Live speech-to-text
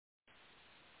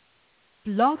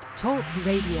Blog Talk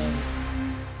Radio.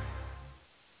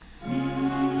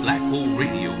 Black Hole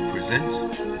Radio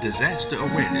presents Disaster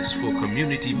Awareness for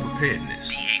Community Preparedness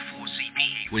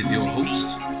with your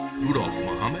hosts, Rudolph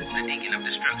Muhammad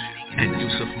and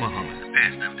Yusef Muhammad.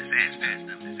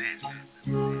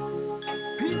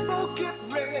 People get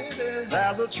ready,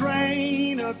 there's a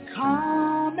train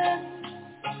a-coming.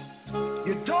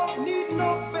 You don't need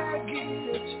no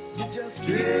baggage, you just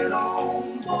get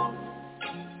on board.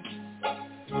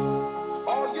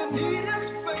 All you need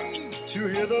is faith to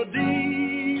hear the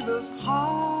dealers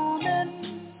humming.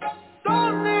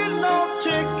 Don't need no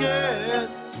ticket,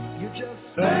 you just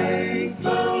thank the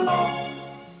Lord.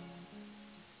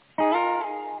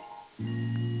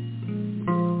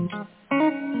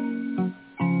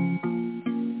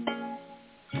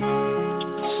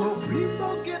 So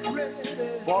people get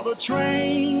ready for the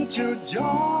train to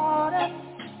Jordan,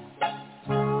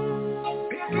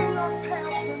 picking up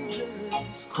passengers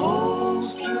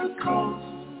coast to coast.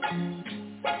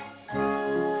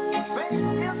 Faith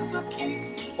is the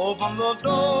key. Open the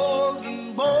doors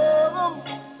and board them.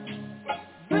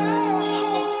 There's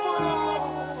hope for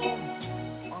all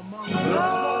among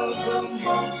those and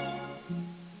most.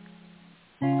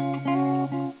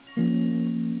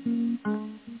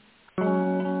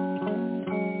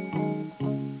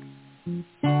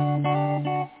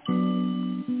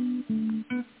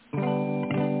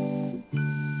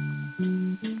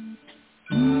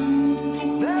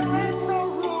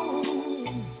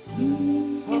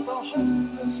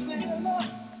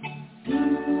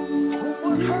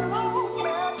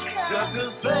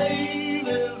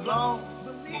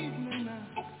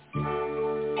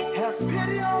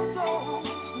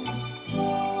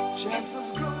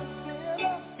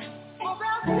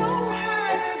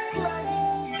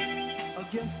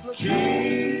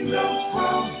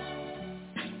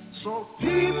 So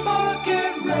people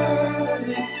get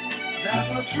ready, there's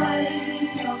a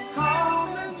train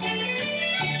a-coming.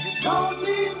 You don't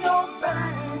need no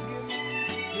baggage,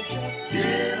 you just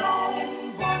get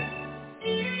on board.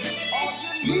 All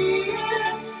you need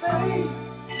is faith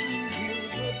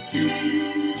to hear the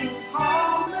dealers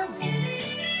humming.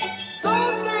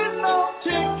 Don't need no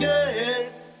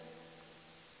ticket,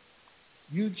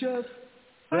 you just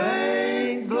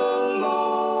thank the Lord.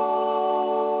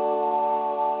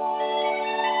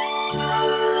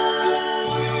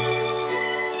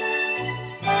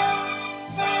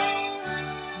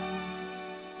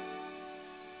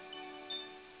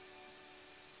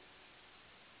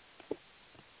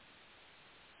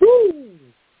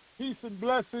 Peace and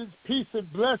blessings, peace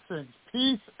and blessings,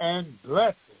 peace and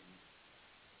blessings.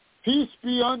 Peace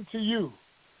be unto you.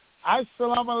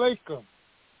 Assalamu alaikum.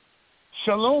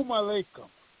 Shalom alaikum.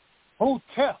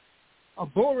 Hotep.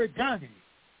 Aborigani.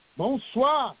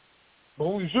 Bonsoir.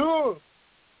 Bonjour.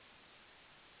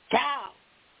 Ciao.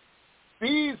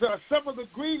 These are some of the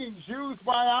greetings used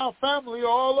by our family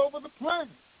all over the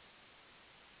planet.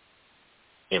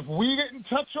 If we didn't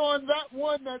touch on that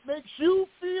one that makes you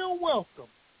feel welcome,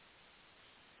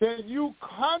 then you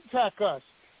contact us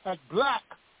at Black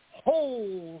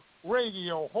Hole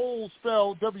Radio, whole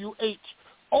spelled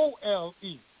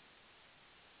W-H-O-L-E,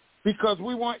 because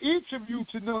we want each of you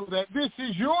to know that this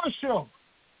is your show.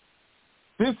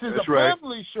 This is a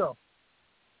family show.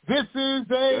 This is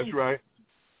a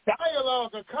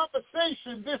dialogue, a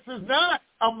conversation. This is not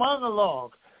a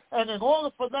monologue. And in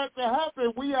order for that to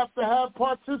happen, we have to have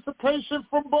participation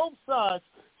from both sides.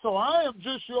 So I am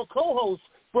just your co-host,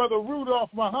 Brother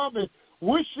Rudolph Muhammad,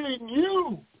 wishing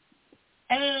you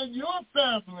and your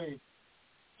family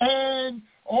and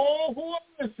all who are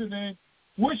listening,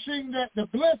 wishing that the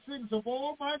blessings of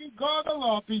Almighty God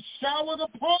Allah be showered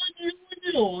upon you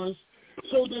and yours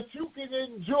so that you can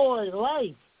enjoy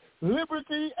life,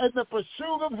 liberty, and the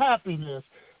pursuit of happiness.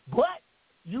 But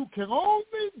you can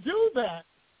only do that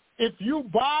if you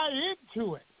buy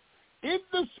into it. In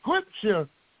the scripture,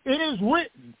 it is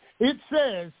written, it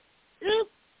says, if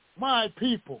my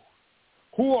people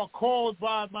who are called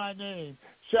by my name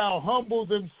shall humble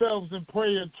themselves and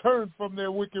pray and turn from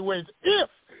their wicked ways. If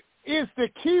is the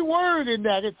key word in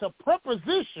that. It's a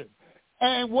preposition.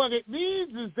 And what it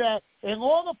means is that in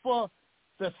order for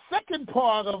the second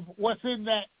part of what's in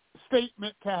that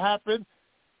statement to happen,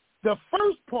 the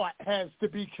first part has to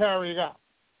be carried out.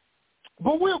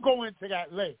 But we'll go into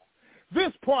that later.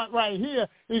 This part right here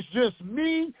is just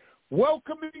me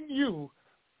welcoming you.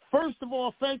 First of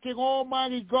all, thanking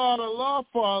Almighty God Allah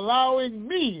for allowing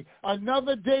me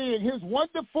another day in his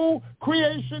wonderful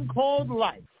creation called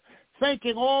life.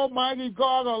 Thanking Almighty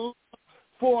God Allah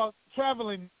for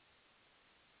traveling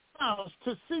miles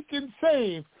to seek and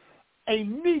save a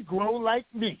Negro like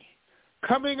me.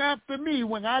 coming after me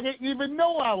when I didn't even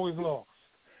know I was lost.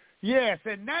 Yes,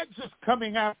 and not just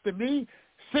coming after me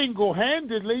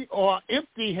single-handedly or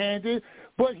empty-handed,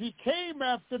 but he came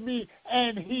after me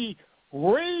and he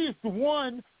raised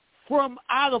one from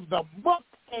out of the muck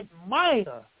and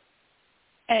mire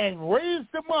and raised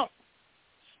him up,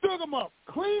 stood him up,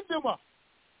 cleaned him up,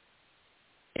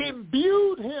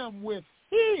 imbued him with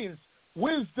his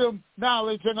wisdom,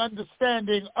 knowledge, and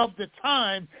understanding of the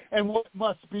time and what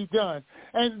must be done.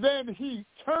 And then he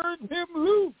turned him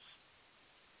loose.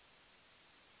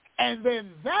 And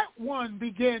then that one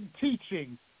began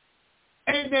teaching.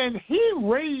 And then he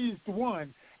raised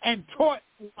one and taught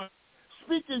one,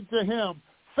 speaking to him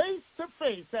face to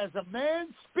face as a man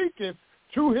speaketh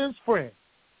to his friend.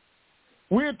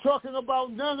 We're talking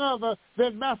about none other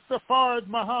than Master Fard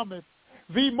Muhammad,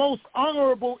 the most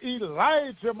honorable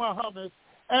Elijah Muhammad,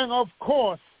 and of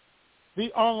course, the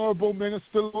Honorable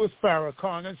Minister Louis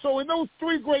Farrakhan. And so in those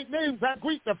three great names, I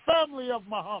greet the family of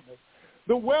Muhammad,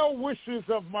 the well-wishers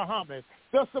of Muhammad,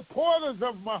 the supporters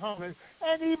of Muhammad,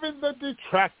 and even the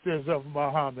detractors of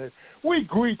Muhammad. We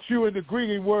greet you in the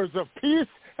greeting words of peace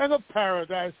and of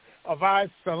paradise of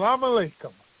Assalamu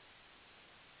alaikum.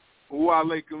 Wa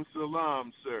alaikum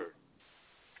salam, sir.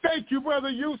 Thank you, Brother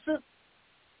Yusef.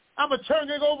 I'm going to turn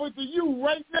it over to you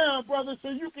right now, brother, so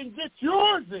you can get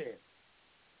yours in.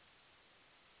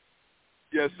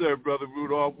 Yes, sir, Brother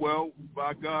Rudolph. Well,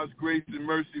 by God's grace and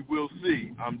mercy, we'll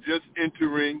see. I'm just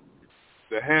entering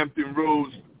the Hampton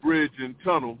Roads Bridge and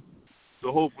Tunnel,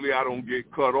 so hopefully I don't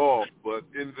get cut off. But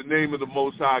in the name of the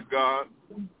Most High God,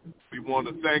 we want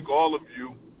to thank all of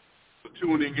you for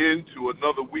tuning in to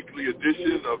another weekly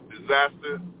edition of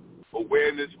Disaster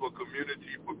Awareness for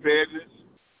Community Preparedness.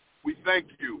 We thank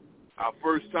you, our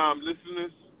first-time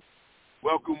listeners.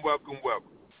 Welcome, welcome, welcome.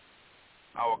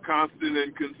 Our constant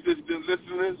and consistent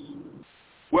listeners,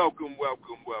 welcome,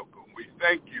 welcome, welcome. We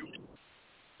thank you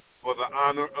for the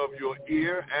honor of your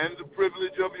ear and the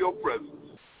privilege of your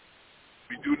presence.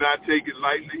 We do not take it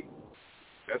lightly.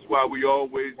 That's why we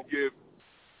always give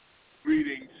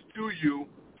greetings to you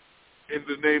in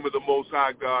the name of the Most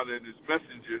High God and His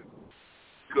messenger,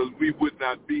 because we would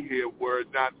not be here were it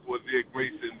not for their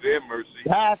grace and their mercy.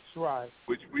 That's right.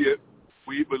 Which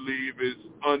we believe is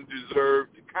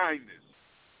undeserved kindness.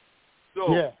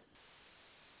 So, yeah.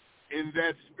 In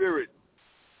that spirit,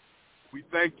 we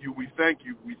thank you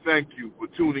for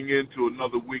tuning in to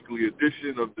another weekly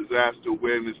edition of Disaster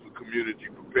Awareness for Community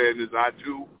Preparedness. I,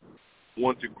 too,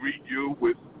 want to greet you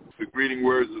with the greeting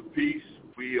words of peace.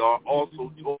 We are also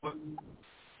taught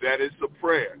that it's a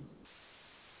prayer.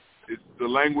 It's the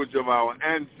language of our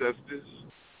ancestors.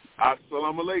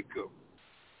 Assalamu alaikum.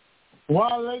 Wa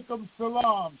alaikum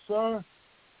salam, sir.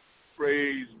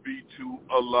 Praise be to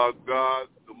Allah God,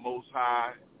 the Most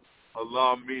High.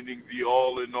 Allah meaning the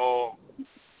all in all,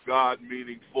 God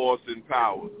meaning force and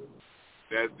power.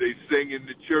 As they sing in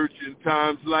the church in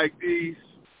times like these,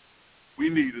 we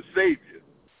need a Savior.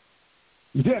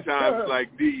 Yes, in times sir.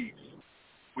 like these,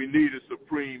 we need a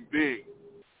supreme being.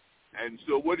 And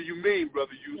so what do you mean,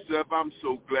 Brother Yusef? I'm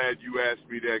so glad you asked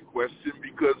me that question,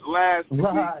 because last week,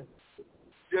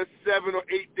 just 7 or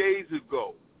 8 days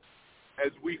ago,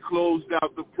 as we closed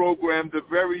out the program, the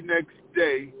very next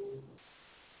day,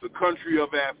 the country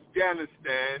of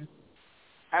Afghanistan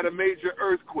had a major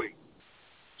earthquake.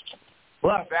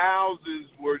 Right.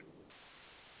 Thousands were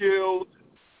killed.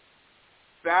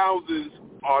 Thousands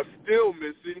are still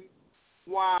missing.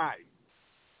 Why?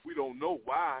 We don't know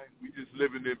why. We just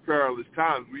living in perilous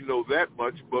times. We know that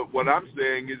much. But what I'm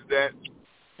saying is that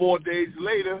 4 days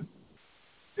later,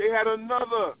 they had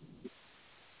another.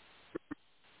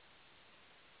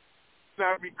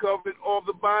 Not recovered all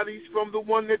the bodies from the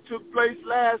one that took place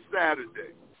last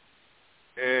Saturday.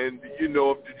 And, you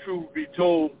know, if the truth be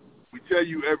told, we tell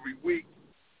you every week,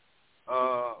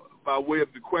 by way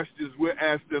of the questions we're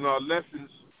asked in our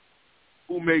lessons,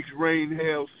 who makes rain,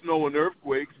 hail, snow, and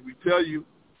earthquakes? We tell you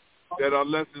that our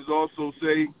lessons also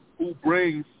say who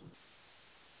brings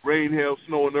rain, hail,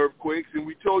 snow, and earthquakes. And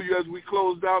we told you as we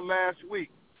closed out last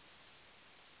week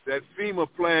that FEMA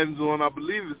plans on, I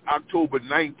believe it's October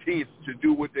 19th, to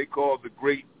do what they call the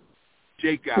Great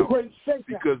Shakeout,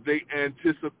 because they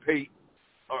anticipate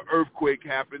an earthquake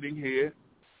happening here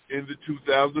in the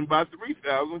 2,000 by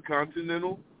 3,000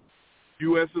 continental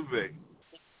U.S. of A.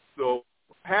 So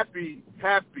happy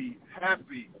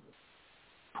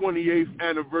 28th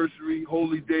anniversary,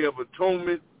 Holy Day of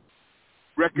Atonement,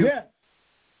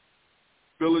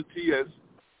 reconciliability, as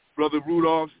Brother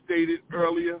Rudolph stated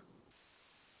earlier,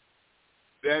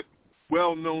 that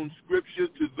well-known scripture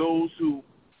to those who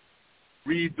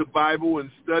read the Bible and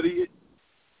study it.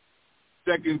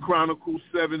 2 Chronicles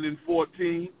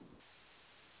 7:14.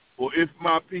 For if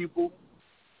my people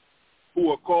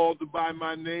who are called by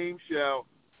my name shall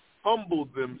humble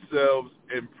themselves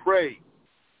and pray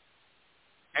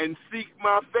and seek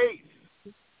my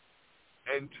face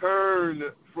and turn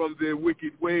from their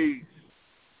wicked ways,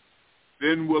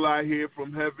 then will I hear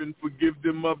from heaven, forgive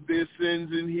them of their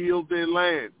sins, and heal their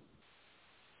land.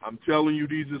 I'm telling you,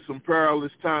 these are some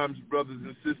perilous times, brothers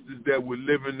and sisters, that we're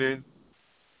living in.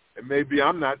 And maybe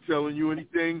I'm not telling you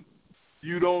anything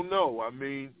you don't know. I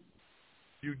mean,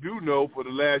 you do know for the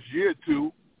last year or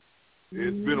two,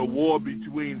 there's been a war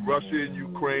between Russia and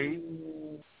Ukraine.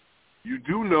 You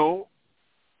do know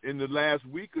in the last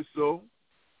week or so,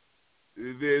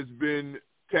 there's been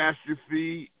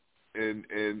catastrophe and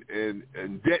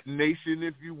detonation,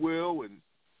 if you will, and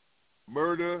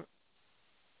murder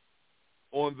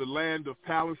on the land of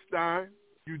Palestine.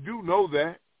 You do know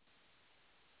that.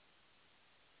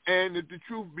 And if the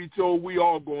truth be told, we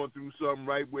all going through something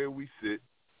right where we sit,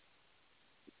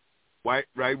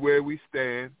 right where we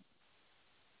stand.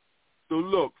 So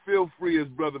look, feel free, as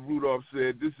Brother Rudolph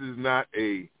said, this is not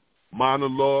a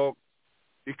monologue.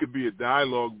 It could be a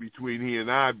dialogue between he and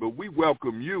I, but we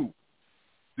welcome you.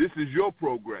 This is your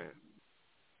program.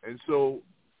 And so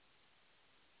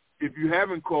if you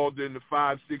haven't called in to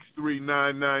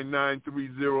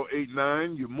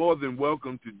 563-999-3089, you're more than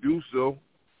welcome to do so.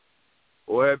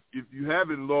 Or if you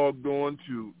haven't logged on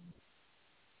to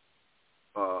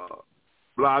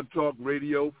Blog Talk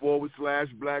Radio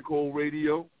 /Black Hole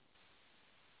Radio,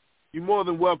 you're more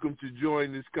than welcome to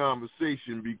join this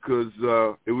conversation because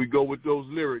if we go with those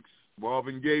lyrics,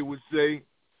 Marvin Gaye would say,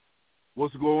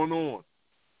 what's going on?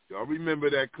 Y'all remember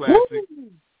that classic,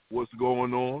 What's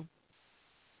Going On?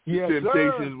 Yes,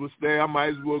 Temptations sir. would stay. I might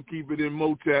as well keep it in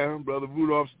Motown. Brother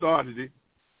Rudolph started it.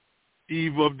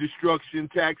 Eve of destruction,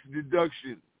 tax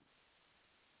deduction.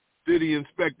 City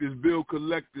inspectors, bill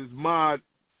collectors, mod,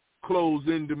 clothes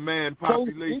in demand,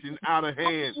 population out of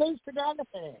hand.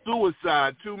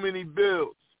 Suicide, too many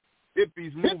bills.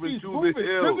 Hippies moving to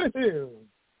the hills.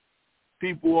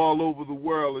 People all over the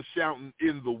world are shouting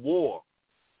in the war,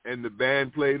 and the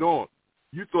band played on.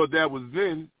 You thought that was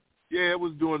then. Yeah, it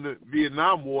was during the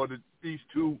Vietnam War that these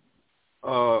two,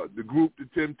 the group The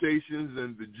Temptations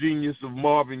and the genius of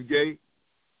Marvin Gaye,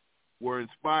 were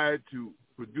inspired to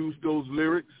produce those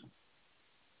lyrics.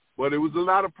 But it was a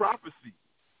lot of prophecy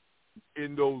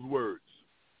in those words.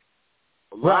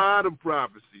 A lot of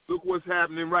prophecy. Look what's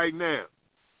happening right now.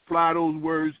 Apply those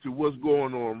words to what's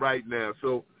going on right now.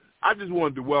 So I just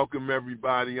wanted to welcome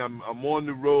everybody. I'm on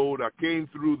the road. I came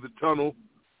through the tunnel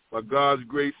by God's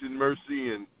grace and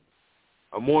mercy, and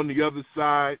I'm on the other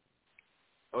side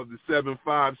of the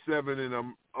 757, and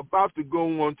I'm about to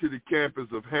go on to the campus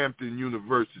of Hampton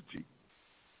University,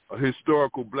 a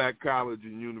historical black college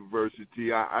and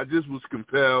university. I just was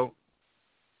compelled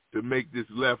to make this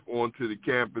left onto the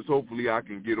campus. Hopefully I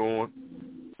can get on.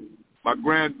 My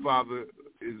grandfather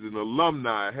is an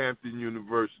alumni at Hampton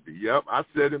University. Yep, I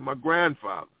said it, my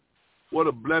grandfather. What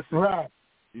a blessing. Right.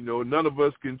 You know, none of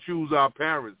us can choose our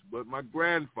parents, but my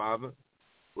grandfather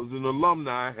was an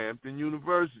alumni at Hampton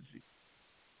University.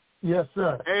 Yes,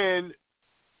 sir. And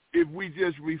if we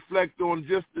just reflect on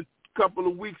just a couple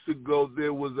of weeks ago,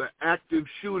 there was an active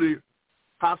shooter,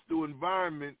 hostile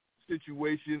environment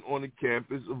situation on the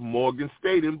campus of Morgan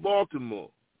State in Baltimore.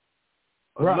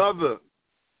 Right. Another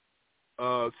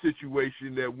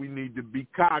situation that we need to be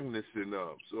cognizant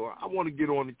of. So I want to get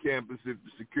on the campus if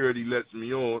the security lets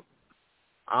me on.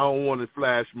 I don't want to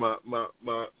flash my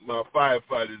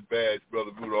firefighter's badge,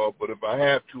 Brother Rudolph, but if I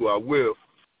have to, I will.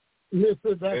 Yes,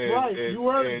 sir, that's right. You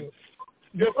earned it.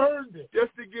 You earned it.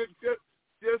 Just to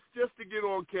get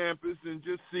on campus and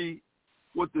just see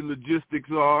what the logistics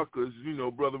are, because, you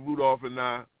know, Brother Rudolph and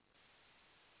I,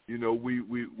 you know,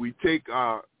 we take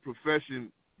our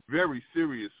profession very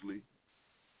seriously,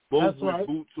 both with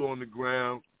boots on the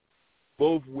ground,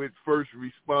 both with first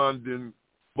responding,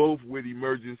 both with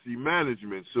emergency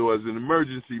management. So as an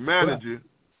emergency manager,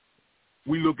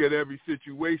 we look at every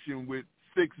situation with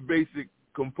 6 basic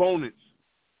components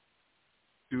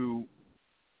to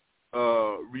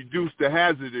reduce the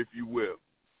hazard, if you will.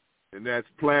 And that's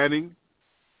planning,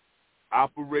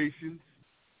 operations,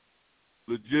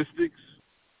 logistics,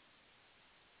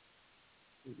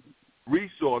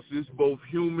 resources, both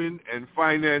human and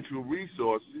financial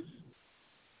resources,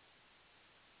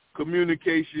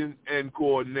 communication, and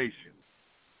coordination.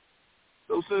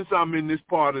 So since I'm in this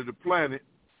part of the planet,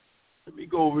 let me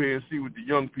go over here and see what the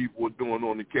young people are doing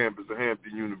on the campus of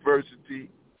Hampton University,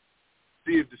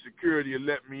 see if the security will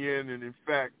let me in, and in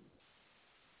fact,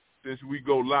 since we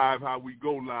go live, how we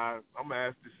go live, I'm going to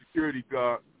ask the security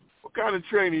guard, what kind of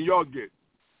training y'all get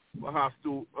for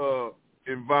hostile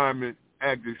environment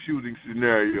active shooting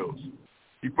scenarios?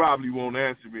 He probably won't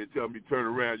answer me and tell me, turn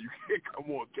around, you can't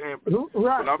come on campus.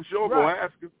 Right. But I'm sure I'm going to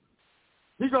ask him.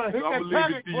 He's going to hit so I'm that going to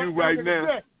leave it to you right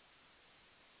now.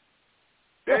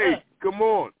 Hey, come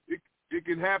on. It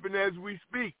can happen as we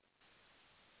speak.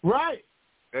 Right.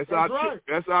 That's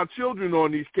our children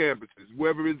on these campuses,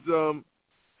 whether it's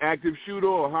active shooter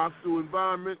or hostile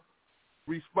environment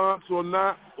response or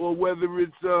not, or whether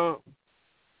it's, I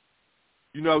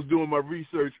was doing my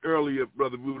research earlier,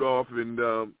 Brother Rudolph, and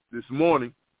this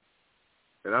morning,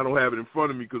 and I don't have it in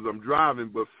front of me because I'm driving,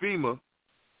 but FEMA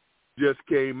just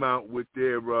came out with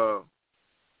their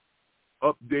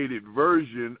updated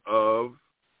version of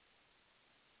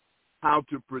how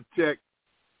to protect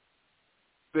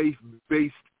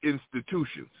faith-based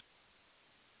institutions,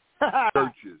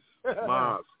 churches,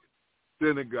 mosques,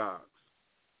 synagogues.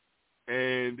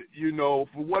 And,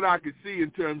 for what I could see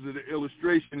in terms of the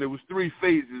illustration, there was 3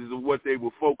 phases of what they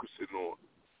were focusing on.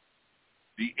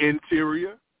 The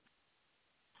interior,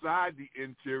 inside the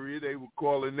interior, they were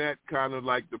calling that kind of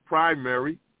like the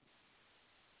primary.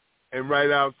 And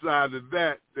right outside of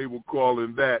that, they were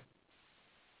calling that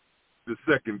the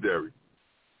secondary.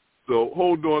 So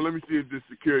hold on, let me see if this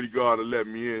security guard will let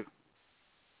me in.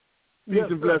 Peace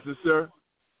and blessings, sir.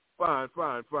 Fine.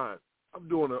 I'm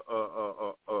doing a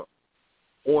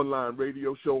online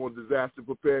radio show on disaster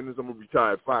preparedness. I'm a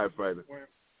retired firefighter.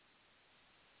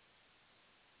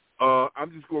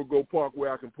 I'm just going to go park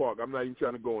where I can park. I'm not even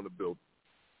trying to go in the building.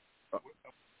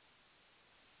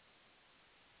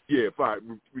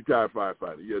 Retired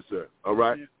firefighter. Yes, sir. All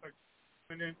right?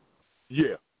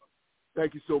 Yeah.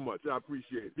 Thank you so much. I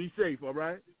appreciate it. Be safe, all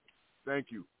right?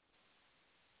 Thank you.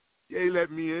 Yeah, he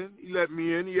let me in. He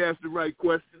asked the right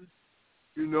questions.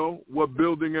 What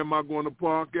building am I going to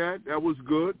park at? That was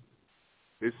good.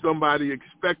 Is somebody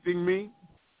expecting me?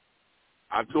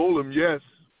 I told him yes.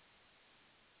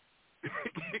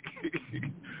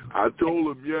 I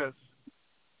told him yes.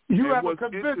 You have a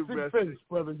convincing face,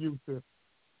 Brother Yusef.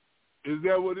 Is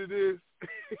that what it is?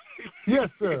 Yes,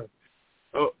 sir.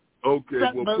 Oh,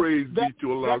 okay. Praise be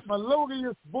to Allah. That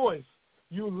melodious voice,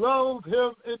 you lulled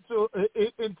him into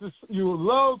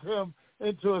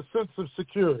a sense of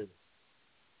security.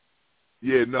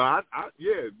 Yeah, no,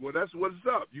 well, that's what's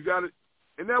up. You got it.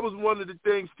 And that was one of the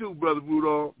things, too, Brother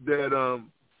Rudolph, that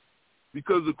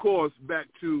because, of course, back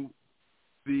to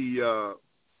the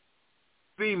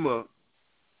FEMA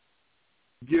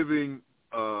giving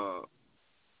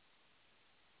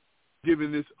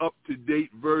this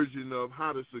up-to-date version of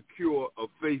how to secure a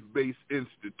faith-based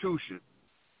institution,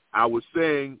 I was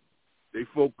saying they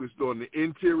focused on the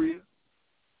interior,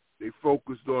 they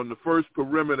focused on the first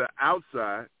perimeter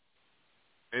outside,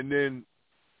 and then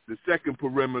the second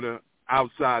perimeter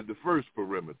outside the first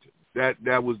perimeter.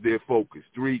 That was their focus.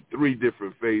 Three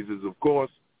different phases. Of course,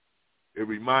 it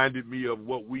reminded me of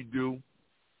what we do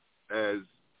as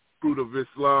Fruit of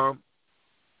Islam,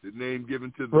 the name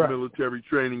given to the military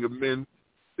training of men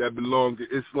that belong to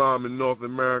Islam in North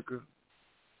America.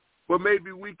 But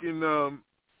maybe we can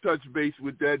touch base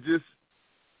with that just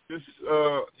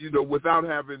without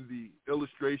having the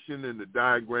illustration and the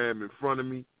diagram in front of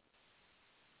me.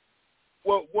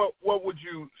 What would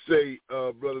you say,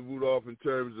 Brother Rudolph, in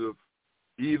terms of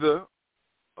either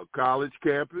a college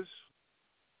campus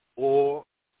or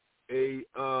a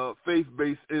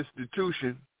faith-based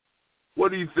institution?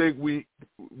 What do you think we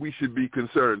should be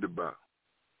concerned about?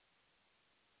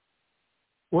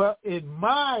 Well, in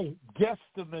my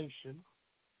guesstimation,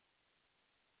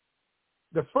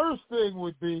 the first thing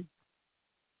would be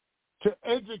to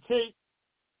educate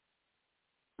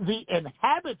the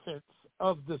inhabitants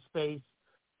of the space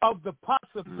of the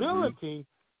possibility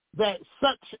that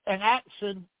such an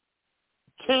action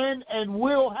can and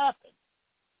will happen.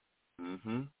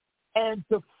 Mm-hmm. And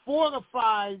to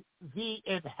fortify the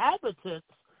inhabitants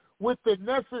with the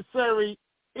necessary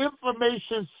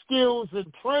information, skills,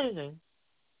 and training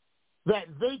that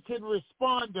they can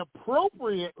respond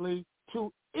appropriately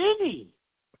to any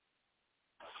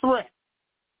threat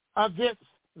against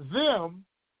them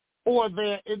or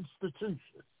their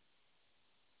institution.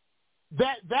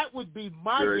 That would be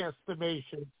my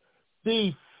estimation.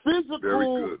 The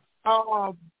physical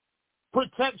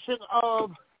protection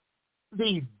of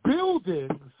the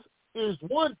buildings is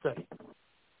one thing.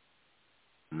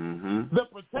 Mm-hmm. The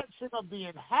protection of the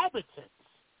inhabitants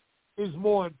is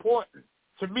more important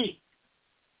to me.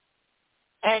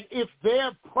 And if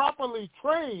they're properly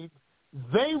trained,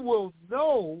 they will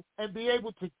know and be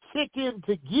able to kick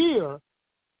into gear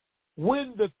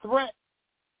when the threat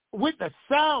with the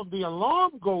sound, the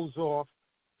alarm goes off,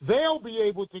 they'll be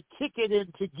able to kick it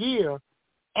into gear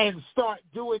and start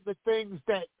doing the things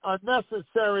that are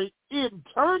necessary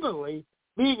internally,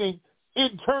 meaning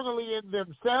internally in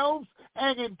themselves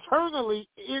and internally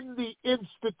in the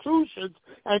institutions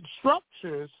and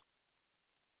structures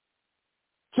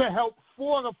to help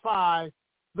fortify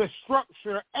the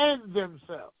structure and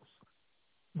themselves.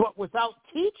 But without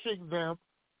teaching them,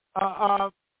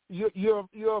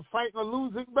 you're fighting a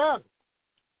losing battle,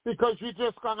 because you're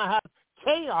just going to have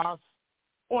chaos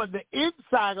on the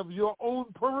inside of your own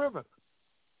perimeter.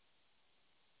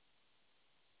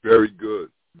 Very good.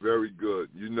 Very good.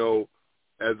 You know,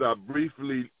 as I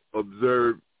briefly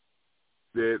observed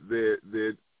their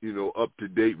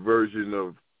up-to-date version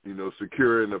of,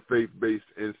 securing a faith-based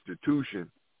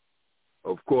institution,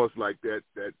 of course, like that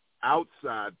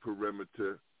outside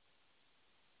perimeter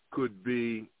could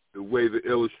be the way the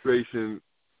illustration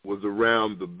was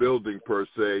around the building per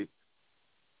se.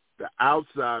 The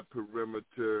outside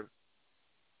perimeter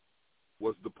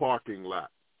was the parking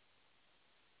lot.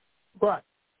 Right.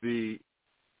 The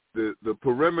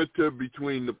perimeter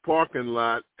between the parking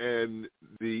lot and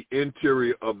the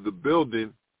interior of the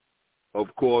building,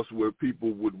 of course, where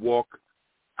people would walk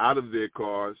out of their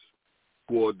cars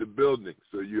toward the building.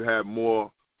 So you have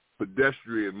more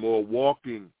pedestrian, more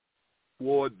walking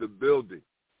toward the building.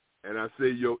 And I say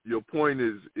your point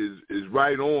is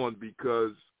right on,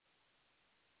 because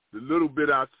the little bit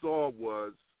I saw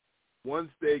was once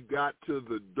they got to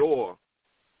the door,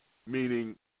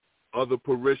 meaning other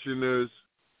parishioners,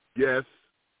 guests,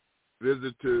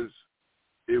 visitors,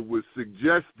 it was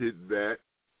suggested that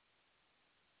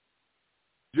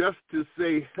just to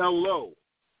say hello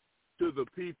to the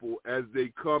people as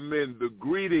they come in, the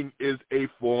greeting is a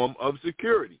form of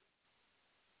security.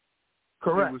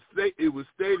 Correct. It was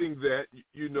stating that,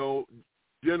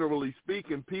 generally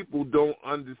speaking, people don't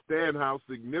understand how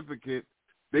significant,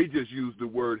 they just use the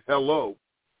word hello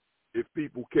if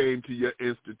people came to your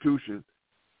institution,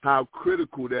 how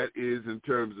critical that is in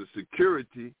terms of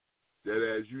security, that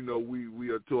as you know, we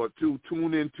are taught to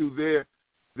tune into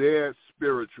their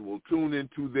spiritual, tune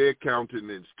into their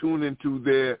countenance, tune into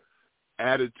their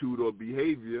attitude or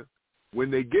behavior when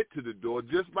they get to the door,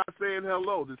 just by saying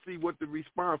hello, to see what the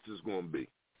response is going to be.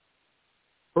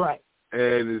 Right.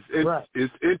 And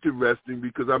it's interesting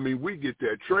because, we get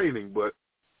that training, but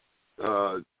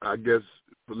I guess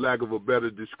for lack of a better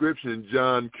description,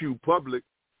 John Q. Public,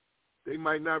 they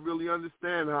might not really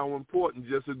understand how important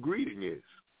just a greeting is.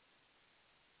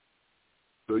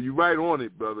 So you're right on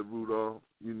it, Brother Rudolph.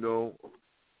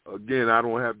 Again, I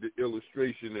don't have the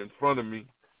illustration in front of me.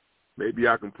 Maybe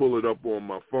I can pull it up on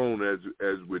my phone as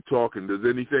we're talking. Does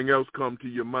anything else come to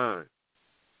your mind?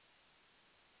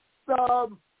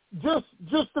 Just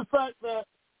the fact that,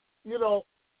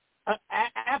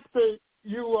 after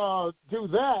you do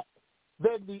that,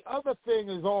 then the other thing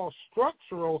is all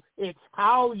structural. It's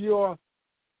how your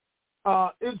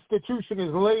institution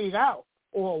is laid out,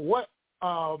 or what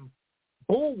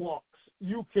bulwarks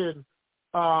you can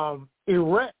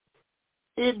erect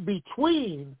in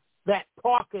between that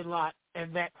parking lot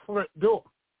and that front door.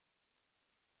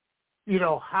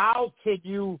 How can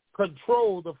you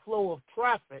control the flow of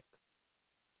traffic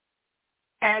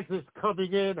as it's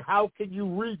coming in? How can you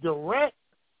redirect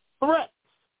threats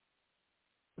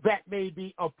that may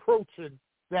be approaching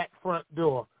that front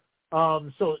door?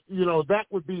 So that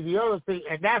would be the other thing,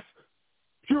 and that's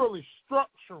purely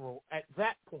structural at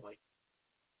that point.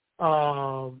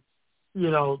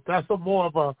 That's more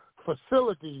of a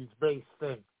facilities-based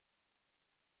thing.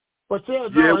 But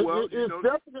it's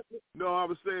definitely. No, I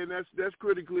was saying that's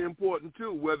critically important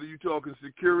too. Whether you're talking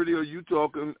security or you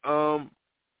talking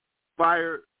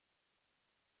fire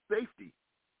safety.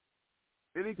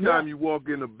 Anytime you walk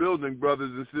in a building,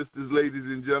 brothers and sisters, ladies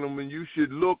and gentlemen, you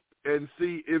should look and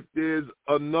see if there's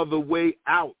another way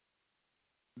out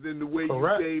than the way you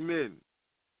came in.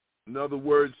 In other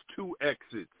words, two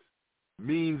exits,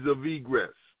 means of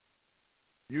egress.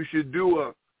 You should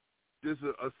do just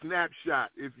a snapshot,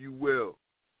 if you will,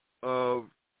 of,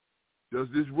 does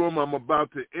this room I'm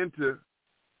about to enter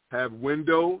have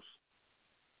windows?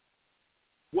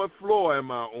 What floor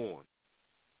am I on?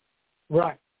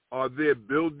 Right. Are there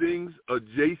buildings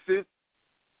adjacent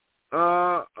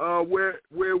where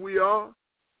we are?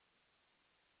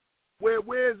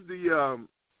 Where's the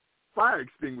fire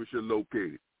extinguisher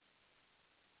located?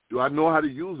 Do I know how to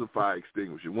use a fire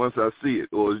extinguisher once I see it,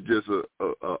 or is it just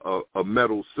a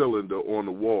metal cylinder on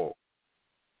the wall?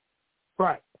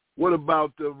 Right. What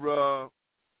about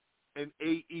an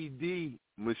AED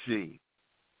machine,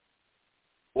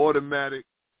 automatic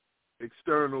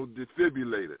external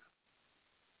defibrillator?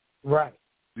 Right.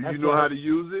 Do you know how to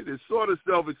use it? It's sort of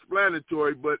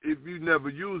self-explanatory, but if you never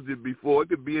used it before, it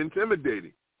could be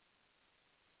intimidating.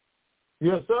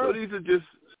 Yes, sir. So these are just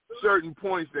certain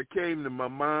points that came to my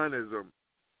mind as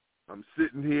I'm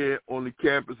sitting here on the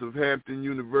campus of Hampton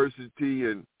University,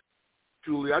 and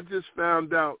truly, I just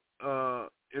found out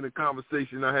in a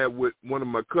conversation I had with one of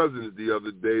my cousins the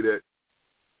other day that,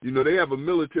 you know, they have a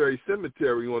military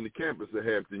cemetery on the campus of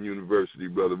Hampton University,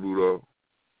 Brother Rudolph.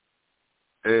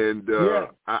 And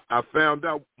I found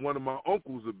out one of my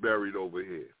uncles are buried over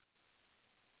here.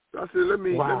 So I said, let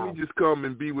me just come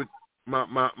and be with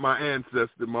my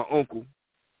ancestor, my uncle,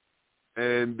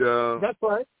 and that's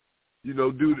right. You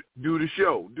know, do the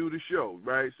show,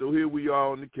 right? So here we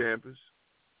are on the campus.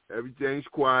 Everything's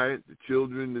quiet. The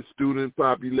children, the student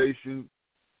population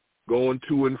going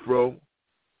to and fro.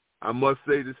 I must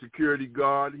say the security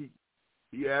guard,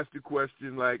 he asked a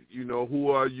question like, you know,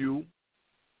 who are you?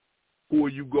 Who are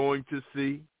you going to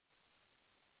see?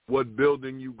 What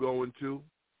building you going to?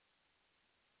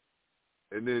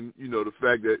 And then, you know, the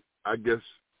fact that I guess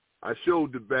I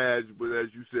showed the badge, but as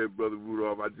you said, Brother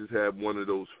Rudolph, I just had one of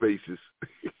those faces.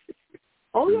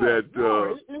 Oh, yeah. That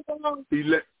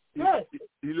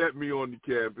he let me on the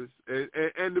campus.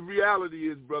 And the reality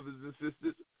is, brothers and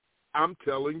sisters, I'm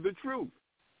telling the truth.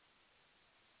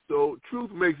 So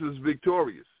truth makes us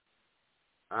victorious.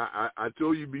 I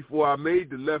told you before I made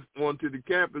the left onto the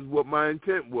campus what my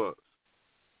intent was.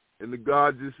 And the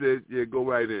guard just said, yeah, go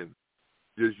right in.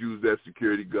 Just use that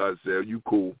security guard said, you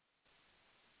cool.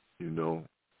 You know.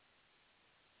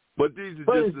 But these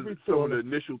are just some of the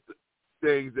initial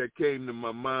things that came to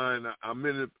my mind. I'm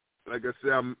in it, like I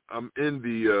said, I'm in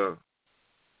the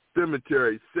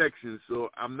cemetery section, so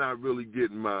I'm not really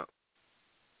getting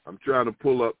I'm trying to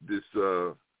pull up this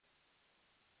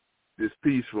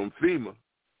piece from FEMA.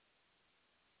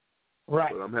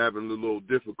 Right. But I'm having a little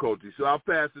difficulty. So I'll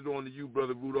pass it on to you,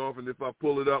 Brother Rudolph, and if I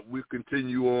pull it up, we'll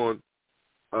continue on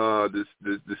the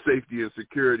safety and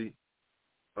security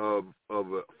of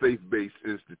a faith-based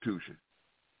institution.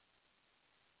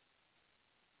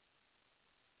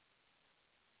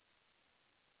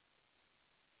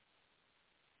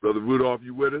 Brother Rudolph,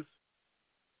 you with us?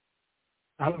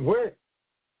 I'm with.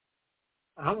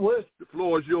 The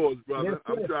floor is yours, brother. Yes,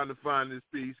 I'm trying to find this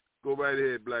piece. Go right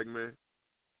ahead, black man.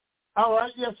 All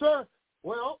right, yes, sir.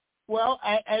 Well,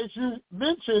 as you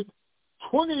mentioned,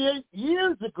 28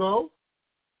 years ago,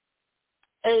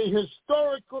 a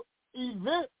historical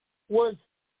event was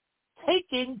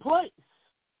taking place,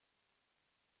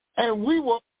 and we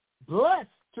were blessed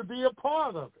to be a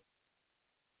part of it.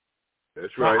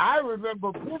 That's right. Now, I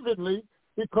remember vividly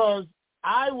because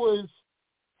I was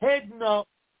heading up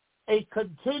a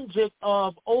contingent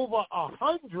of over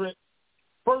 100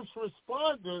 first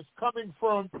responders coming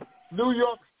from New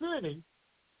York City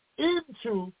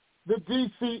into the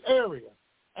D.C. area.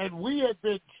 And we had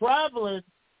been traveling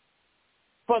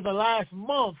for the last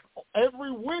month.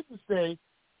 Every Wednesday,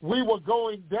 we were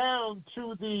going down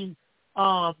to the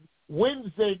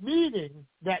Wednesday meeting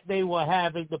that they were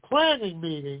having, the planning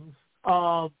meetings,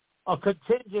 a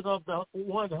contingent of the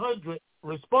 100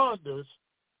 responders.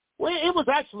 Well, it was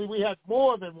actually, we had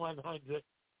more than 100,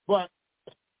 but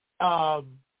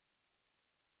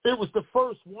it was the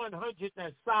first 100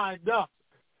 that signed up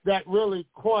that really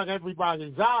caught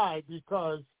everybody's eye,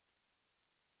 because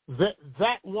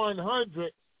that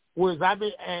 100 was,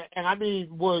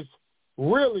 was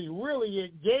really, really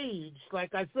engaged.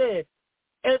 Like I said,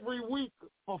 every week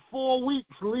for 4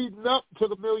 weeks leading up to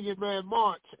the Million Man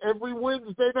March, every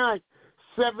Wednesday night,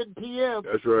 7 p.m.,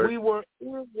 that's right, we were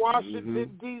in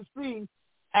Washington, D.C.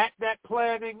 at that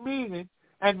planning meeting,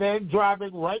 and then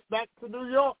driving right back to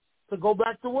New York to go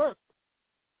back to work.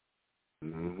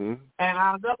 Mm-hmm. And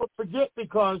I'll never forget,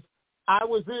 because I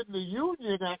was in the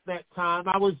union at that time.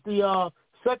 I was the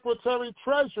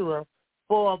secretary-treasurer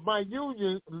for my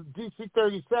union, DC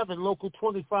 37, Local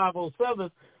 2507,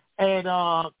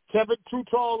 and Kevin Too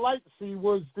Tall Lightsey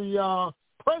was the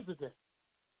president.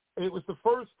 It was the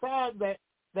first time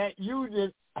that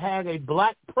union had a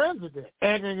black president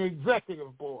and an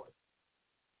executive board.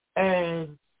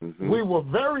 And we were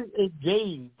very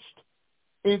engaged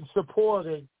in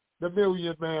supporting the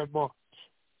Million Man March.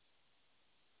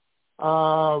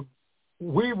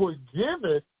 We were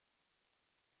given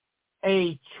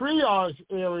a triage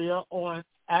area on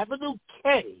Avenue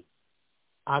K.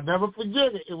 I'll never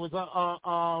forget it. It was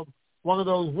one of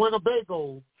those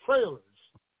Winnebago trailers.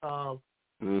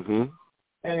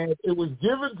 And it was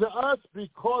given to us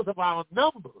because of our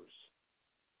numbers.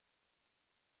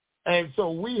 And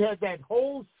so we had that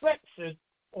whole section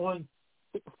from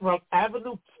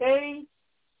Avenue K,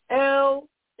 L,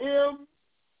 M,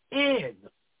 in,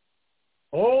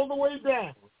 all the way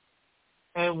down.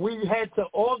 And we had to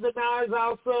organize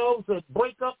ourselves and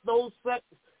break up those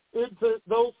into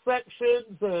those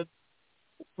sections, and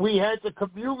we had to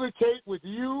communicate with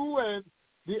you and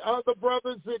the other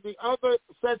brothers in the other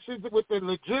sections with the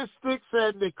logistics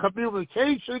and the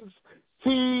communications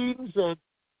teams, and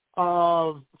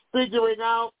figuring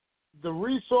out the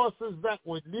resources that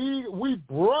were needed. We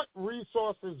brought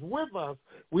resources with us.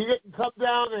 We didn't come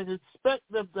down and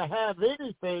expect them to have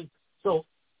anything. So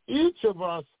each of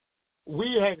us,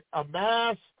 we had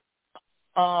amassed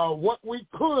what we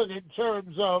could in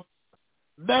terms of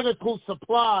medical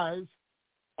supplies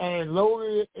and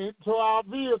loaded it into our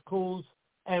vehicles,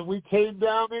 and we came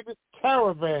down in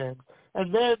caravans.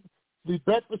 And then the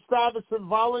Bedford-Stuyvesant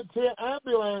Volunteer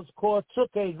Ambulance Corps took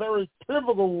a very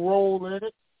pivotal role in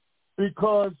it,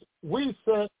 because we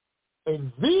sent a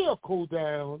vehicle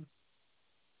down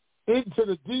into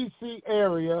the D.C.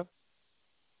 area,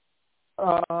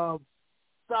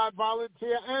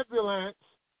 volunteer ambulance,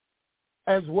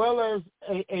 as well as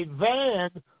a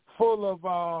van full of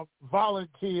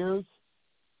volunteers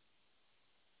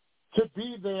to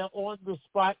be there on the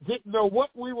spot. Didn't know what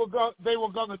they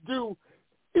were going to do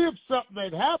if something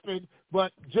had happened,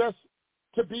 but just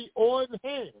to be on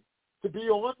hand, to be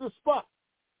on the spot.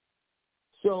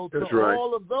 So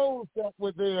all of those that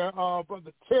were there,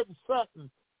 Brother Tim Sutton,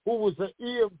 who was an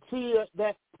EMT at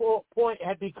that point,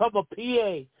 had become a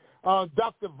PA.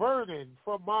 Dr. Vernon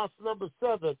from Mosque Number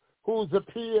 7, who's a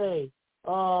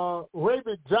PA.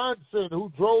 Raymond Johnson, who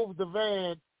drove the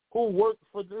van, who worked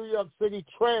for New York City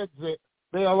Transit.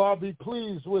 They'll all be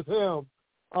pleased with him.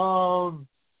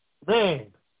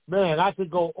 Man, I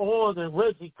could go on, and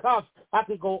Reggie Cox, I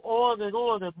could go on, and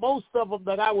most of them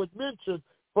that I would mention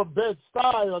from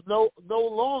Bed-Stuy are no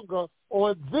longer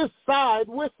on this side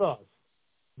with us.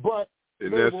 But they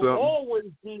will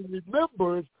always be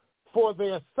remembered for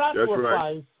their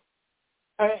sacrifice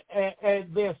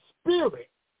and their spirit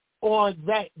on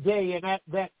that day and at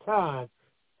that time.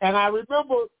 And I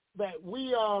remember that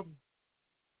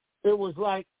it was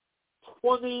like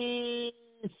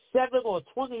 27 or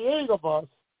 28 of us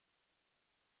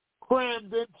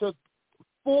crammed into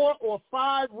 4 or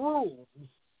 5 rooms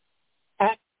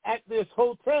at this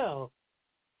hotel,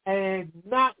 and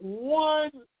not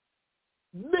 1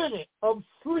 minute of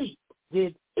sleep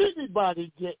did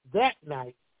anybody get that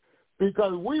night,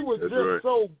 because we were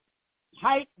so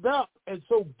hyped up and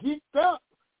so geeked up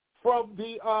from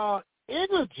the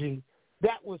energy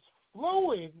that was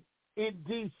flowing in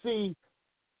D.C.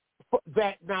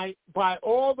 that night by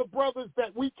all the brothers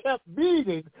that we kept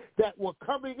meeting that were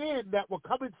coming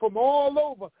from all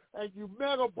over, and you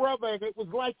met a brother and it was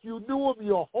like you knew him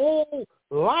your whole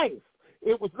life.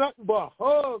 It was nothing but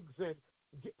hugs and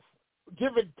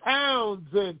giving pounds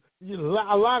and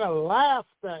a lot of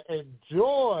laughter and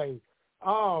joy.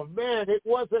 Oh man, it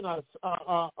wasn't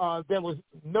there was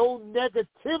no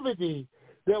negativity,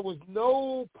 there was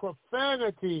no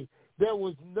profanity, there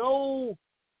was no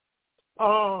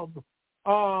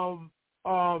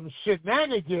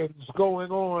shenanigans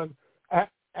going on at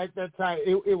that time.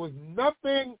 It was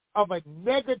nothing of a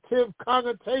negative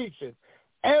connotation.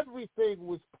 Everything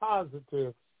was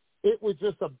positive. It was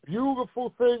just a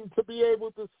beautiful thing to be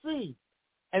able to see.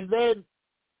 And then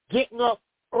getting up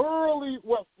early,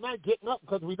 well, not getting up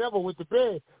because we never went to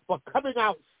bed, but coming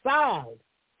outside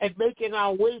and making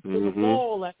our way to the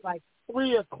mall at like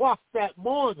 3 o'clock that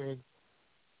morning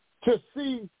to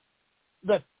see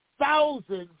the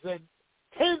thousands and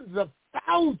tens of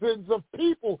thousands of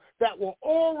people that were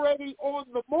already on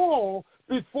the mall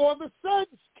before the sun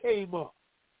came up.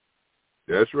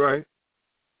 That's right.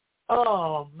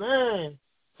 Oh, man.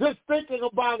 Just thinking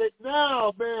about it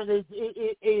now, man,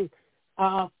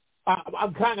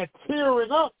 I'm kind of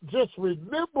tearing up just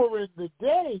remembering the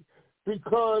day,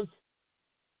 because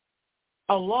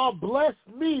Allah blessed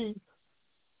me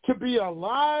to be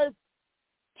alive,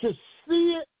 to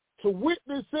see it, to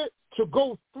witness it, to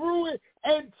go through it,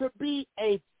 and to be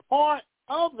a part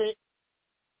of it,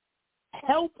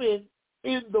 helping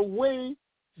in the way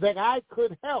that I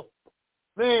could help.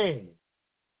 Man,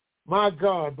 my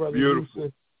God, Brother beautiful.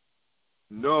 Yusef.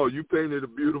 No, you painted a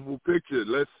beautiful picture.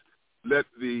 Let's let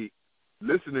the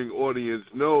listening audience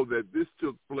know that this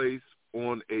took place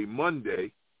on a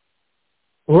Monday,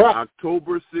 right,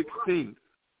 October 16th,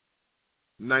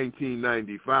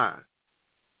 1995.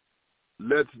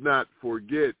 Let's not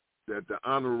forget that the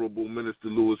Honorable Minister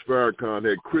Louis Farrakhan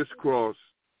had crisscrossed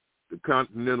the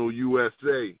continental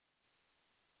USA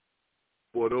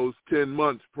for those 10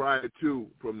 months prior to,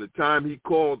 from the time he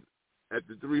called at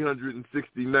the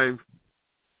 369th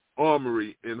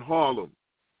Armory in Harlem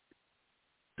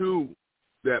to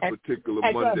that particular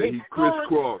Monday. He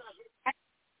crisscrossed.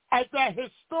 At that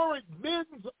historic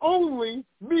men's-only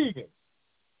meeting.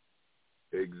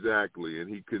 Exactly, and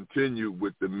he continued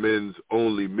with the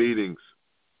men's-only meetings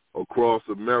across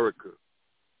America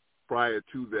prior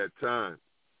to that time.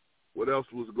 What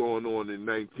else was going on in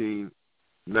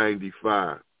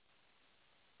 1995?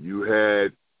 You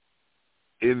had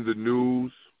in the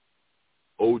news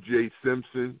O.J.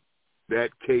 Simpson, that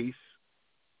case,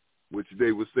 which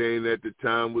they were saying at the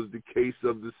time was the case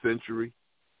of the century.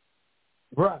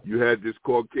 Right. You had this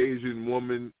Caucasian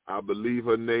woman, I believe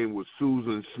her name was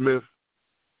Susan Smith,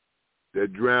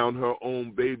 that drowned her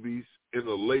own babies in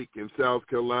a lake in South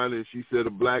Carolina, and she said a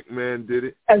black man did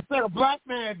it. And said a black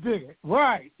man did it.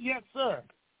 Right. Yes, sir.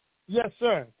 Yes,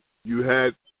 sir. You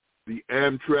had the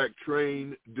Amtrak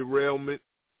train derailment.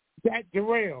 That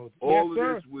derailed. All yes, of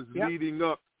sir. this was leading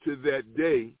up to that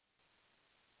day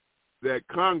that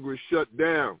Congress shut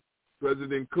down.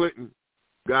 President Clinton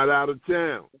got out of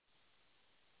town.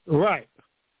 Right.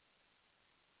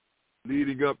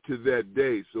 Leading up to that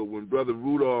day. So when Brother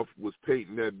Rudolph was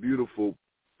painting that beautiful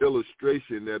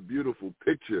illustration, that beautiful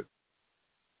picture,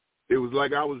 it was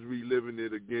like I was reliving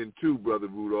it again too, Brother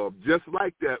Rudolph, just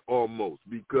like that almost,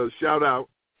 because shout out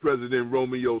President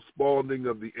Romeo Spalding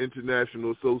of the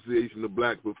International Association of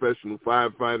Black Professional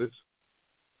Firefighters,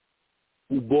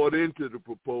 who bought into the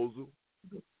proposal,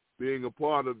 being a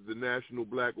part of the national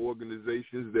black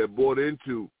organizations that bought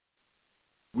into,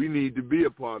 we need to be a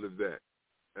part of that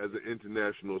as an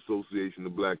International Association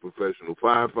of Black Professional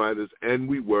Firefighters, and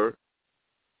we were.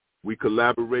 We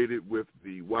collaborated with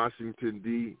the Washington,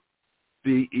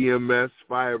 D.C. EMS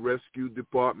Fire Rescue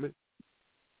Department.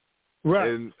 Right.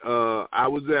 And I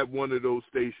was at one of those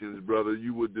stations, brother.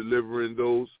 You were delivering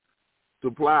those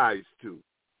supplies to.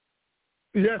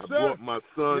 Yes, I sir. brought my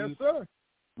son. Yes, sir.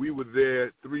 We were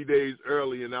there 3 days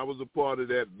early, and I was a part of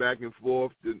that back and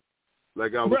forth. And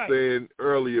like I was saying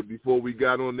earlier before we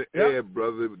got on the air,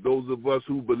 brother, those of us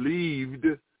who believed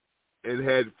and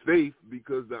had faith,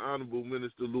 because the Honorable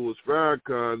Minister Louis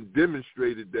Farrakhan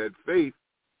demonstrated that faith,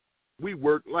 we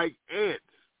worked like ants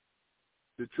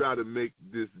to try to make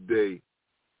this day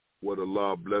what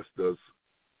Allah blessed us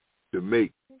to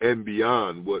make, and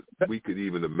beyond what we could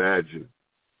even imagine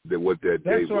that what that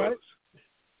day was.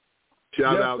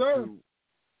 Shout out to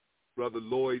Brother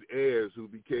Lloyd Ayers, who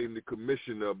became the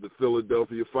commissioner of the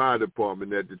Philadelphia Fire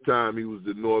Department. At the time, he was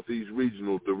the Northeast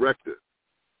Regional Director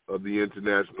of the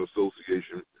International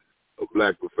Association of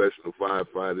Black Professional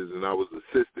Firefighters, and I was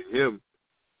assisting him.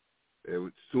 And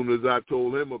as soon as I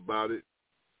told him about it,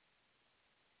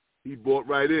 he bought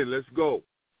right in. Let's go.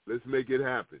 Let's make it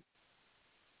happen.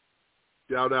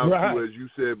 Shout out to, as you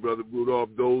said, Brother Rudolph,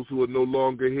 those who are no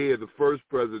longer here, the first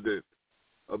president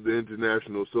of the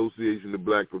International Association of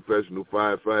Black Professional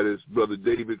Firefighters, Brother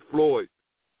David Floyd,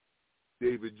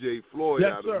 David J. Floyd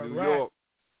out of New York.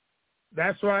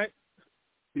 That's right.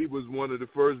 He was one of the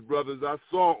first brothers I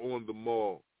saw on the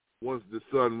mall once the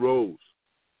sun rose.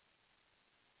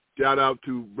 Shout out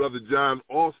to Brother John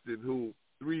Austin, who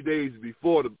 3 days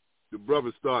before the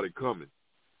brothers started coming,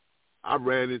 I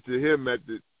ran into him at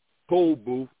the poll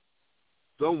booth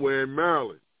somewhere in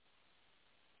Maryland.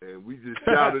 And we just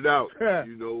shouted out,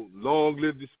 you know, long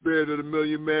live the spirit of the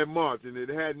Million Man March. And it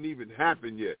hadn't even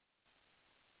happened yet.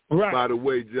 Right. By the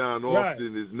way, John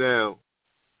Austin is now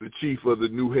the chief of the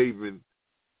New Haven,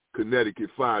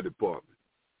 Connecticut Fire Department.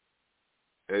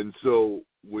 And so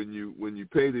when you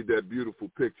painted that beautiful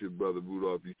picture, Brother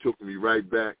Rudolph, you took me right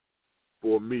back,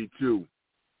 for me too,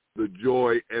 the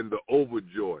joy and the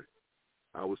overjoy.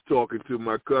 I was talking to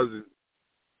my cousin,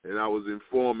 and I was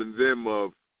informing them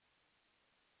of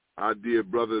our dear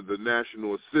brother, the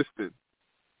National Assistant,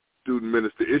 Student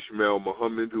Minister Ishmael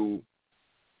Muhammad, who,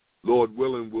 Lord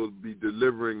willing, will be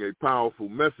delivering a powerful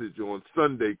message on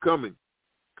Sunday coming,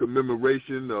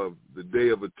 commemoration of the Day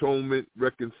of Atonement,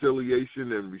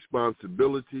 Reconciliation, and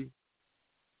Responsibility,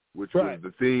 which was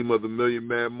the theme of the Million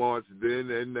Man March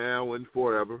then and now and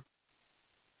forever.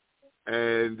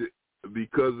 And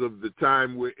because of the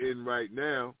time we're in right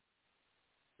now,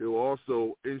 he'll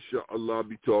also, inshallah,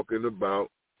 be talking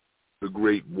about the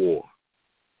Great War.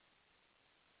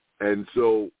 And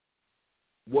so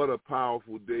what a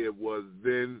powerful day it was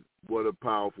then, what a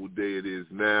powerful day it is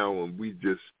now, and we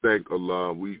just thank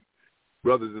Allah. We,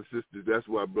 brothers and sisters, that's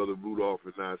why Brother Rudolph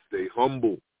and I stay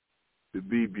humble to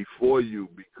be before you,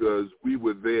 because we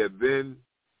were there then,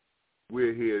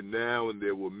 we're here now, and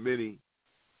there were many,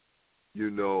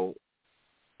 you know,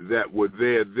 that were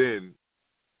there then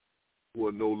who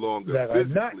are no longer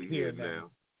physically here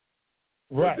now.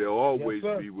 Right. But they'll always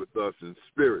be with us in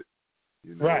spirit,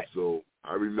 you know. So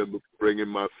I remember bringing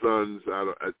my sons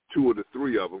out, two of the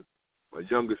three of them. My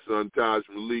youngest son, Taj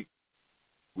Malik,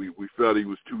 we felt he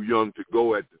was too young to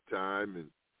go at the time. And,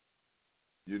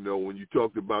 you know, when you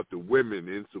talked about the women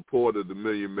in support of the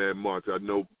Million Man March, I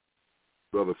know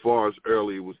Brother Forrest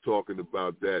earlier was talking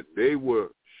about that. They were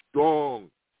strong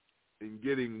in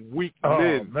getting weak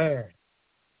men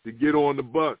to get on the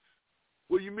bus.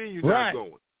 What do you mean you're not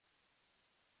going?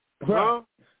 Huh?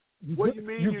 What do you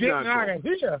mean you're not going?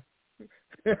 Getting out of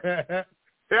here.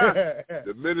 Yeah.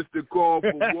 The minister called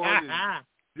for one, and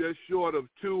just short of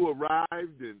two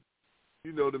arrived, and,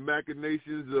 you know, the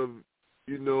machinations of,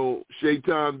 you know,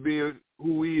 Shaitan being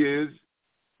who he is,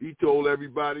 he told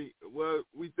everybody, well,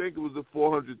 we think it was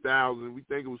 400,000. We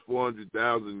think it was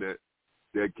 400,000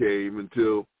 that came,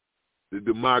 until the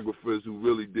demographers who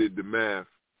really did the math,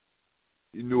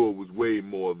 you knew it was way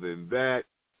more than that,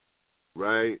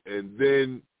 right? And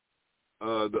then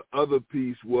the other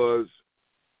piece was,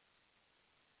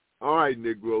 all right,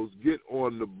 Negroes, get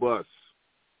on the bus.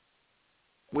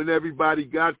 When everybody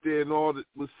got there and all that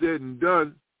was said and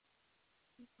done,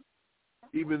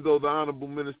 even though the Honorable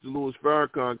Minister Louis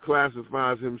Farrakhan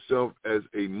classifies himself as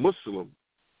a Muslim,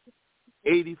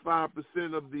 85%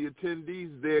 of the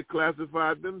attendees there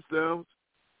classified themselves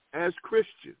as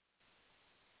Christian.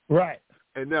 Right.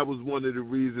 And that was one of the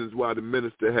reasons why the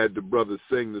minister had the brothers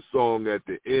sing the song at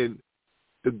the end,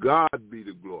 "To God be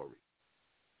the glory."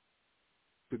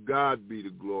 To God be the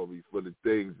glory for the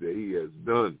things that he has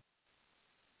done.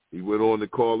 He went on to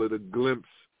call it a glimpse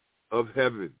of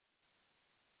heaven.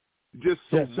 Just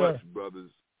so much, brothers,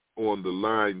 on the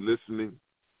line listening,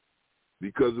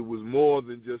 because it was more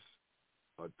than just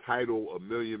a title, a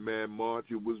Million Man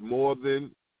March. It was more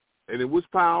than, and it was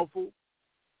powerful,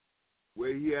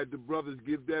 where he had the brothers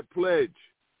give that pledge.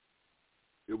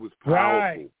 It was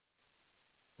powerful.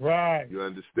 Right. You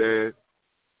understand?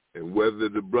 And whether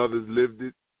the brothers lived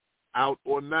it out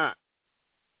or not,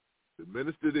 the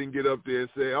minister didn't get up there and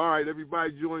say, all right,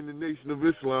 everybody join the Nation of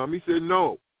Islam. He said,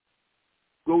 no.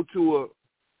 Go to a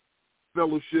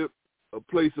fellowship, a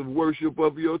place of worship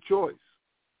of your choice.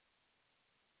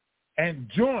 And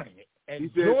join it.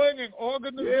 And join an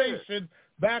organization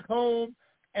back home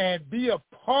and be a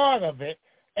part of it.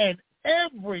 And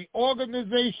every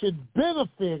organization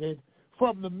benefited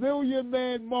from the Million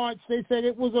Man March. They said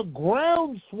it was a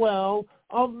groundswell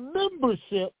of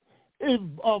membership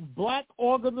of black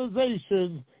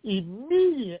organizations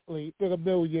immediately to the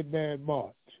Million Man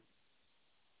March.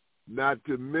 Not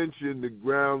to mention the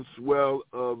groundswell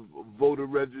of voter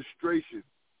registration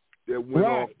that went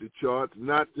off the charts.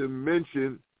 Not to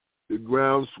mention the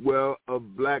groundswell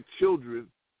of black children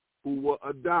who were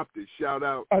adopted. Shout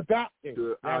out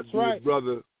to our dear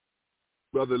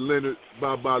brother Leonard,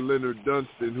 Baba Leonard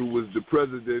Dunstan, who was the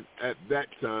president at that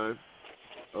time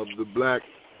of the Black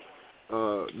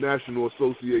National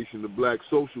Association of Black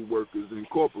Social Workers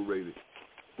Incorporated,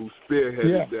 who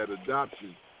spearheaded that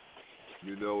adoption.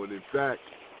 You know, and in fact,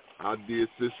 our dear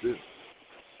sister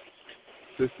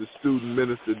student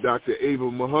minister, Dr. Ava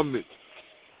Muhammad,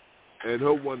 and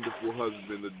her wonderful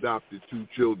husband adopted 2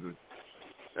 children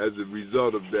as a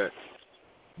result of that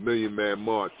Million Man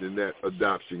March and that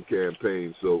adoption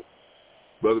campaign. So,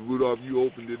 Brother Rudolph, you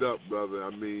opened it up, brother.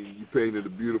 I mean, you painted a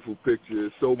beautiful picture.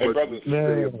 There's so much to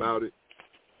say about it.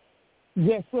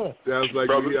 Yes, sir. Sounds like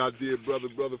we our dear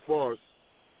brother Forrest.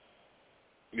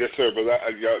 Yes, sir, but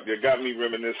you got me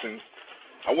reminiscing.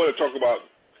 I want to talk about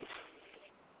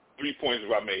 3 points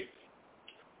if I may.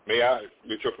 May I,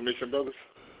 with your permission, brothers?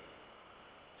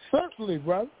 Certainly,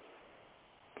 brother.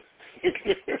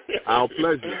 Our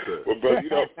pleasure, sir. Well, brother, you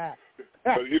know,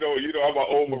 I'm an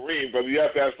old Marine, brother. You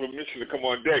have to ask permission to come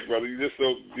on deck, brother. You just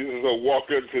don't walk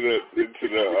into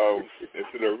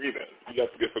the arena. You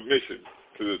have to get permission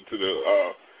to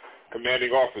the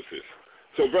commanding officers.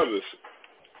 So, brothers,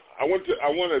 I want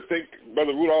to think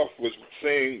Brother Rudolph was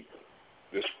saying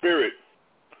the spirit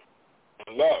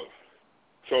of love.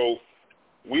 So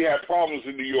we had problems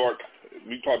in New York.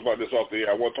 We talked about this off the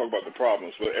air. I want to talk about the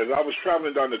problems. But as I was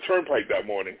traveling down the turnpike that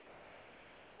morning,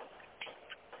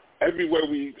 everywhere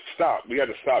we stopped, we had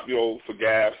to stop, for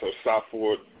gas or stop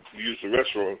for use the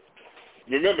restroom.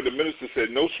 Remember, the minister said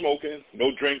no smoking,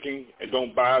 no drinking, and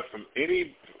don't buy from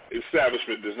any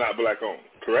establishment that's not black-owned.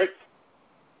 Correct?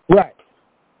 Right.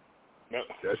 No.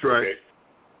 That's right. Okay.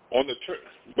 On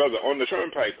the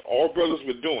turnpike, all brothers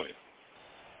were doing,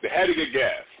 they had to get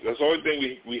gas. That's the only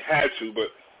thing we had to, but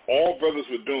all brothers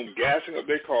were doing gassing up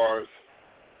their cars,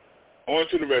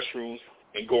 onto the restrooms,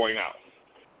 and going out.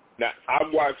 Now, I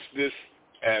watched this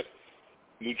at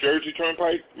New Jersey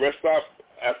Turnpike rest stop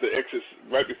after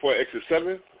right before exit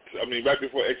 7. Right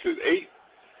before exit 8.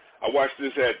 I watched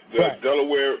this at the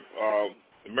Delaware,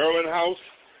 Maryland house,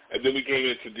 and then we came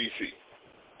into D.C.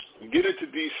 We get into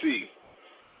D.C.,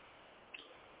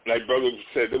 like Brother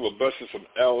said, there were buses from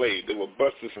L.A., there were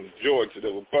buses from Georgia,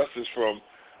 there were buses from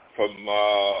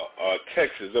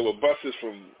Texas, there were buses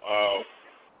from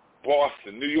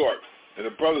Boston, New York, and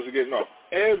the brothers are getting off.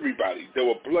 Everybody, there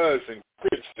were Bloods and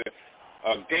Crips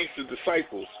and gangster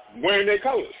disciples wearing their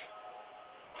colors,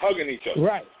 hugging each other.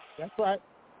 Right, that's right.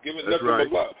 Giving nothing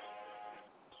but love.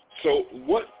 So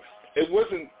what? It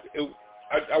wasn't.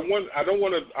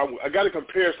 I got to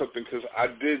compare something because I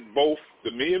did both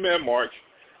the Million Man March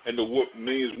and the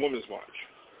Million Women's March.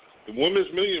 The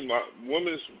Million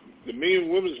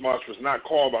Women's March was not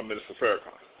called by Minister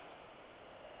Farrakhan.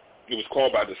 It was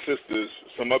called by the sisters,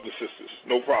 some other sisters,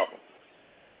 no problem.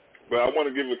 But I want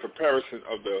to give a comparison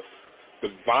of the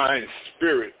divine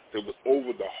spirit that was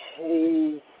over the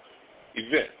whole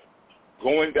event.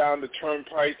 Going down the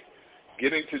turnpike,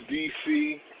 getting to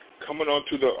D.C., coming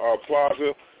onto the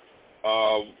plaza,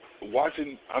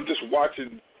 I'm just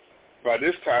watching. By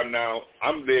this time now,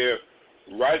 I'm there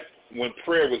right when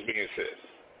prayer was being said.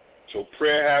 So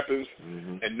prayer happens,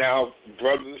 and now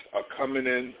brothers are coming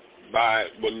in by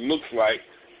what looks like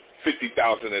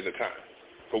 50,000 at a time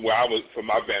from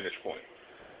my vantage point.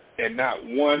 And not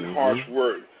one harsh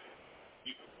word.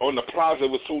 On the plaza,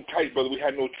 it was so tight, brother, we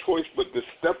had no choice but to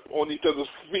step on each other's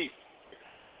feet.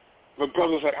 But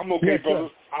brothers like, I'm okay,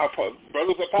 brothers.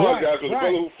 Brothers apologize for the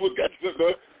brother whose foot got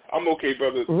stuck. I'm okay,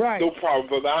 brother. Right. No problem,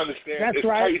 brother. I understand. It's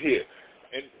tight here.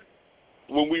 And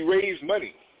when we raised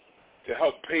money to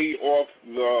help pay off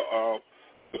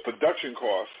the production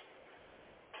costs,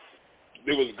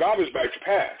 there was garbage bags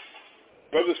passed.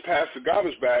 Brothers passed the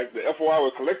garbage bags. The FOI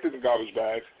were collecting the garbage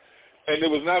bags, and there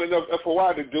was not enough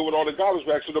FOI to deal with all the garbage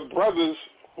bags. So the brothers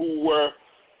who were,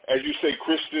 as you say,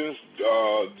 Christians,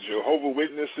 Jehovah's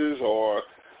Witnesses, or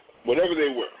whatever they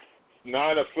were,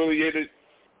 non-affiliated,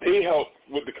 they helped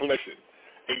with the collection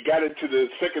and got it to the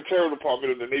secretarial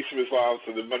department of the Nation of Islam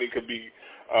so the money could be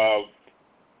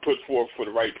put forth for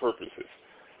the right purposes.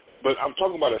 But I'm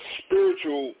talking about a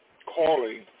spiritual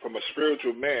calling from a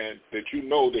spiritual man that you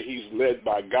know that he's led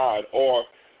by God or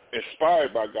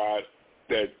inspired by God,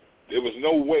 that there was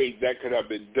no way that could have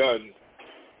been done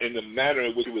in the manner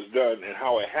in which it was done and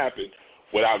how it happened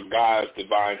without God's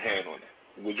divine hand on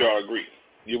it. Would y'all agree?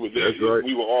 You were there. Right.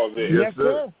 We were all there. Yes,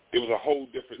 sir. It was a whole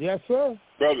different. Yes, sir.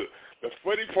 Brother, the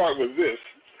funny part was this.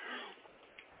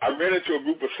 I ran into a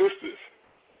group of sisters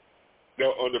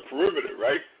on the perimeter,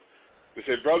 right? They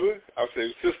said, brother, I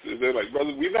said, sisters. They're like,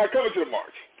 brother, we're not coming to the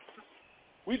march.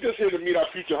 We just here to meet our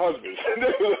future husbands.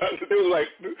 they were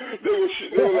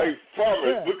like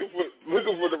farmers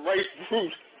looking for the right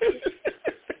fruit.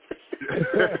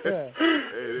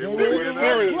 They were in the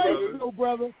right place,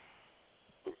 brother.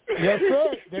 Yes,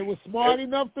 sir. They were smart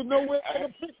enough to know where to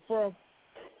pick from.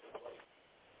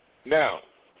 Now,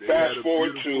 fast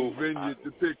forward to vineyard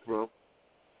to pick from.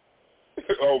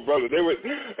 Oh, brother,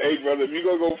 hey, brother, if you're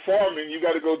going to go farming, you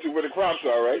got to go to where the crops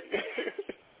are, right?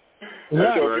 I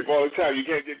tell people all the time, you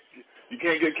can't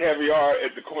get caviar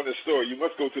at the corner store. You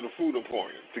must go to the food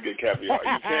emporium to get caviar.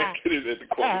 You can't get it at the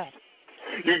corner store.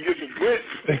 You can get some grits,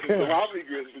 some hominy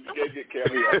grits, but you can't get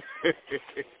caviar.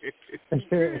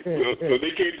 So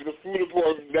they came to the food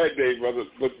emporium that day, brother,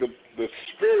 but the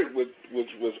spirit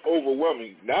was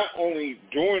overwhelming, not only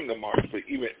during the march, but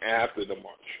even after the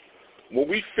march. When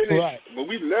we finished, when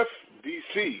we left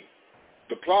D.C.,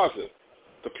 the plaza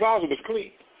was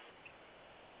clean.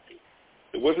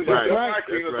 It wasn't just the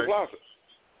clean of the plaza.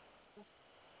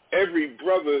 Every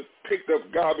brother picked up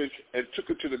garbage and took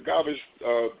it to the garbage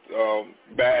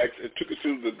bags and took it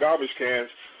to the garbage cans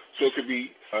so it could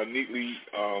be neatly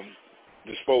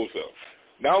disposed of.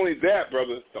 Not only that,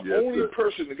 brother, the only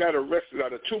person that got arrested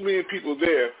out of 2 million people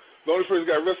there, the only person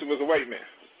that got arrested was a white man.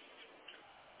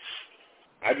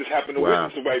 I just happened to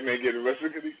witness a white man get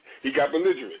arrested because he got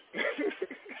belligerent.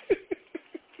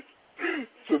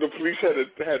 So the police had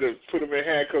to put him in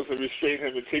handcuffs and restrain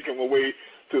him and take him away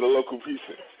to the local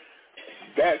precinct.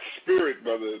 That spirit,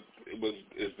 brother,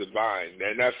 is divine,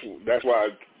 and that's why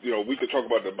we could talk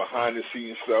about the behind the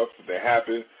scenes stuff that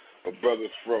happened. But brother,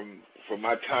 from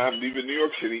my time leaving New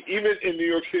York City, even in New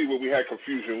York City where we had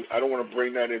confusion, I don't want to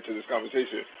bring that into this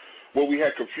conversation. Where we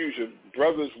had confusion,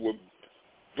 brothers were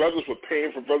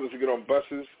paying for brothers to get on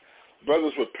buses.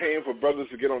 Brothers were paying for brothers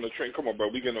to get on the train. Come on, bro,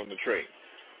 we get on the train.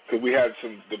 Because we had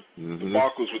the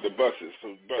debacle with the buses.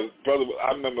 So, brother,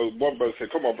 I remember one brother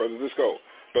said, come on, brother, let's go.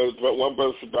 But one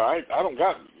brother said, bro, I don't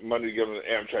got money to get on the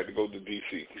Amtrak to go to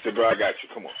D.C. He said, bro, I got you.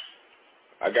 Come on.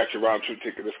 I got your round-trip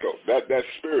ticket. Let's go. That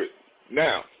spirit.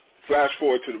 Now, flash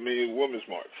forward to the Million Women's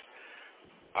March.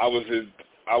 I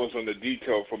was on the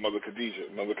detail for Mother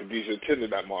Khadijah. Mother Khadijah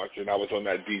attended that march, and I was on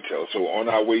that detail. So on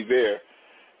our way there,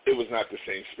 it was not the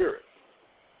same spirit.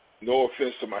 No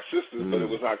offense to my sisters, but it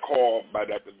was not called by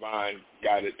that divinely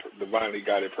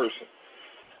guided person.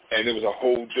 And it was a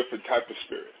whole different type of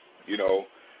spirit. You know,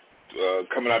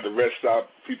 coming out the rest stop,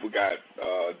 people got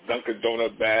Dunkin'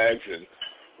 Donut bags and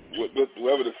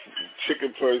whatever the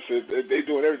chicken place is, they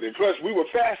doing everything. Plus, we were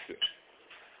fasting.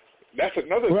 That's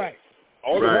another thing.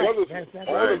 All the brothers, were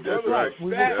fasting.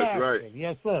 That's right.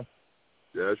 Yes, sir.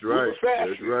 That's right. We were fasting.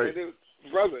 That's right. And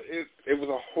it was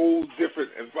a whole different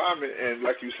environment. And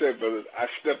like you said, brother, I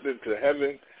stepped into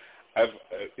heaven.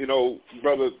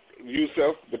 Brother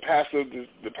Yusef, the pastor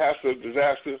of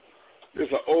Disaster,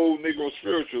 there's an old Negro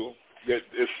spiritual that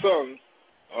is sung,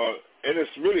 and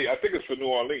it's really, I think it's for New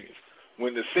Orleans.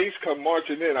 When the saints come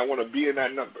marching in, I want to be in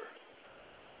that number.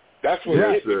 That's what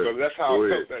hit me, brother. That's how I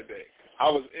felt that day. I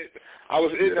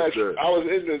was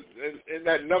in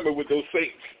that number with those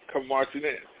saints come marching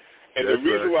in. And the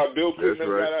reason why Bill Clinton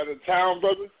got out of town,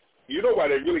 brother, you know why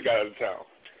they really got out of town?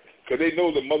 Because they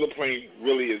know the mother plane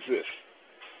really exists.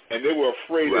 And they were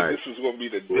afraid that this was going to be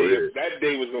the day. That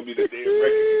day was going to be the day of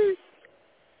reckoning.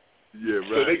 Yeah,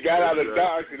 right. So they got out of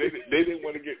Dodge, and they didn't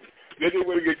want to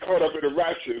get caught up in the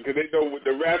rapture, because they know with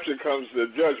the rapture comes the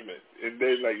judgment, and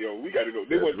they're like, yo, we got to go.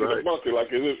 They went to the bunker like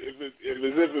as if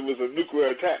it was a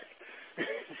nuclear attack.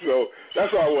 So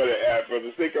that's all I want to add,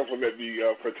 brothers. Thank you for letting me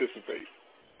participate.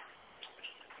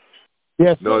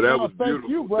 Yes, no, that was beautiful.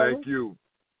 You, thank you.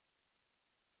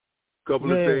 A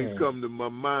couple of things come to my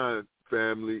mind,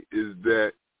 family, is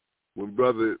that when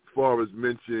Brother Forrest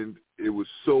mentioned it was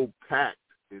so packed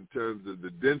in terms of the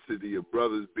density of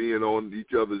brothers being on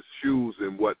each other's shoes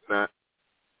and whatnot,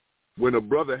 when a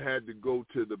brother had to go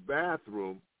to the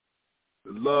bathroom,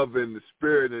 the love and the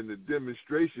spirit and the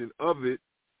demonstration of it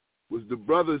was the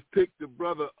brothers picked the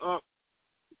brother up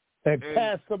and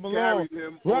passed him along, carried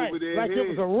him over their like head it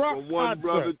was a rock from one concert.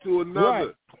 brother to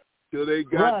another till they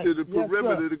got to the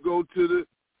perimeter to go to the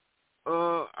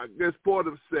I guess Port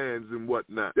of Sands and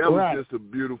whatnot. That was just a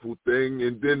beautiful thing.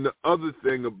 And then the other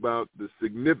thing about the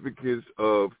significance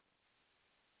of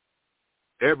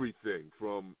everything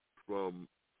from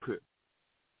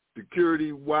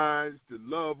security-wise to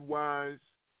love-wise,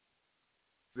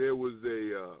 there was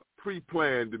a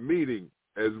pre-planned meeting,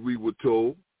 as we were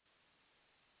told,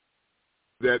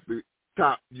 that the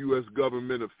top U.S.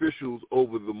 government officials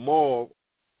over the mall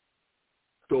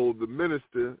told the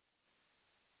minister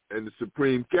and the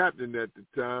supreme captain at the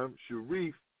time,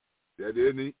 Sharif, that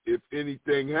if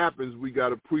anything happens, we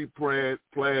got a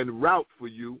pre-planned route for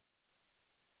you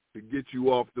to get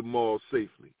you off the mall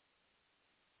safely.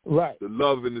 Right. The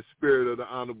love and the spirit of the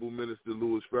Honorable Minister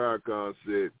Louis Farrakhan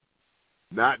said,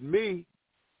 not me.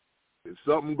 If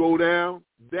something go down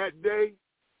that day,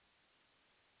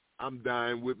 I'm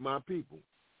dying with my people.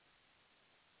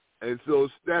 And so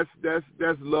that's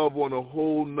love on a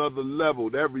whole nother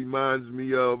level. That reminds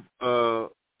me of the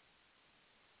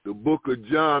book of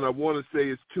John. I want to say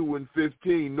it's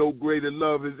 2:15. No greater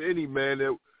love is any man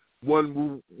that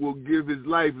one will give his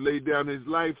life, lay down his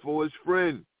life for his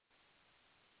friend.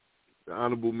 The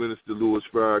Honorable Minister Louis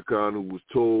Farrakhan, who was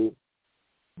told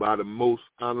by the most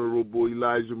honorable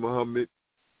Elijah Muhammad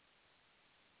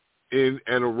in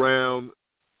and around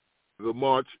the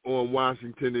March on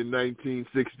Washington in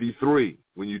 1963,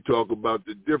 when you talk about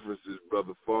the differences,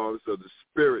 Brother Forrest, of the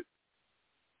spirit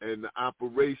and the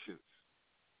operations.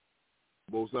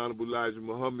 Most Honorable Elijah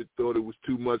Muhammad thought it was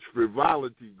too much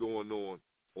frivolity going on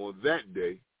that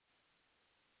day.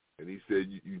 And he said,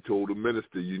 you told the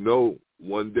minister,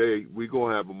 one day we're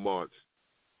going to have a march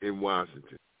in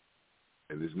Washington.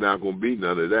 And it's not going to be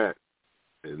none of that.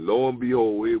 And lo and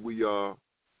behold, here we are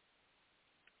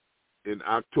in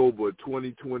October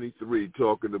 2023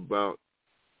 talking about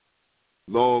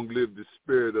long live the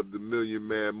spirit of the Million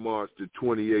Man March, the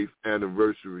 28th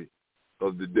anniversary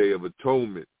of the Day of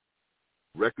Atonement,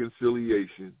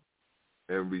 reconciliation,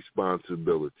 and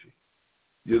responsibility.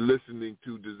 You're listening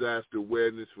to Disaster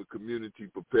Awareness for Community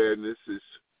Preparedness. It's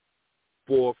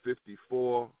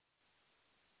 4:54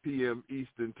 p.m.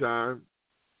 Eastern Time.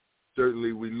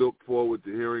 Certainly we look forward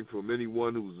to hearing from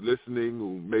anyone who's listening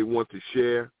who may want to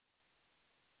share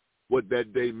what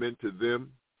that day meant to them.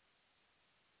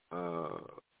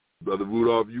 Brother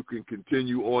Rudolph, you can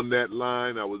continue on that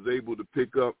line. I was able to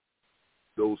pick up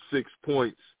those 6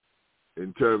 points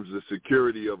in terms of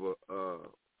security of a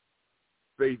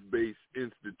faith-based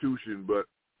institution, but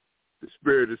the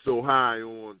spirit is so high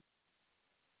on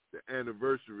the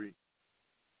anniversary,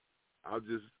 I'll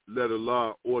just let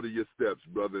Allah order your steps,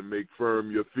 brother, and make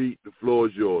firm your feet. The floor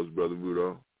is yours, Brother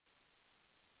Rudolph.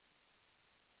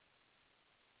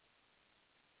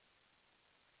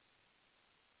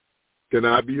 Can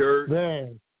I be heard?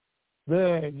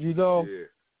 Man, you know,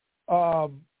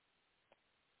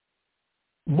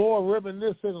 more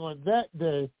reminiscing on that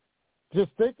day,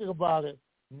 just thinking about it,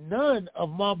 none of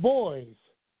my boys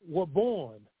were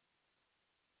born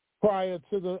prior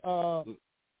to the,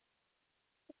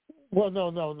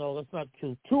 no, that's not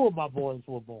true. 2 of my boys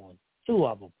were born. 2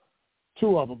 of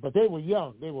them, but they were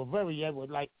young. They were very young.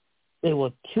 They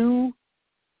were 2,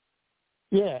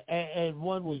 and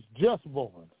 1 was just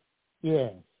born,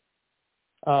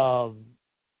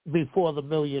 before the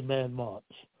Million Man March.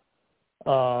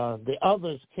 The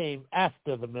others came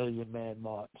after the Million Man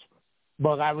March.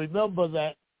 But I remember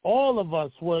that all of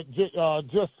us were just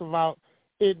about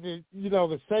in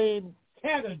the same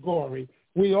category.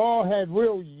 We all had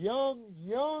real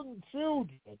young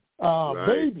children,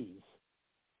 babies,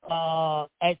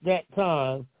 at that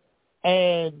time.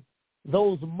 And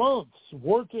those months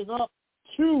working up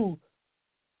to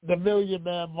the Million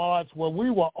Man March, where we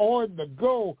were on the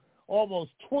go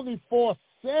almost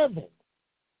 24/7,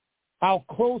 how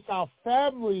close our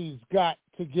families got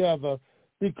together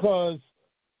because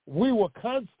we were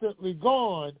constantly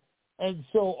gone. And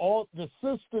so all the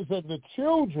sisters and the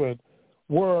children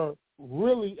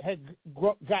had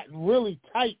gotten really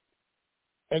tight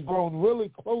and grown really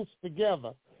close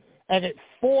together. And it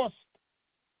forced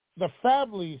the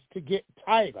families to get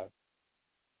tighter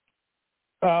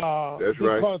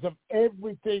because of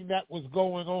everything that was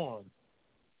going on.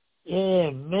 Yeah,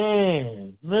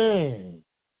 man.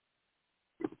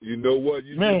 You know what?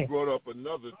 You just brought up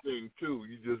another thing, too.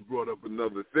 You just brought up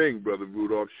another thing, Brother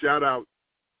Rudolph. Shout out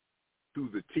to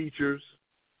the teachers,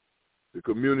 the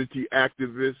community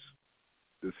activists,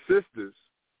 the sisters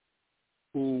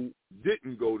who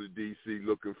didn't go to D.C.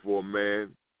 looking for a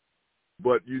man,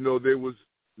 but, there was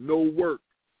no work,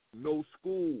 no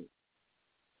school.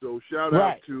 So shout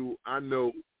out to, I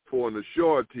know for an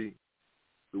surety,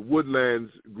 the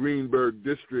Woodlands Greenberg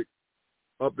District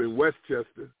up in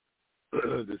Westchester.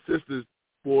 The sisters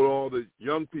brought all the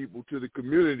young people to the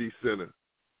community center,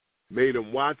 made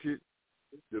them watch it,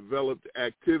 developed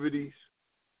activities,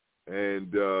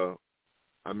 and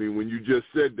when you just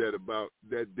said that about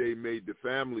that day made the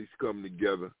families come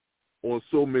together on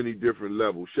so many different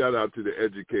levels. Shout out to the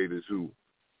educators who,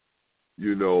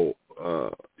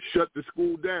 shut the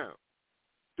school down,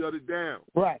 shut it down.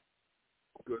 Right.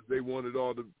 Because they wanted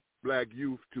all the black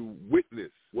youth to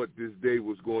witness what this day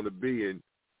was going to be. And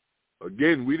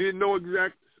again, we didn't know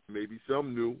exactly, maybe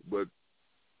some knew, but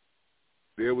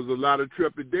there was a lot of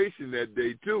trepidation that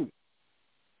day too.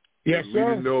 Yes, we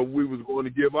didn't know if we was going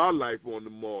to give our life on the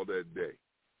mall that day.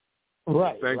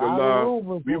 Right. Thank Allah,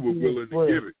 we were willing to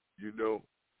give it,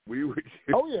 We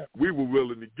were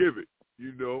willing to give it,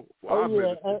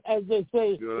 As they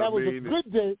say, that was a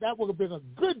good day. That would have been a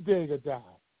good day to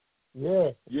die.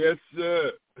 Yeah. Yes,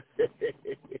 sir.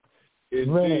 Indeed.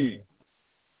 Man.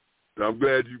 I'm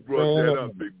glad you brought that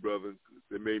up, big brother.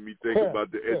 It made me think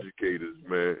about the educators,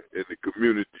 man, and the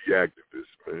community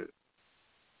activists, man.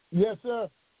 Yes, sir.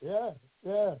 Yeah.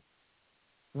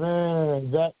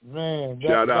 Man.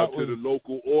 Shout out to the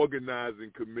local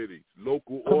organizing committees. Right.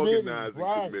 You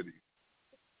know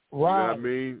what I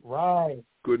mean? Right.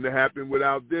 Couldn't have happened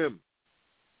without them.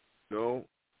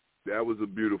 That was a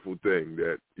beautiful thing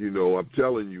that, I'm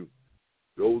telling you,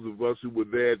 those of us who were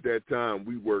there at that time,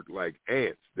 we worked like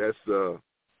ants. That's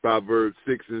Proverbs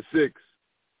 6:6.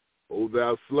 O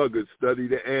thou sluggard, study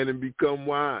the ant and become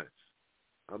wise.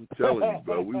 I'm telling you,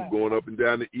 bro, we were going up and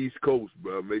down the East Coast,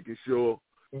 bro, making sure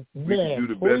we could do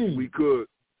the best we could.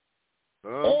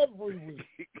 Every week.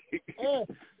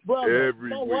 Brother, every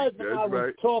my week. wife and I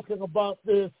were talking about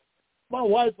this. My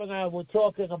wife and I were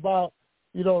talking about,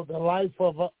 the life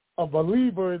of a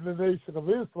believer in the Nation of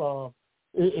Islam,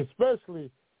 especially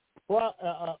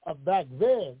back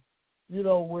then,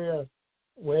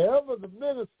 wherever the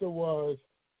minister was,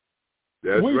 we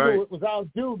knew it was our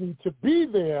duty to be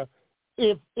there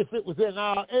if it was in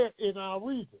our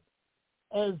region.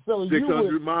 And so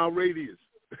 600-mile radius.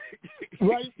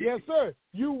 Right, yes, sir.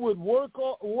 You would work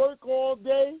all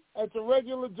day at your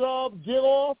regular job, get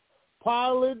off,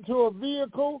 pile into a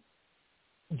vehicle,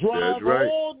 drive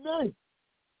all day,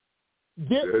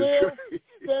 get there,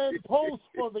 stand post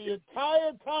for the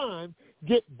entire time,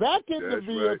 get back in the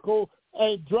vehicle,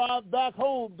 and drive back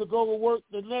home to go to work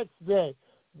the next day.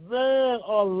 Man,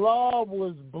 Allah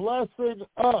was blessing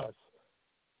us.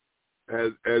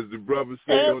 As the brother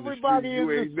said on the street,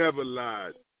 you ain't never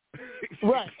lied.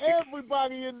 Right.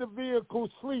 Everybody in the vehicle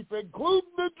sleep, including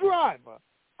the driver.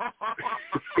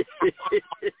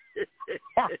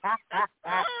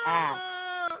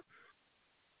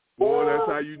 Boy, that's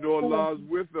how you know Allah's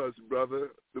with us, brother.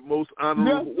 The most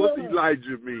honorable. Yes, what's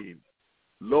Elijah mean?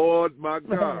 Lord, my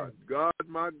God. God,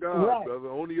 my God, right. brother.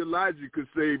 Only Elijah could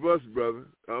save us, brother.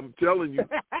 I'm telling you.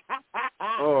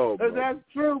 Oh, that's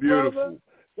true, beautiful. brother.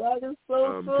 That is so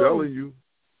I'm true. telling you.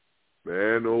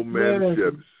 Man, oh man,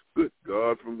 Shepherds. Good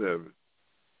God from heaven.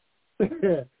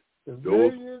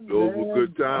 Those were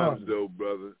good times, though,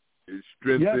 brother. It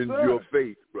strengthens your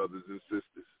faith, brothers and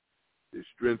sisters. It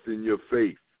strengthens your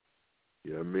faith.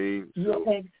 You know what I mean? So,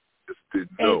 and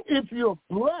if you're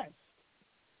blessed,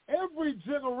 every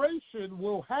generation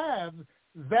will have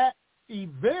that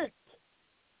event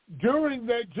during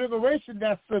that generation.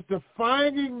 That's the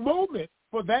defining moment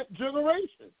for that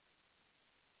generation.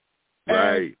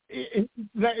 Right. And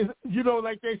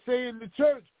like they say in the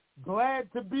church,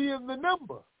 glad to be in the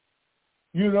number.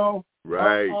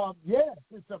 Right. Yes,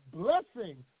 it's a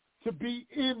blessing to be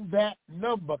in that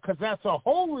number because that's a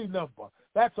holy number.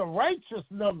 That's a righteous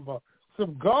number.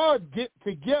 Some God get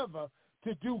together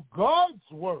to do God's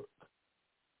work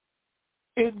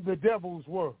in the devil's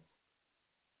world.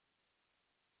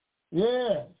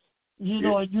 Yes.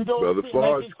 And you don't, Brother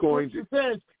Farge coined it.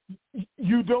 Says,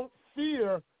 you don't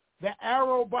fear the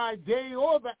arrow by day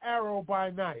or the arrow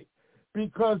by night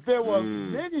because there were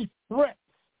many threats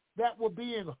that were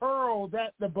being hurled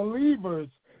at the believers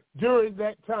during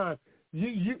that time.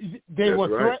 They were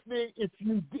threatening if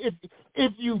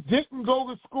you didn't go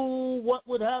to school, what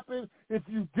would happen? If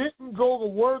you didn't go to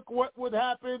work, what would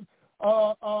happen?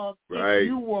 If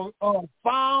you were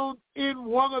found in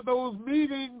one of those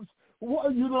meetings,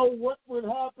 what would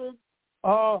happen?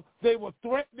 They were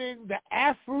threatening the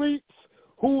athletes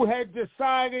who had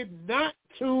decided not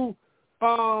to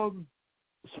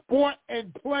sport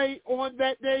and play on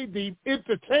that day, the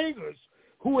entertainers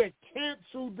who had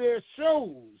canceled their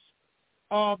shows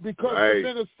because the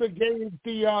minister gave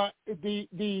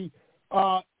the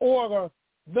order,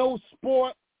 no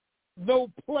sport,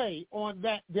 no play on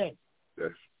that day.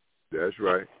 That's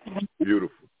right.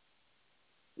 Beautiful.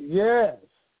 Yes.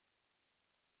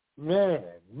 Man.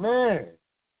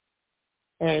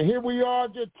 And here we are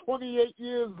just 28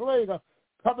 years later,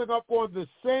 coming up on the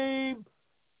same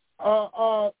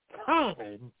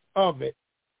time of it,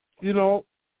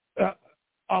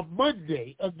 a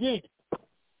Monday again.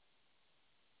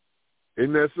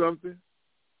 Isn't that something?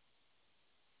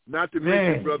 Not to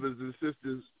mention, brothers and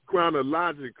sisters,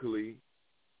 chronologically,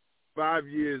 5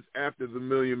 years after the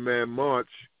Million Man March,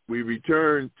 we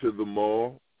returned to the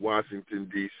mall, Washington,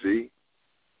 D.C.,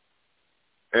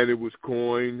 and it was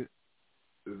coined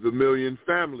the Million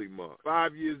Family March.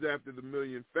 5 years after the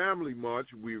Million Family March,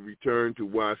 we returned to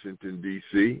Washington,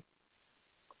 D.C.,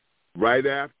 right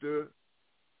after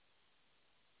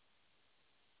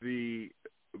the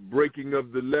breaking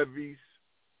of the levees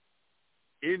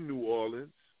in New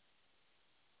Orleans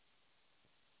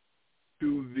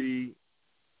to the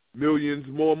Millions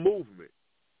More movement.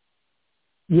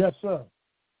 Yes, sir.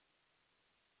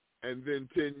 And then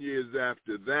 10 years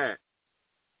after that,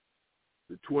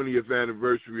 the 20th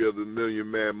anniversary of the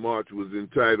Million Man March was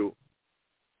entitled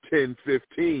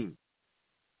 1015,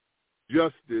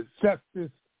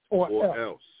 Justice or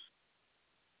else.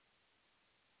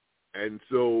 And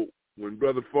so when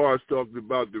Brother Farge talked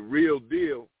about the real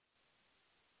deal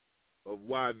of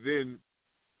why then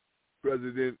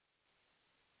President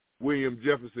William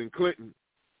Jefferson Clinton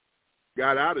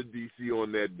got out of D.C.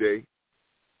 on that day,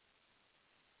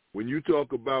 when you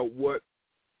talk about what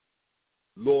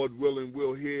Lord willing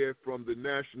we'll hear from the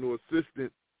National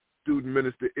Assistant, Student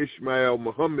Minister Ishmael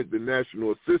Muhammad, the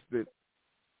National Assistant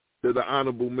to the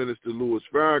Honorable Minister Louis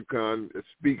Farrakhan, that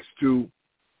speaks to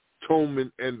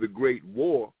Atonement and the Great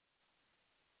War.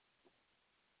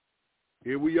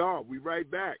 Here we are. We right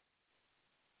back.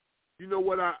 You know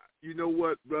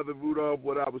what, Brother Rudolph,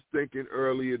 what I was thinking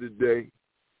earlier today?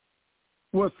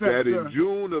 What's that, that in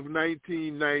June of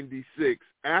 1996,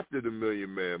 after the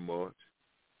Million Man March,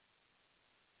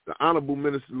 the Honorable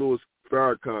Minister Louis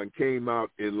Farrakhan came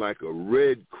out in like a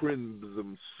red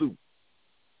crimson suit.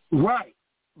 Right.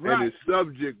 And his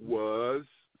subject was,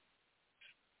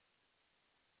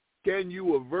 can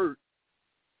you avert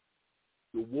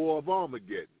the War of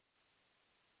Armageddon?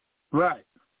 Right.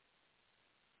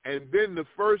 And then the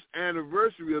first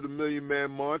anniversary of the Million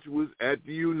Man March was at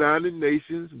the United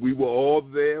Nations. We were all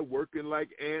there working like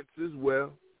ants as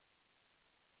well.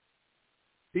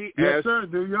 He asked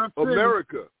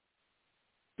America,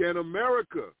 can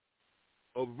America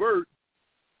avert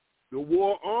the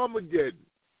War Armageddon?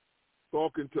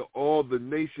 Talking to all the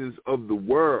nations of the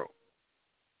world.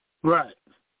 Right.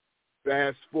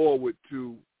 Fast forward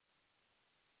to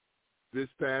this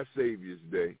past Savior's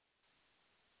Day.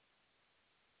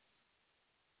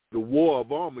 the war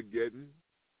of Armageddon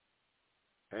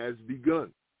has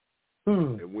begun.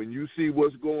 And when you see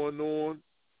what's going on,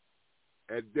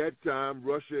 at that time,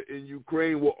 Russia and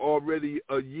Ukraine were already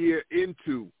a year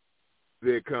into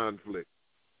their conflict.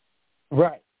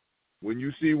 Right. When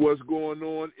you see what's going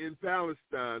on in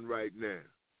Palestine right now,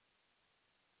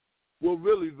 well,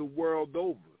 really the world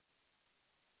over,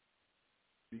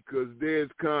 because there's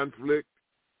conflict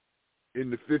in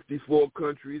the 54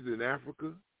 countries in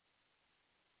Africa.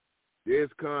 There's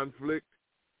conflict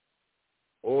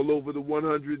all over the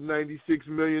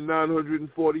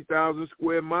 196,940,000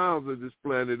 square miles of this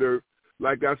planet Earth.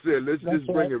 Like I said, let's just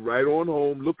bring it right on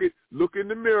home. Look in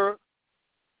the mirror.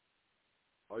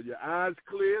 Are your eyes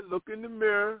clear? Look in the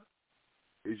mirror.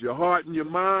 Is your heart and your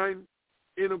mind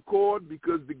in accord?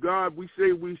 Because the God we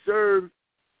say we serve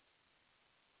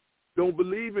don't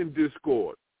believe in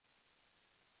discord.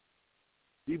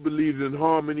 He believes in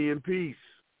harmony and peace.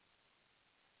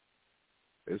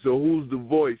 And so who's the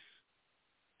voice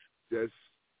that's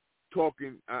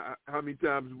talking? How many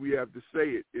times we have to say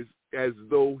it? It's as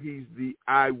though he's the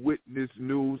eyewitness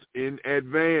news in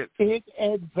advance. In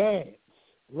advance.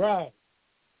 Right.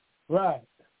 Right.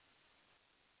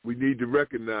 We need to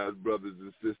recognize, brothers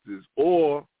and sisters,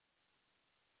 or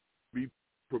be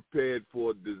prepared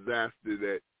for a disaster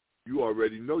that you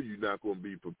already know you're not going to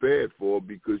be prepared for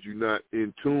because you're not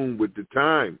in tune with the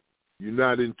time. You're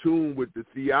not in tune with the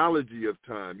theology of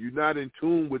time. You're not in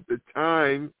tune with the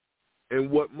time and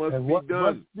what must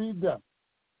be done.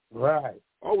 Right.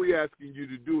 All we're asking you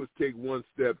to do is take one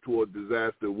step toward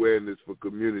disaster awareness for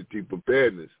community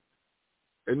preparedness.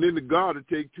 And then the God will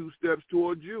take 2 steps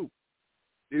towards you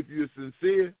if you're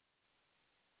sincere.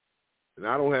 And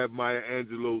I don't have Maya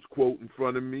Angelou's quote in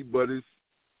front of me, but it's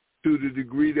to the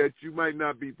degree that you might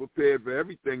not be prepared for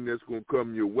everything that's going to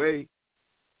come your way,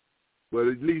 but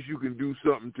at least you can do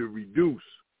something to reduce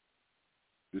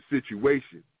the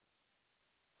situation,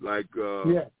 like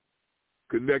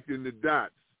connecting the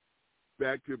dots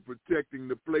back to protecting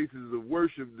the places of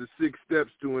worship, the 6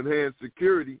 steps to enhance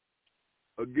security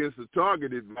against a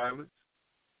targeted violence.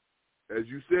 As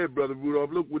you said, Brother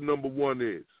Rudolph, look what number 1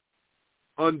 is.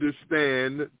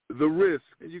 Understand the risk.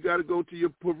 And you got to go to your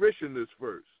parishioners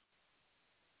first.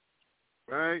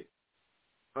 Right?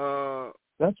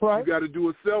 That's right. You got to do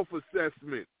a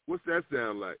self-assessment. What's that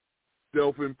sound like?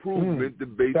 Self-improvement, the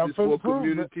basis for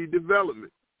community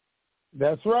development.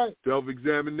 That's right.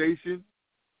 Self-examination,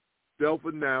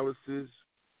 self-analysis,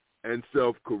 and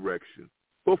self-correction.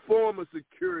 Perform a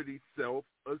security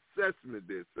self-assessment,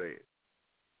 they're saying.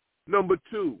 Number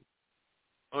 2,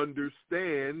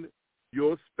 understand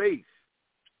your space.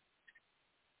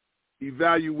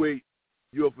 Evaluate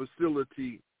your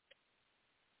facility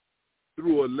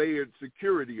through a layered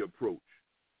security approach.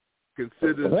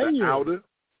 Consider the outer,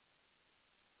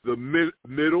 the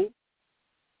middle,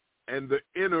 and the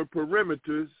inner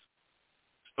perimeters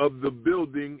of the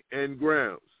building and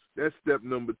grounds. That's step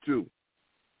number 2.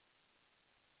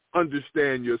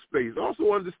 Understand your space.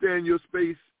 Also understand your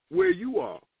space where you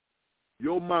are,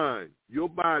 your mind, your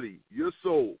body, your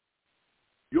soul,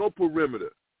 your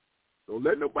perimeter. Don't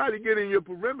let nobody get in your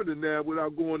perimeter now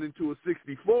without going into a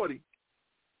 60-40,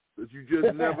 because you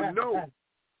just never know.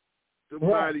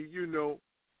 Somebody,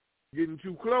 getting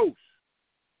too close.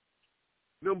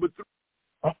 Number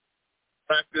 3,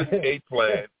 practice a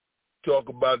plan. Talk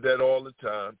about that all the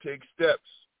time. Take steps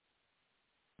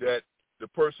that the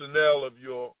personnel of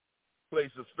your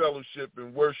place of fellowship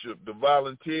and worship, the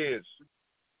volunteers,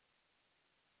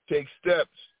 take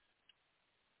steps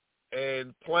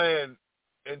and plan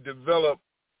and develop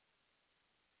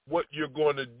what you're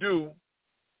going to do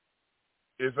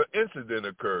if an incident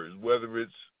occurs, whether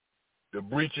it's the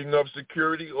breaching of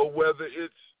security or whether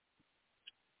it's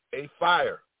a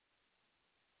fire.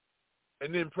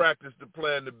 And then practice the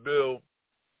plan to build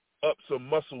up some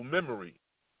muscle memory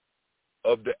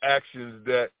of the actions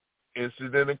that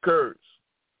incident occurs.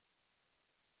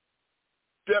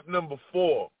 Step number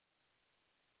 4,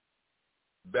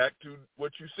 back to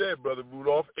what you said, Brother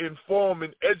Rudolph, inform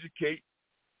and educate.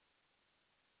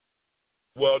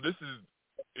 Well, this is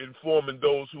informing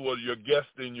those who are your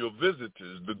guests and your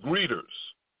visitors, the greeters.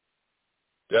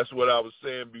 That's what I was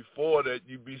saying before, that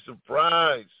you'd be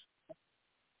surprised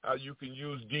how you can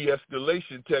use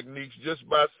de-escalation techniques just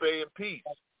by saying peace,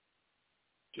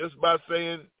 just by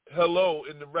saying hello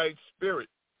in the right spirit.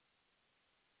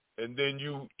 And then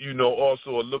you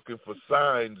also are looking for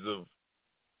signs of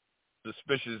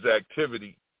suspicious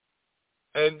activity.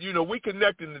 And, we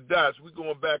connecting the dots. We're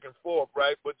going back and forth,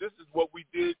 right? But this is what we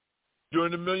did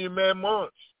during the Million Man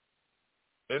March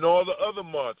and all the other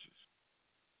marches.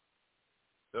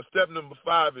 Now, step number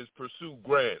 5 is pursue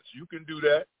grants. You can do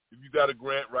that if you got a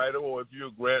grant writer or if you're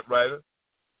a grant writer.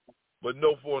 But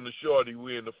know for the shorty,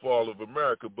 we're in the fall of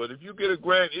America. But if you get a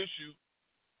grant issue,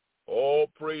 all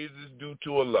praise is due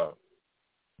to Allah.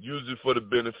 Use it for the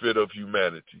benefit of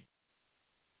humanity.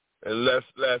 And last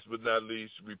but not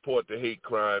least, report the hate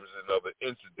crimes and other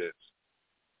incidents.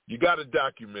 You got to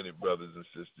document it, brothers and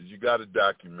sisters. You got to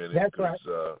document it. That's right.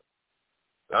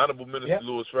 The Honorable Minister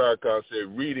Louis Farrakhan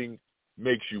said, reading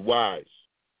makes you wise,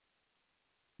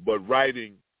 but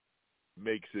writing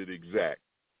makes it exact.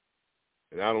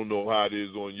 And I don't know how it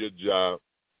is on your job,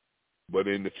 but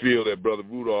in the field that Brother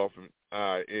Rudolph and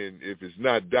I in, if it's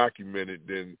not documented,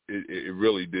 then it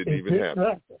really didn't even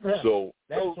happen. Right. So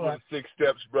That's those right. were the 6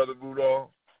 steps, Brother Rudolph,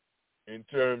 in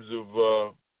terms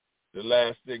of the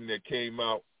last thing that came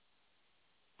out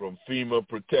from FEMA,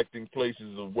 protecting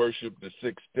places of worship, the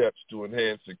 6 steps to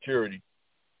enhance security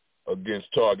against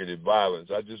targeted violence.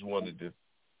 I just wanted to,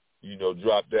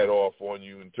 drop that off on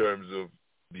you in terms of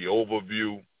the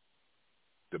overview,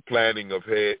 the planning of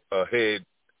ahead,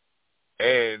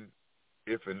 and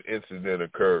if an incident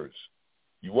occurs.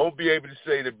 You won't be able to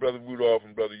say that Brother Rudolph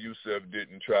and Brother Yusef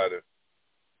didn't try to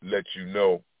let you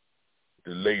know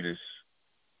the latest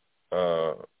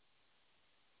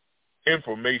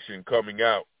information coming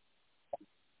out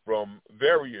from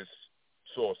various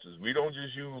sources. We don't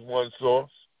just use one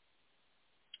source.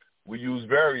 We use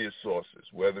various sources,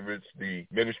 whether it's the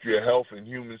Ministry of Health and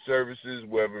Human Services,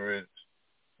 whether it's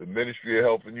the Ministry of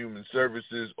Health and Human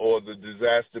Services or the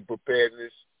Disaster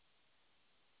Preparedness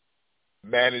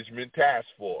Management Task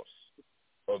Force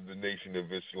of the Nation of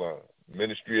Islam,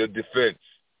 Ministry of Defense,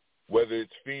 whether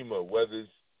it's FEMA, whether it's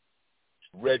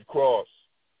Red Cross.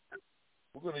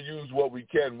 We're going to use what we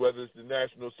can, whether it's the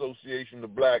National Association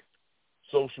of Black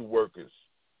Social Workers,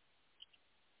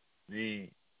 the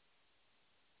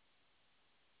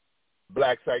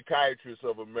Black Psychiatrists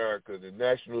of America, the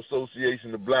National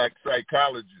Association of Black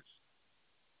Psychologists.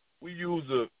 We use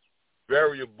a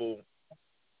variable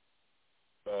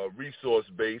resource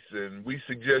base, and we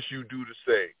suggest you do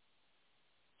the same.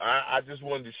 I just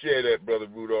wanted to share that, Brother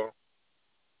Rudolph.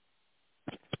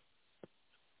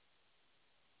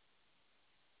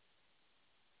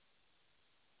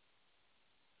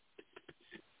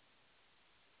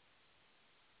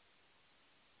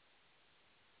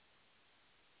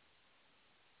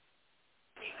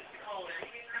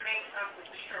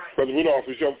 Brother Rudolph,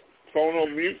 is your phone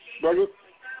on mute, brother?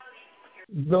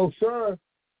 No, sir.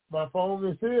 My phone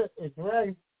is here. It's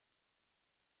ready.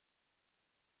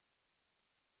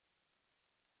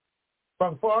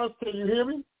 Brother Forrest, can you hear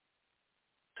me?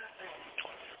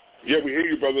 Yeah, we hear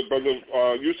you, brother. Brother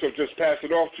Yusef just passed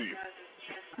it off to you.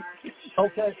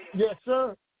 Okay. Yes,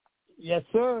 sir. Yes,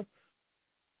 sir.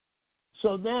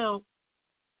 So now,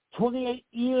 28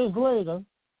 years later,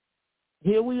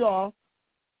 here we are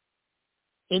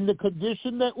in the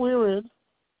condition that we're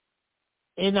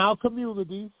in our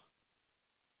communities.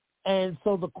 And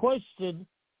so the question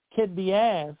can be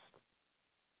asked,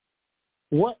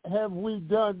 what have we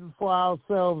done for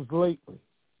ourselves lately?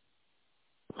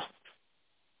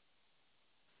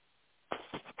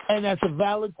 And that's a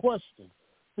valid question,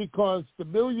 because the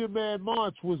Million Man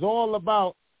March was all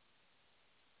about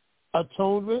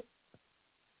atonement,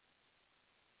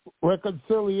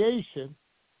 reconciliation,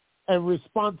 and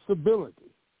responsibility.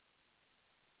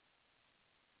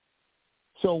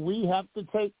 So we have to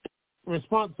take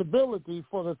responsibility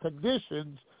for the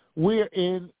conditions we're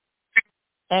in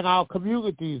and our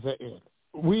communities are in.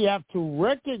 We have to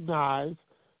recognize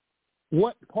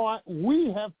what part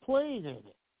we have played in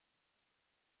it.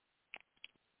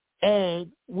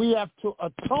 And we have to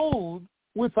atone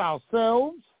with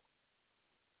ourselves,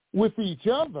 with each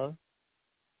other,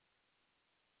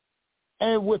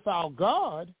 and with our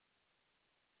God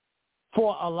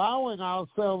for allowing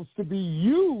ourselves to be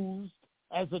used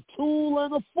as a tool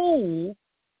and a fool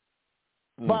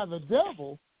by the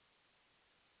devil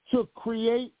to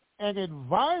create an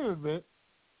environment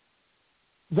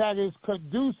that is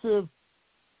conducive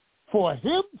for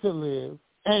him to live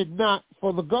and not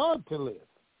for the God to live.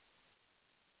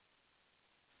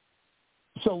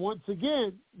 So once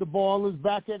again, the ball is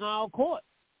back in our court.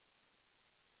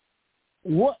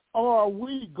 What are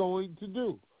we going to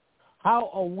do? How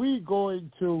are we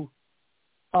going to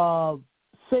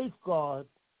safeguard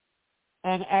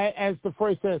and, as the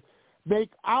phrase says, make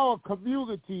our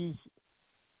communities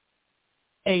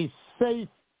a safe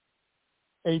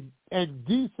and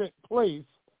decent place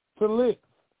to live?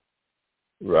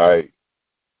 Right.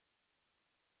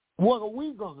 What are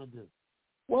we going to do?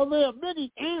 Well, there are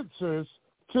many answers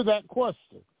to that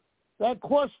question. That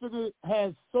question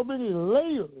has so many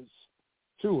layers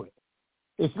to it.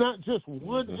 It's not just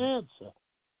one answer.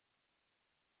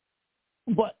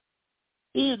 But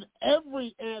in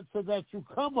every answer that you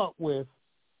come up with,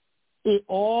 it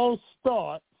all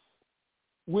starts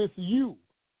with you.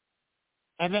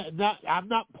 And I'm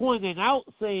not pointing out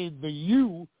saying the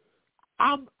you.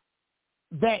 I'm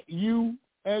that you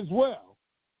as well.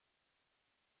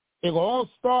 It all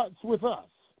starts with us.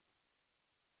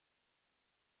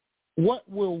 What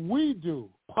will we do?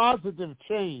 Positive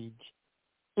change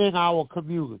in our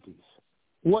communities.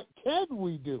 What can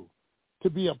we do to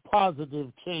be a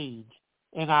positive change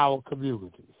in our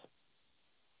communities?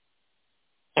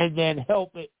 And then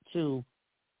help it to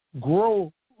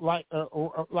grow like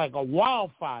a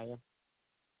wildfire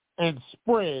and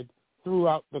spread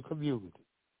throughout the community.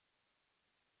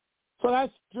 So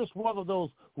that's just one of those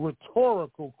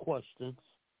rhetorical questions.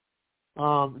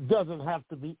 Doesn't have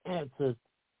to be answered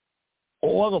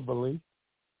audibly.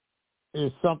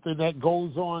 It's something that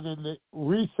goes on in the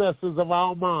recesses of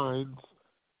our minds,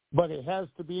 but it has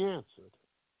to be answered.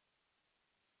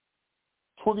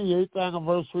 28th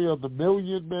anniversary of the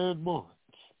Million Man March.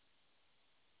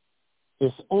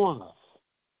 It's on us.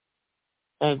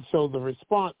 And so the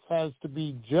response has to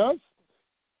be just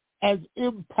as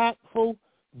impactful,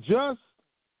 just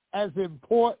as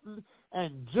important,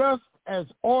 and just as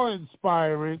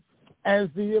awe-inspiring as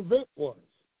the event was.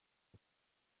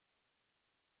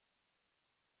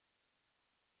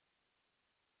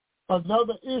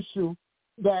 Another issue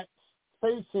that's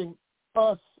facing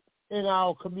us in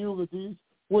our communities,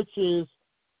 which is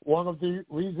one of the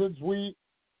reasons we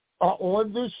are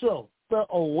on this show, the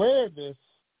awareness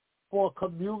for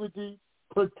community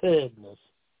preparedness.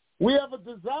 We have a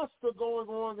disaster going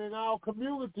on in our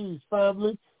communities,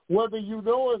 family, whether you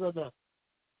know it or not.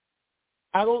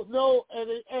 I don't know, and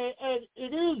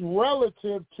it is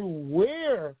relative to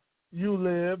where you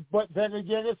live, but then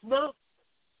again, it's not.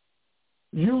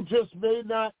 You just may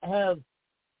not have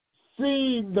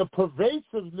seen the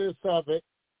pervasiveness of it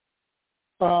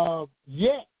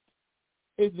yet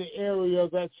in the area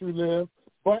that you live.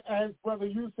 But as Brother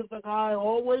Yusef and I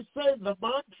always say, the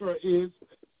mantra is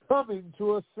coming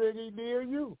to a city near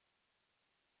you.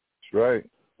 That's right.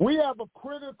 We have a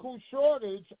critical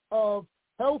shortage of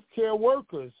healthcare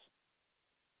workers,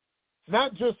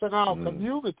 not just in our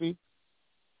community,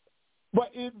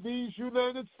 but in these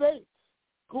United States.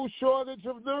 Shortage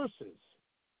of nurses.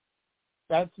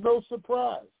 That's no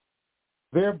surprise.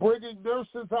 They're bringing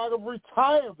nurses out of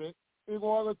retirement in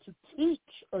order to teach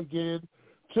again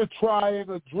to try and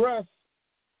address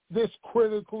this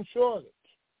critical shortage.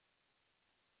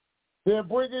 They're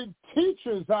bringing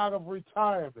teachers out of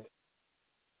retirement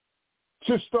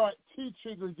to start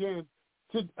teaching again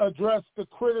to address the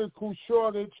critical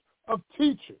shortage of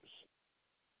teachers.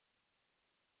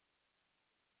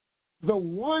 The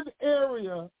one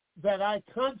area that I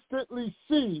constantly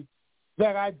see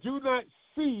that I do not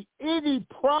see any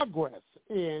progress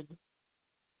in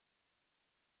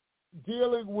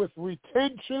dealing with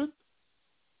retention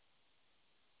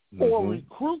or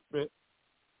recruitment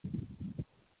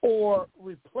or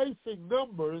replacing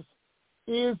numbers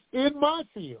is in my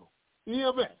field,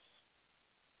 EMS.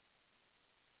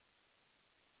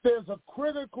 There's a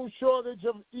critical shortage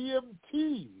of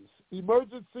EMTs,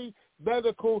 emergency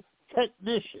medical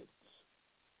technicians.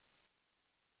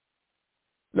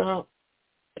 Now,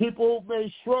 people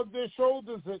may shrug their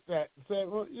shoulders at that and say,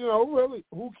 well, really,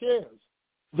 who cares?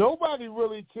 Nobody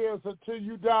really cares until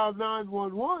you dial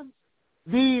 911,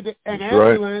 need an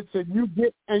ambulance, and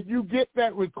you get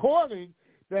that recording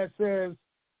that says,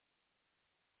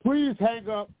 please hang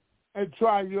up and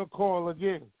try your call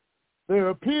again. There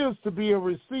appears to be a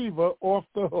receiver off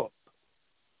the hook.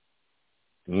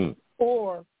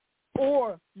 Or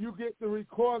you get the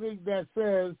recording that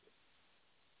says,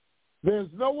 there's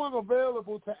no one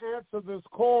available to answer this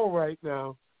call right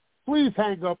now. Please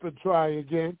hang up and try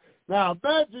again. Now,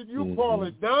 imagine you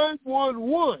calling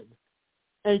 911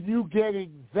 and you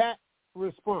getting that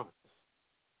response.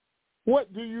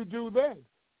 What do you do then?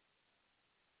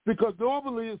 Because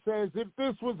normally it says, if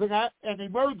this was an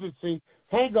emergency,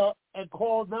 hang up and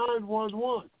call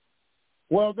 911.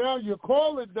 Well, now you're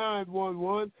calling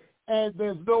 911 and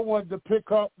there's no one to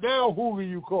pick up. Now who are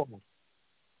you calling?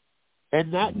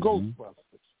 And not Ghostbusters.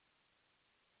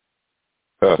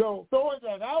 So throwing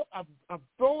that out, I'm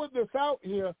throwing this out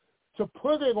here to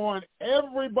put it on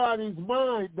everybody's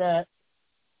mind that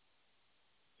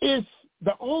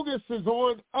the onus is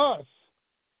on us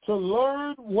to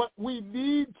learn what we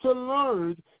need to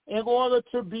learn in order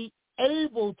to be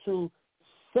able to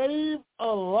save a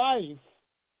life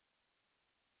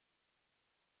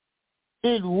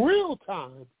in real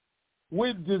time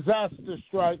when disaster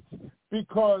strikes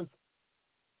because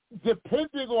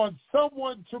depending on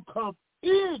someone to come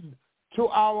in to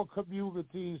our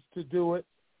communities to do it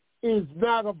is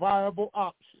not a viable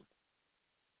option.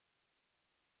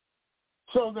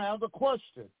 So now the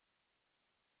question,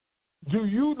 do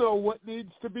you know what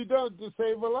needs to be done to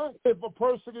save a life? If a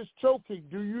person is choking,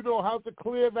 do you know how to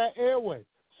clear that airway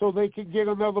so they can get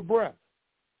another breath?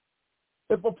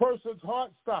 If a person's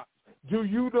heart stops, do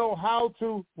you know how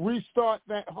to restart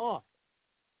that heart?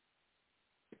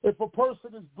 If a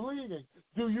person is bleeding,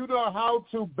 do you know how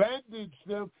to bandage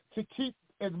them to keep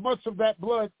as much of that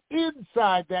blood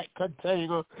inside that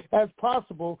container as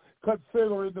possible,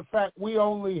 considering the fact we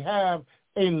only have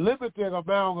a limited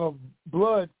amount of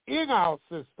blood in our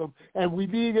system, and we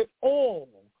need it all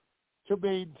to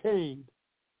maintain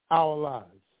our lives?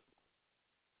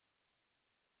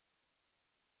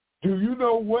 Do you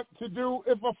know what to do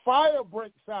if a fire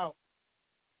breaks out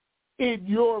in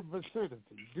your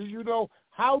vicinity? Do you know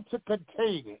how to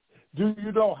contain it? Do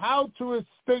you know how to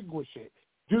extinguish it?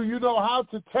 Do you know how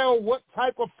to tell what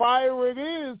type of fire it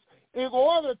is in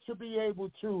order to be able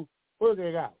to put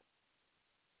it out?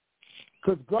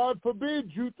 Because God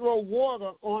forbid you throw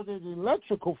water on an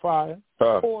electrical fire,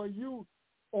 or you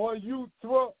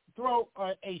throw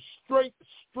a straight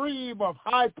stream of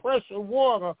high pressure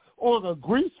water on a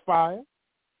grease fire.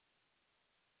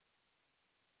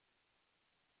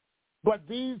 But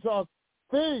these are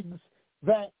things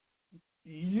that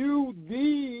you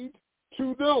need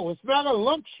to know. It's not a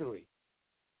luxury.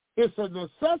 It's a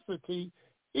necessity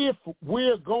if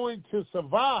we're going to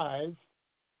survive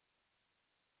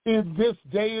in this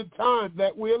day and time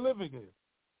that we're living in.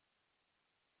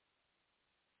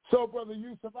 So, Brother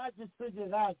Yusef, I just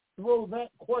figured I'd throw that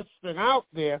question out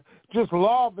there, just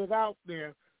lob it out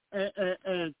there,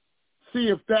 and see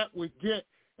if that would get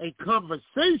a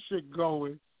conversation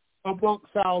going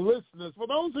amongst our listeners. For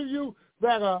those of you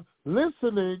that are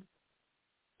listening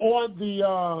on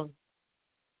the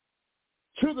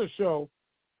to the show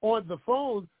on the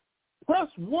phone, press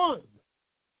 1.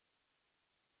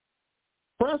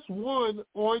 Press 1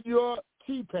 on your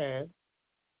keypad.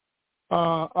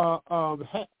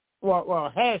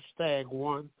 Hashtag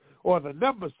 1 or the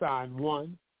number sign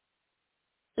 1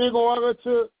 in order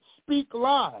to speak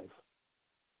live.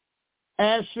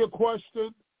 Ask your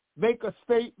question, make a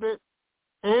statement,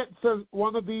 answer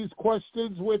one of these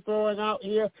questions we're throwing out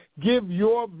here, give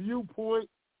your viewpoint.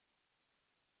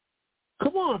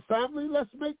 Come on, family,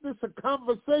 let's make this a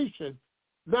conversation,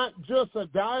 not just a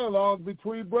dialogue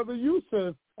between Brother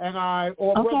Yusef and I,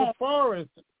 or Brother Forrest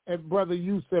and Brother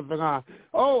Yusef and I.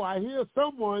 Oh, I hear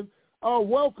someone,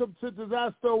 welcome to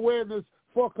Disaster Awareness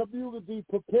for Community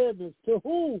Preparedness. To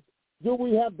whom do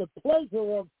we have the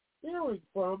pleasure of hearing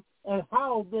from, and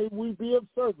how may we be of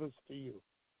service to you?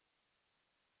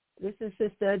 This is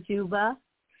Sister Juba,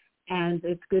 and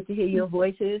it's good to hear your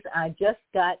voices. I just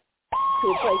got to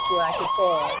a place where I could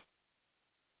call.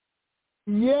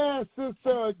 Yes,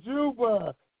 Sister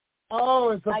Juba.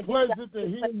 Oh, it's a pleasure to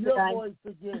hear your voice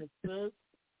again, sis.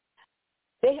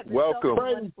 Welcome.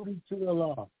 Praise be to the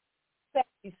Lord. Thank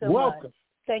you so much.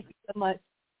 Thank you so much.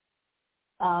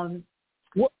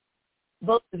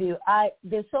 Both of you.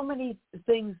 There's so many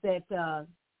things that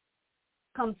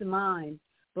come to mind,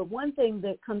 but one thing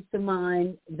that comes to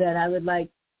mind that I would like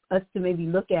us to maybe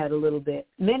look at a little bit.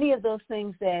 Many of those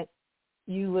things that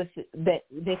you were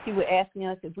asking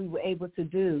us if we were able to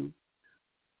do,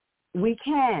 we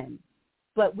can,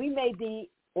 but we may be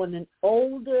on an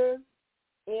older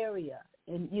area,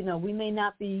 and we may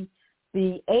not be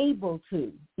able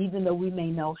to, even though we may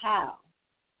know how.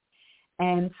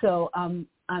 And so I'm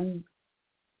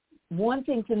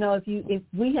wanting to know if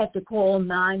we had to call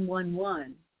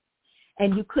 911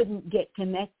 and you couldn't get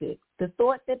connected. The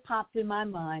thought that popped in my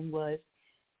mind was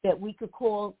that we could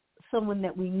call someone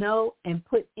that we know and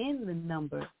put in the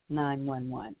number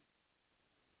 911.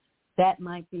 That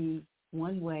might be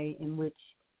one way in which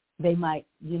they might,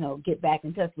 get back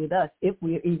in touch with us if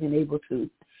we're even able to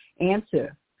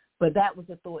answer. But that was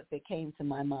a thought that came to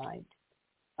my mind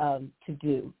to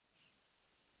do.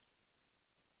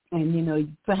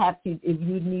 And, perhaps if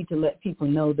you need to let people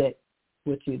know that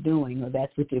what you're doing or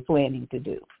that's what you're planning to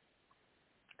do.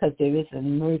 Because there is an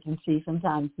emergency.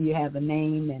 Sometimes you have a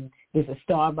name and there's a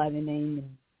star by the name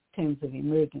in terms of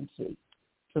emergency.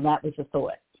 So that was a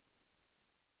thought.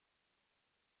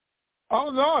 Oh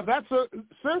no, that's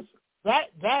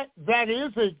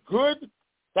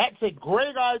a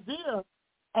great idea,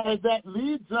 and that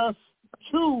leads us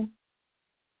to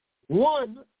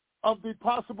one of the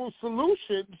possible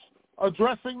solutions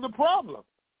addressing the problem,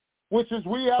 which is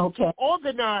we have to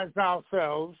organize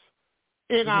ourselves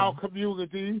in our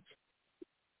communities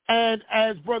And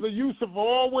as Brother Yusef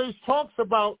always talks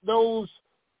about, those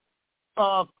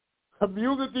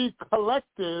community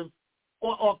collective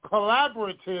or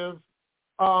collaborative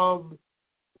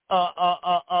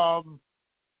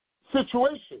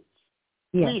situations.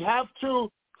 Yes. We have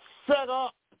to set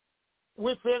up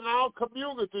within our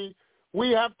community,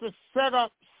 we have to set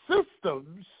up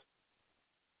systems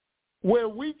where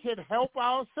we can help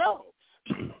ourselves.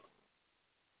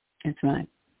 That's right.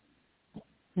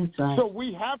 That's right. So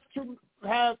we have to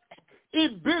have,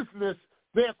 in business,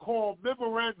 they're called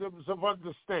memorandums of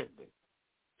understanding,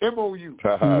 MOU. Go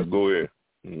ahead.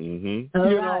 Mm-hmm. All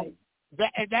you right.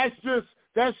 know,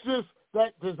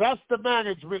 that's the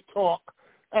management talk.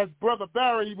 As Brother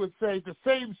Barry would say, the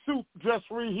same soup just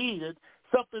reheated,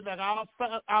 something that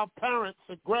our parents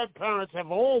and grandparents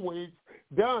have always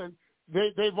done.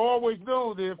 They've always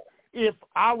known if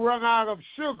I run out of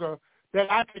sugar,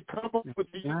 that I can come up with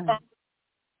a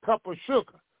cup of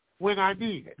sugar when I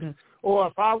need it. Or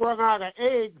if I run out of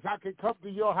eggs, I can come to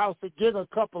your house and get a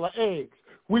couple of eggs.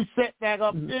 We set that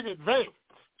up in advance.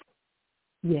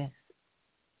 Yes.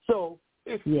 So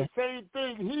it's the same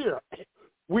thing here.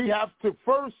 We have to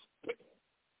first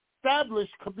establish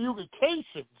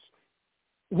communications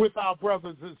with our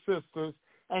brothers and sisters,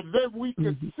 and then we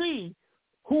can see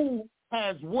who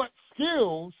has what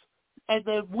skills, and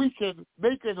then we can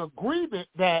make an agreement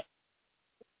that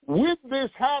when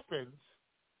this happens,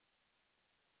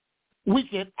 we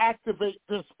can activate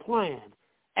this plan.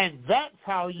 And that's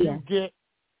how you get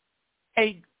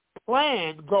a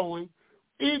plan going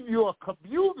in your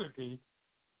community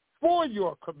for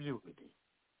your community.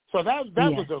 So that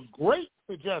was a great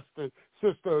suggestion,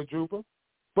 Sister Ajuba.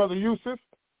 Brother Yusef?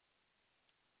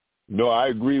 No, I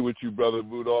agree with you, Brother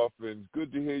Rudolph, and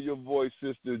good to hear your voice,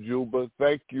 Sister Ajuba.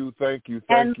 Thank you.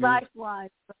 And likewise,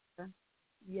 brother.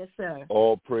 Yes, sir.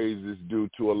 All praise is due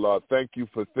to Allah. Thank you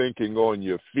for thinking on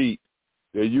your feet.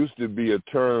 There used to be a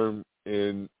term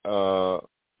in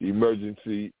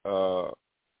emergency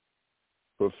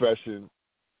profession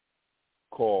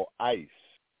called ICE,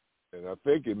 and I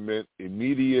think it meant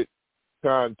immediate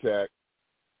contact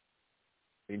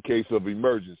in case of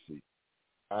emergency,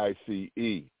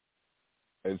 ICE.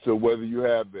 And so whether you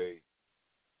have a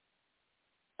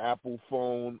Apple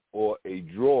phone or a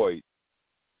Droid,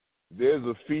 there's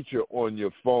a feature on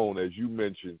your phone, as you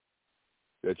mentioned,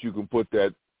 that you can put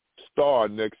that star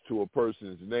next to a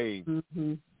person's name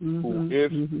who,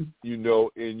 if, you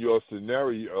know, in your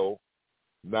scenario,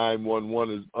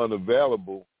 911 is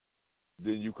unavailable,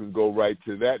 then you can go right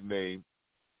to that name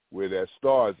where that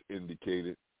star is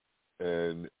indicated,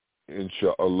 and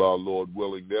inshallah, Lord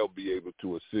willing, they'll be able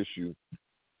to assist you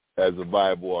as a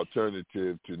viable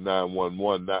alternative to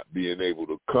 911 not being able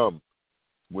to come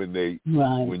when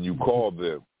when you call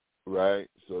them, right?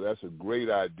 So that's a great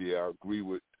idea. I agree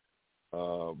with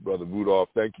Brother Rudolph.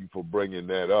 Thank you for bringing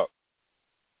that up.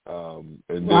 And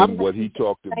then what he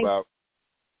talked about.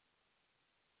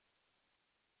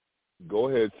 Go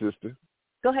ahead, sister.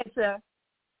 Go ahead, sir.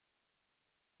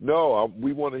 No,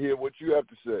 we want to hear what you have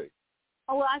to say.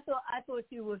 Oh, well, I thought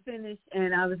you were finished,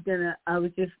 and I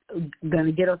was just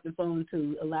gonna get off the phone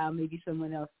to allow maybe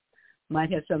someone else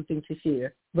might have something to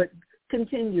share. But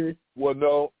continue. Well,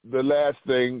 no, the last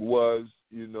thing was,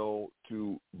 you know,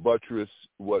 to buttress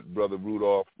what Brother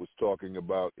Rudolph was talking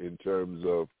about in terms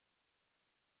of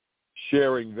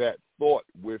sharing that thought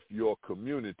with your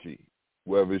community,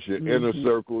 whether it's your inner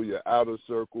circle, your outer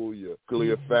circle, your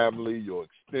clear family, your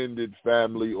extended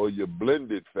family, or your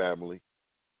blended family.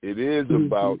 It is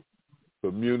about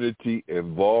community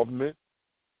involvement,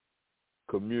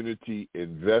 community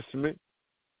investment,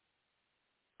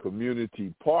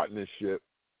 community partnership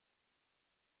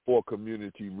for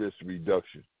community risk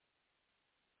reduction.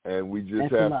 And we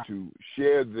just have to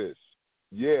share this.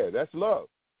 Yeah, that's love.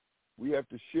 We have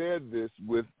to share this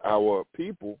with our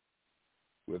people,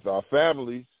 with our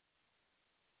families,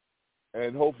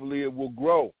 and hopefully it will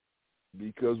grow,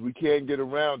 because we can't get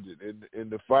around it. In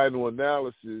the final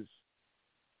analysis,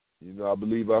 you know, I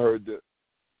believe I heard the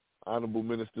Honorable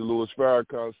Minister Louis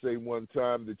Farrakhan say one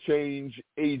time, the change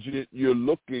agent you're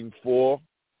looking for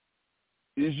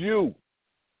is you,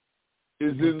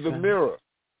 is in the mirror.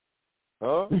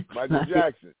 Huh? Michael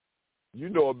Jackson. You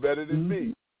know it better than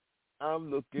me. I'm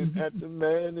looking at the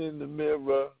man in the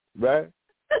mirror, right?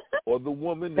 Or the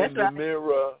woman in the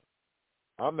mirror.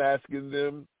 I'm asking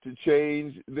them to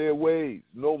change their ways.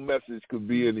 No message could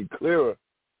be any clearer.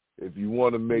 If you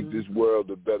want to make this world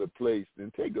a better place,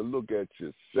 then take a look at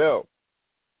yourself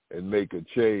and make a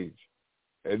change.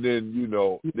 And then, you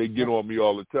know, they get on me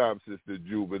all the time, Sister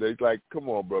Juba. They like, come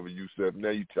on, Brother Yusef, now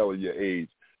you telling your age.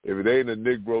 If it ain't a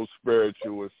Negro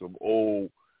spiritual, it's some old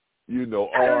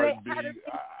R&B.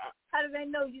 How do they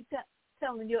know you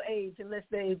telling your age unless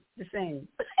they're the same?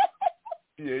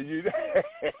 Yeah,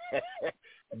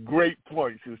 great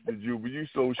point, Sister Juba. You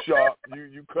so sharp.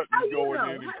 You cut me going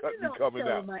in and cut me coming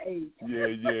out. My age?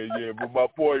 Yeah. But my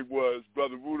point was,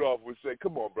 Brother Rudolph would say,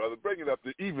 "Come on, brother, bring it up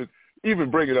to even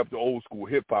bring it up to old school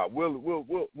hip hop. We'll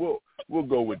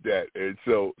go with that." And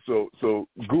so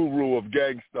Guru of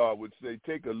Gangstar would say,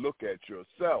 "Take a look at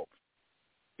yourself.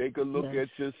 Take a look at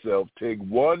yourself. Take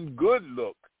one good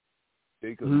look.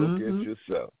 Take a look at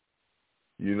yourself."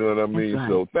 You know what I mean? Right.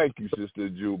 So thank you, Sister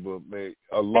Juba. May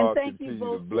Allah continue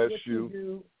to bless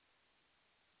you.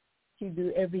 You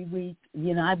do every week.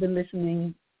 I've been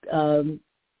listening. I've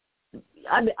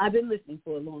been listening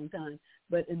for a long time,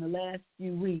 but in the last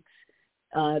few weeks,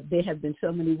 there have been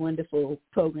so many wonderful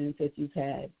programs that you've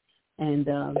had, and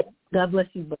God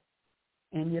bless you both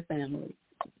and your family.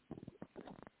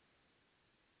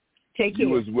 Take care.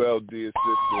 You as well, dear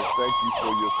sister. Thank you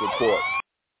for your support.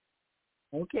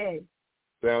 Okay.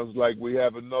 Sounds like we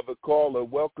have another caller.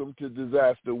 Welcome to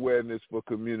Disaster Awareness for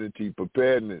Community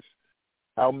Preparedness.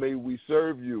 How may we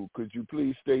serve you? Could you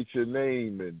please state your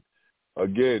name? And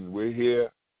again, we're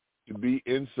here to be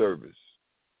in service.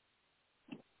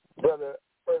 Brother,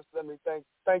 first let me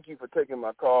thank you for taking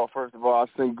my call. First of all, I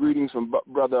send greetings from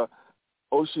Brother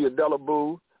Oshie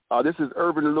Adelabu. This is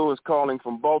Urban Lewis calling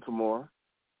from Baltimore.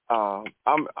 I'm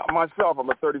a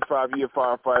 35-year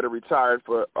firefighter, retired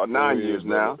for 9 years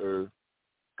now. Yes, sir.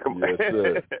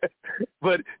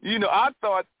 But I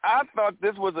thought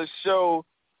this was a show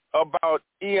about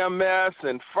EMS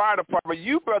and fire department.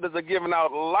 You brothers are giving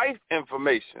out life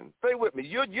information. Stay with me.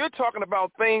 You're talking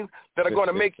about things that are going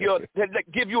to make that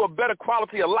give you a better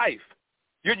quality of life.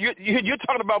 You're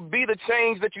talking about be the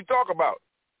change that you talk about.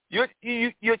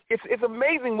 It's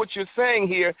amazing what you're saying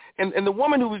here. And the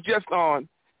woman who was just on,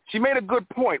 she made a good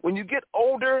point. When you get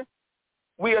older,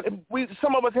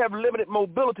 some of us have limited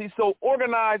mobility, so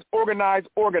organize.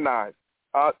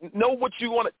 Know what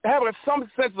you want to have, some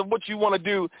sense of what you want to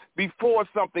do before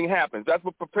something happens. That's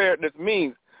what preparedness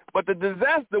means. But the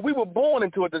disaster, we were born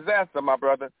into a disaster, my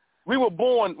brother. We were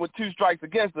born with two strikes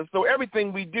against us. So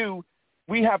everything we do,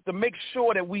 we have to make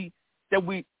sure that we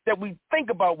think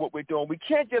about what we're doing. We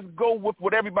can't just go with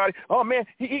what everybody. Oh man,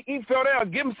 he fell down.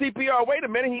 Give him CPR. Wait a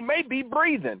minute, he may be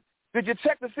breathing. Did you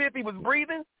check to see if he was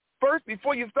breathing first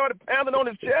before you started pounding on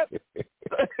his chest?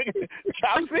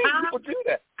 I've seen people do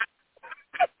that.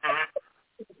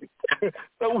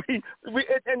 So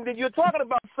and you're talking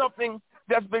about something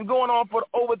that's been going on for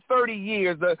over 30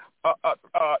 years.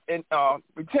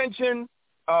 Retention,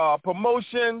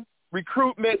 promotion,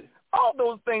 recruitment, all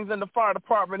those things in the fire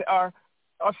department are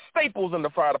staples in the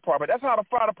fire department. That's how the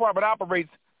fire department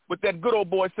operates with that good old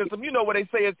boy system. You know what they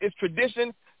say it's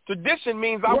tradition. Tradition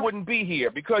means I wouldn't be here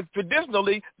because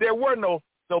traditionally there were no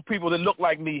people that look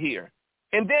like me here.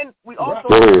 And then we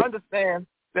also understand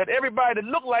that everybody that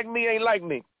look like me ain't like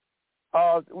me.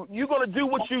 You're going to do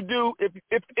what you do.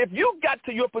 If you got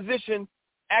to your position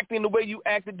acting the way you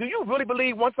acted, do you really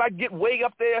believe once I get way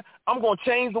up there, I'm going to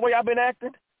change the way I've been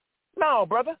acting? No,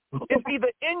 brother. It's either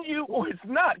in you or it's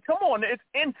not. Come on. It's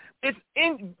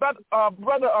in.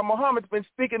 Brother Muhammad's been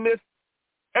speaking this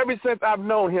ever since I've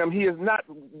known him. He has not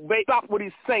stopped what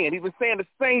he's saying. He's been saying the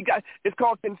same guy. It's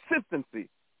called consistency.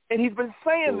 And he's been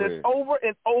saying this over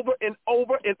and over and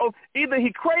over and over. Either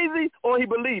he crazy or he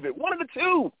believe it. One of the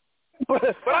two.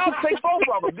 But I'll take both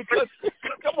of them because,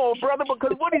 come on, brother,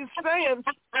 because what he's saying,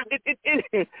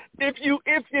 if you,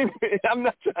 I'm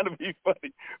not trying to be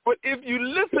funny, but if you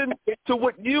listen to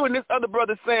what you and this other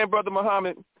brother saying, Brother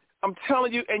Muhammad, I'm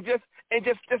telling you, and just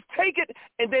take it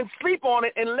and then sleep on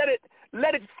it and let it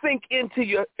sink into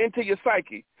your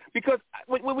psyche. Because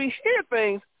when we hear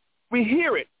things, we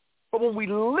hear it. But when we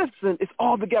listen, it's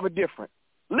altogether different.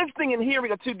 Listening and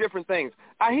hearing are two different things.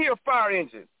 I hear a fire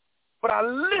engine, but I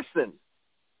listen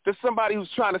to somebody who's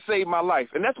trying to save my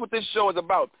life. And that's what this show is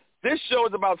about. This show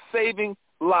is about saving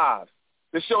lives.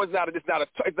 This show is not a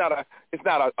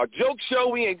joke show.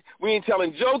 We ain't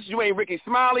telling jokes. You ain't Ricky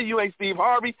Smiley. You ain't Steve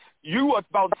Harvey. You are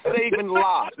about saving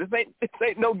lives. This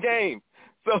ain't no game.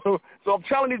 So I'm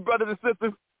telling these brothers and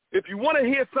sisters, if you want to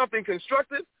hear something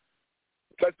constructive,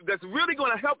 that's really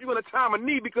going to help you in a time of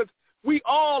need, because we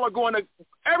all are going to.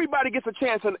 Everybody gets a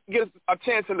chance in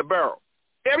the barrel.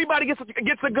 Everybody gets a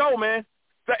go, man.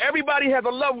 So everybody has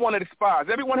a loved one that expires.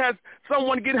 Everyone has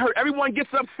someone get hurt. Everyone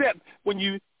gets upset. When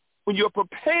you're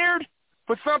prepared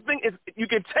for something, you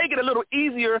can take it a little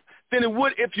easier than it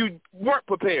would if you weren't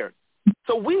prepared.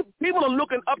 So people are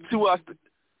looking up to us,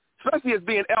 especially as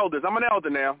being elders. I'm an elder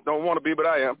now. Don't want to be, but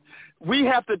I am. We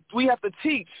have to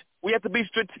teach. We have to be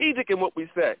strategic in what we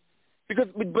say. Because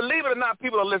believe it or not,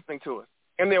 people are listening to us,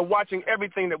 and they're watching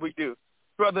everything that we do.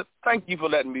 Brother, thank you for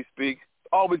letting me speak.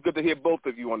 Always good to hear both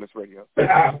of you on this radio.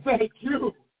 Thank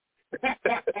you.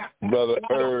 Brother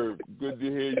Herb, good to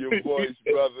hear your voice,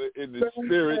 brother, in the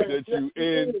spirit that you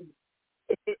in.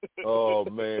 Oh,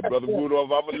 man. Brother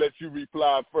Rudolph, I'm going to let you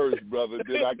reply first, brother.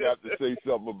 Then I got to say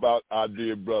something about our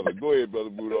dear brother. Go ahead,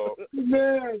 Brother Rudolph.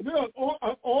 Man, look,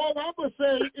 all I'm going to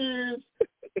say is,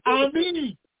 I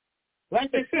mean, like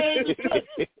they say in the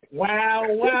church, wow,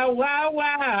 wow, wow,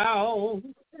 wow.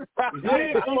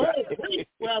 Yeah, go ahead. Preach,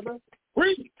 brother.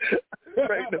 Preach.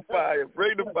 Bring the fire.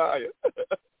 Bring the fire.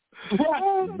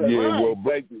 Yeah, well,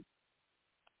 thank you.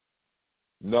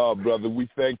 No, brother, we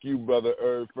thank you, Brother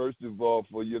Herb, first of all,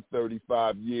 for your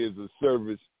 35 years of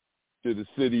service to the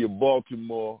city of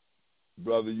Baltimore.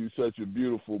 Brother, you're such a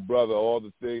beautiful brother. All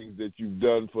the things that you've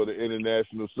done for the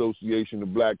International Association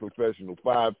of Black Professional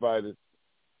Firefighters,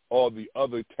 all the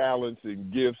other talents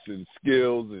and gifts and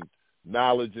skills and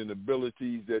knowledge and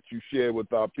abilities that you share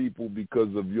with our people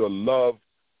because of your love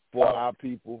for our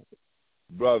people.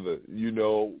 Brother, you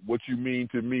know, what you mean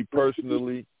to me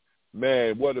personally,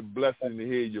 man, what a blessing to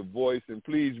hear your voice. And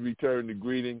please return the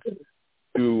greetings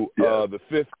to the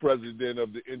fifth president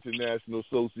of the International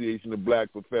Association of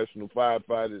Black Professional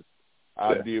Firefighters,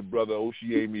 our dear brother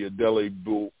Oshiemi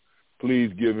Adele-Bull.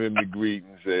 Please give him the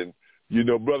greetings. And, you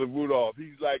know, Brother Rudolph,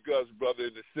 he's like us, brother,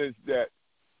 in the sense that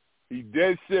he's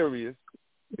dead serious.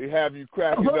 They have you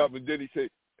cracking up, and then he say,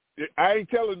 I ain't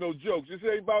telling no jokes. This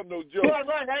ain't about no jokes.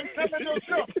 Right. I ain't telling no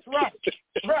jokes.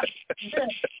 Right. Yeah.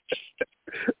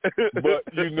 But,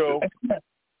 you know,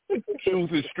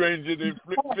 truth is stranger than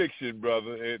fiction,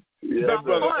 brother. And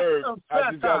Brother Herb,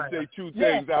 I just got to say two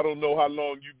things. I don't know how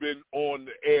long you've been on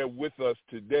the air with us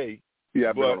today.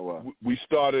 Yeah, but a while. We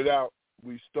started out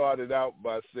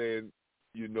by saying,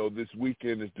 you know, this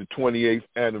weekend is the 28th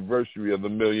anniversary of the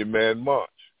Million Man March.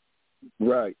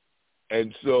 Right.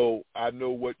 And so I know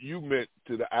what you meant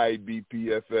to the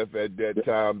IBPFF at that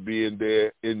time, being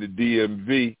there in the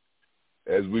DMV,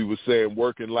 as we were saying,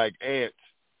 working like ants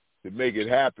to make it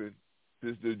happen.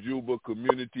 Sister Juba,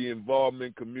 community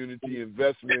involvement, community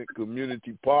investment,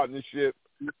 community partnership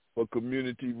for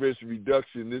community risk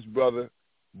reduction. This brother,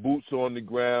 boots on the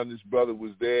ground, this brother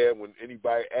was there when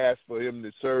anybody asked for him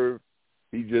to serve.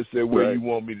 He just said, where you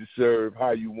want me to serve,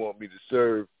 how you want me to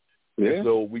serve. Yeah. And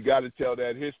so we got to tell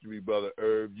that history, Brother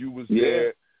Herb. You was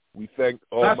there. We thank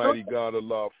Almighty God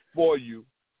Allah for you,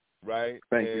 right?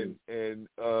 Thank you. And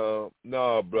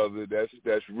brother,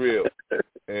 that's real.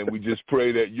 And we just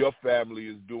pray that your family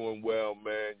is doing well,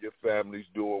 man. Your family's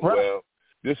doing well.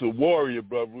 This a warrior,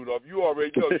 Brother Rudolph. You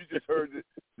already know. You just heard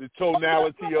the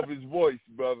tonality of his voice,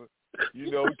 brother.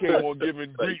 You know, he came on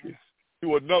giving greetings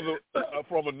to another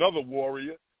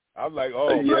warrior. I'm like,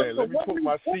 oh, man, let me put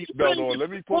my seatbelt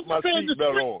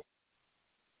on.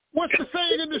 What's the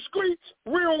saying in the streets?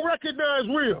 Real recognize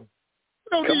real.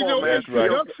 We don't need no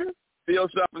introduction. Steal,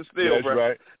 shop, and steal, That's bro.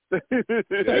 right.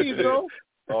 There you go.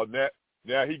 Oh,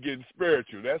 now he getting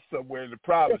spiritual. That's somewhere in the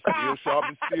province. Steal, shop,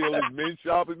 and steal, and men,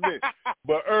 shop, and men.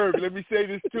 But, Herb, let me say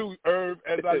this too, Herb,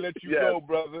 as I let you go,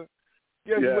 brother.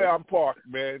 Guess where I'm parked,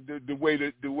 man? The way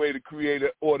the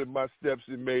Creator ordered my steps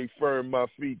and made firm my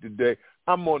feet today.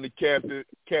 I'm on the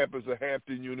campus of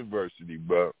Hampton University,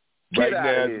 bro. Right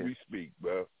now as we speak,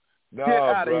 bro.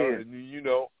 Nah, bro. And, you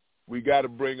know, we got to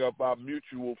bring up our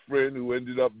mutual friend who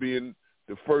ended up being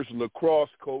the first lacrosse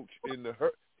coach in the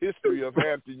history of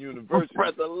Hampton University.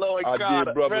 Brother Lloyd Our Carter.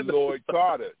 dear brother Lloyd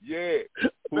Carter. Yeah.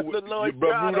 Brother Lloyd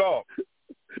Brother Carter. Rudolph.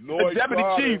 Lloyd Deputy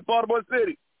Carter. Chief, Baltimore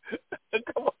City.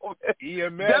 Come on, man.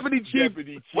 EMS Deputy Chief.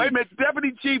 Wait a minute.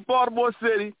 Deputy Chief, Baltimore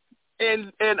City,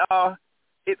 and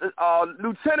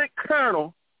Lieutenant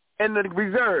Colonel in the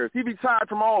reserves. He retired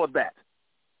from all of that.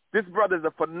 This brother is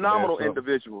a phenomenal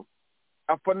individual.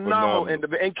 A phenomenal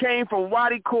individual. And came from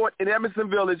Waddy Court in Emerson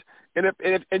Village.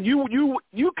 And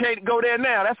you can't go there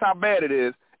now. That's how bad it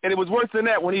is. And it was worse than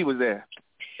that when he was there.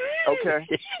 Okay?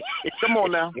 Come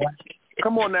on now.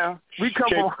 We come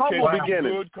from humble beginnings.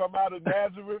 Can good come out of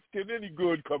Nazareth? Can any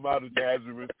good come out of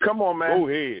Nazareth? Come on, man. Go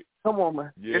ahead. Come on,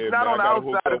 man. Yeah, it's not on the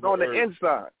outside. It's on the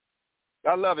inside.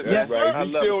 I love it, man. Right. Is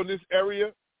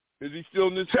he still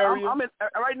in this area?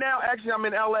 Right now, actually, I'm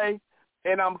in L.A.,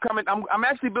 and I'm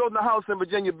actually building a house in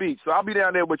Virginia Beach, so I'll be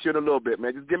down there with you in a little bit,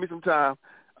 man. Just give me some time.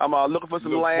 I'm looking for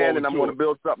some land, and I'm going to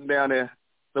build something down there.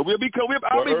 So I'll be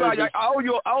by. I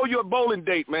owe you a bowling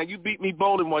date, man. You beat me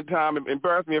bowling one time and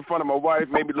embarrassed me in front of my wife,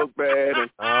 made me look bad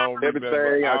and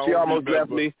everything. She almost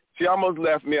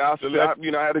left me. I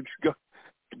had to go.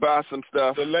 buy some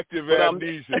stuff. Selective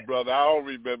amnesia, brother. I don't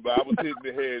remember. I was hitting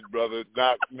the head, brother.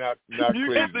 Not you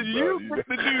crazy, get to, you brother. get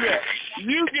to do that.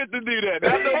 You get to do that.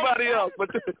 Not nobody else. But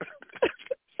put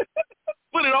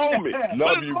it on me.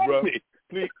 Love you, bro.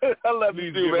 Please, I love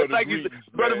you too, man. Thank you,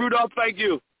 Brother Rudolph. Thank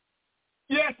you.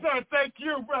 Yes, sir. Thank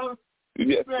you, brother.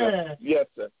 Yes, sir. Yes,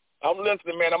 sir. I'm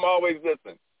listening, man. I'm always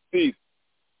listening. Peace.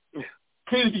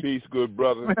 Peace, good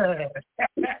brother.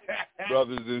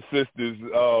 Brothers and sisters,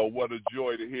 what a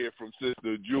joy to hear from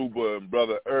Sister Juba and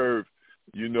Brother Irv.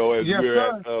 You know, as we're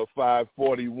at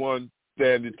 5:41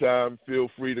 Standard Time, feel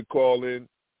free to call in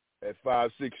at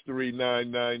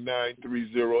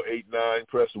 563-999-3089.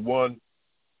 Press 1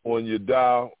 on your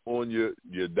dial,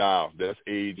 your dial. That's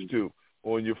age too.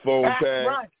 On your phone pad.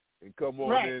 Right. And come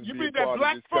on in and be a part of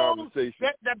this conversation.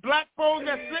 That black phone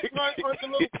that's sitting on the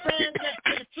little stand next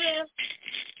to the chair?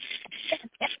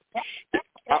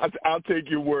 I'll take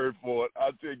your word for it.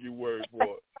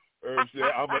 Herb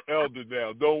said, I'm an elder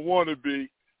now. Don't want to be.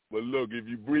 But look, if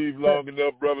you breathe long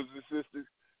enough, brothers and sisters,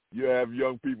 you have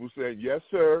young people saying, yes,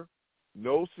 sir.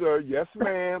 No, sir. Yes,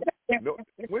 ma'am. No.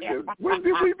 When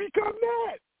did we become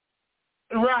that?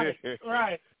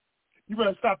 Right. You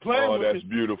better stop playing with it. Oh, that's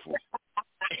beautiful.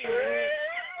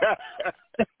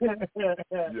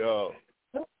 Yo,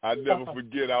 I never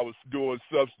forget I was doing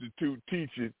substitute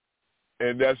teaching,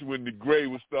 and that's when the gray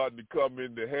was starting to come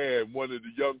in the hair. And one of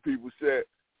the young people said,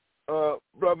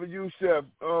 Brother Yusef,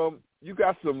 you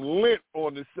got some lint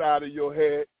on the side of your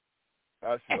head.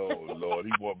 I said, oh, Lord,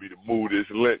 he want me to move this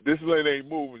lint. This lint ain't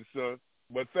moving, son.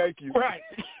 But thank you. Right.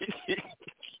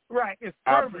 It's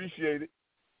I appreciate it.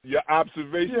 Your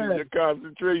observation, your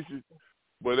concentration.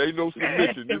 But ain't no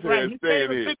submission. This hand's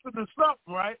staying here. The stuff,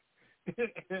 right?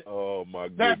 Oh my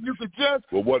goodness! That you could just,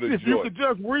 if you could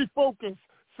just refocus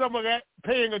some of that,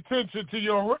 paying attention to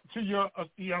your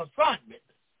assignment,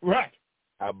 right?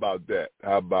 How about that?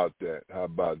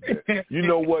 You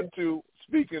know what? Too.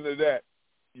 Speaking of that,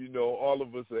 you know, all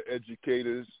of us are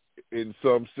educators in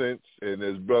some sense, and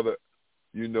as brother,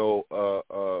 you know,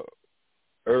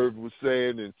 Irv was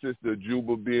saying, and Sister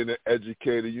Juba being an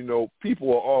educator, you know,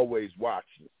 people are always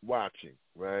watching,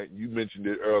 right? You mentioned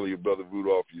it earlier, Brother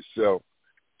Rudolph, yourself.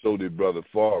 So did Brother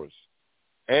Forrest.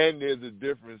 And there's a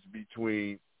difference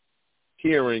between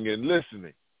hearing and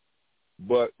listening.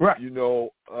 But, you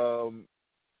know,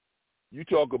 you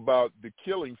talk about the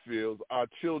killing fields, our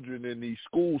children in these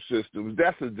school systems,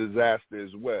 that's a disaster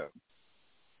as well.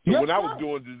 So when I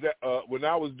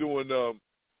was doing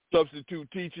substitute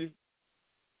teaching,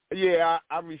 yeah,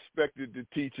 I respected the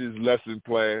teacher's lesson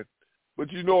plan.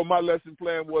 But you know what my lesson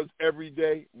plan was every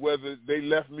day, whether they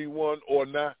left me one or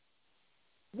not?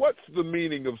 What's the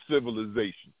meaning of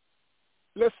civilization?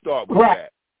 Let's start with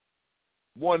that.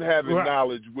 One, having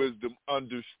knowledge, wisdom,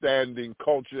 understanding,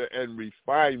 culture, and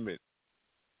refinement.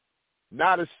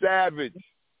 Not a savage,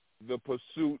 the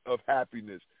pursuit of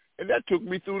happiness. And that took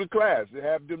me through the class to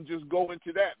have them just go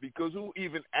into that, because who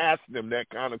even asked them that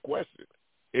kind of question?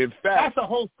 In fact, that's a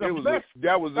whole that was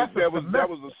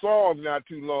a song not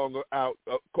too long out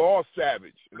called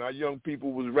Savage, and our young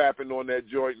people was rapping on that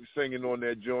joint and singing on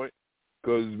that joint,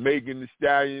 because Megan Thee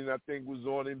Stallion, I think, was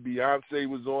on it, Beyonce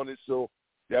was on it, so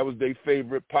that was their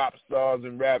favorite pop stars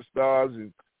and rap stars,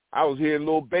 and I was hearing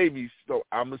Lil Baby, so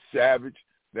I'm a savage.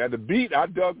 Now the beat, I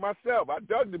dug myself. I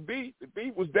dug the beat. The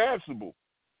beat was danceable,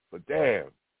 but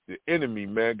damn, the enemy,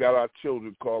 man, got our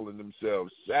children calling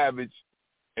themselves savage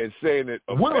and saying it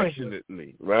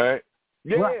affectionately, right?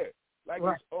 Yeah,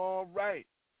 it's all right.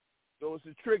 So it's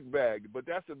a trick bag, but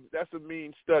that's a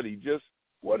mean study. Just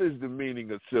what is the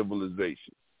meaning of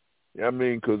civilization? You know what I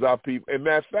mean? Because our people, and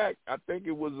matter of fact, I think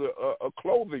it was a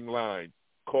clothing line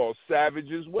called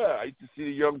Savage as well. I used to see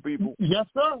the young people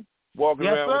walking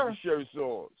around with the shirts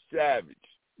on. Savage.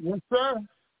 Yes, sir.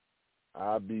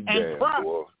 I'll be damned,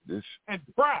 boy.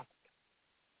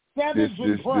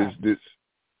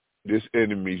 This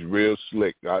enemy's real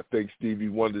slick. I think Stevie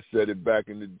Wonder said it back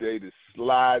in the day, the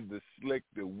slide, the slick,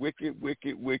 the wicked,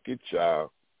 wicked, wicked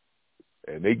child.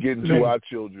 And they get into our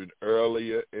children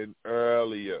earlier and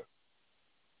earlier,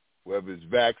 whether it's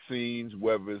vaccines,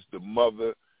 whether it's the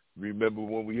mother. Remember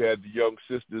when we had the young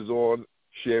sisters on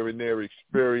sharing their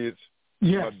experience?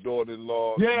 Yes. My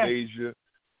daughter-in-law, Deja,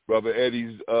 Brother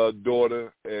Eddie's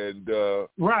daughter, and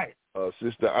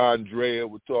Sister Andrea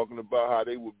were talking about how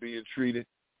they were being treated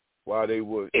while they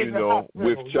were,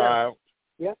 with child.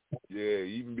 Yeah,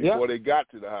 even before they got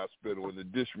to the hospital, and the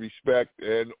disrespect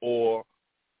and or,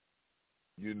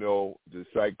 the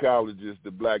psychologists, the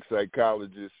black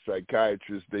psychologists,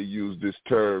 psychiatrists, they use this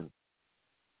term,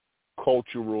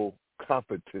 cultural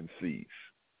competencies.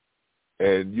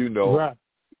 And,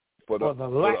 for the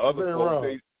other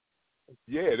folks,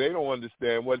 they don't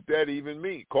understand what that even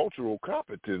means. Cultural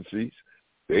competencies.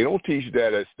 They don't teach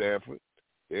that at Stanford.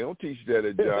 They don't teach that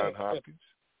at Johns Hopkins.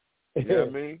 You know what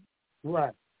I mean?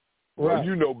 Right. Well,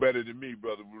 you know better than me,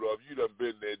 Brother Rudolph. You done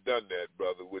been there, done that,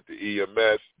 brother, with the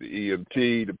EMS, the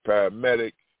EMT, the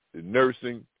paramedic, the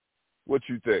nursing. What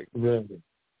you think?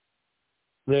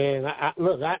 Man,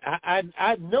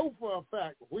 I know for a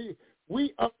fact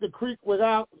we up the creek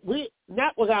not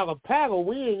without a paddle.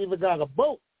 We ain't even got a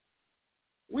boat.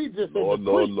 We just in the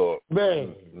creek. Lord.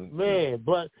 Man.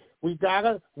 But we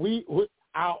gotta.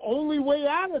 Our only way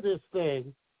out of this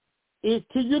thing is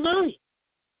to unite.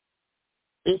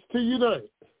 It's to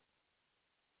unite.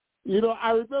 You know,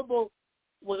 I remember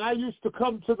when I used to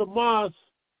come to the mosque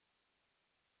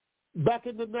back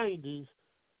in the 90s,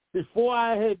 before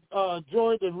I had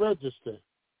joined and registered.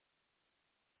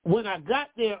 When I got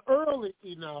there early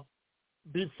enough,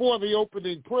 before the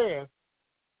opening prayer,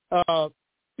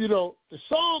 you know, the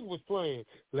song was playing,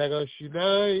 "Let us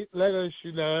unite, let us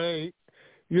unite."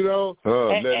 You know,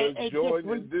 let us join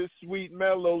in this sweet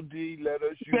melody. Let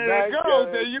us unite.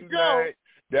 There you go.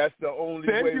 That's the only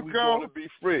way we're going to be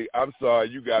free. I'm sorry,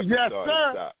 you got me started.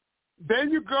 Sir. Stop. There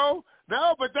you go.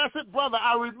 No, but that's it, brother.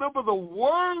 I remember the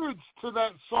words to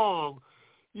that song.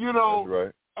 You know,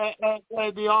 that's right.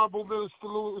 And the Honorable Minister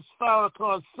Louis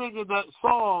Farrakhan singing that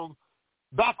song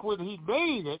back when he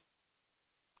made it,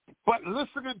 but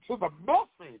listening to the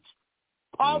message,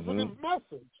 positive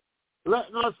message,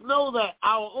 letting us know that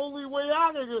our only way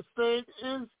out of this thing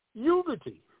is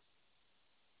unity.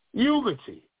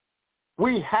 Unity.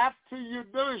 We have to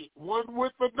unite one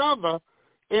with another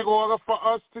in order for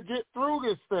us to get through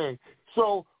this thing.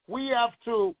 So we have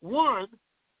to, 1,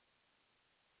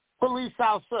 police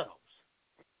ourselves.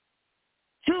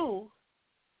 2,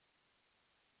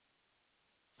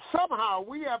 somehow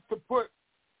we have to put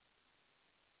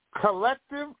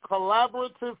collective,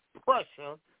 collaborative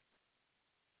pressure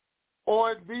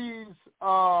on these,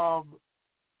 I'm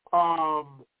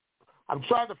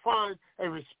trying to find a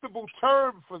respectable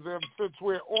term for them since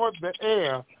we're on the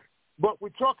air, but we're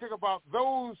talking about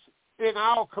those in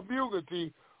our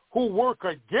community who work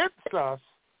against us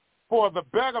for the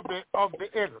betterment of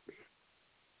the enemy.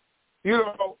 You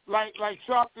know, like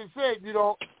Sharpton said, you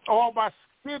know, all my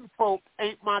kinfolk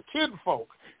ain't my kinfolk.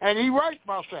 And he right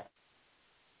about that.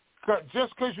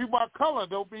 Just because you my color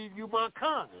don't mean you my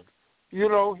kind. You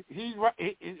know, he's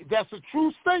right. That's a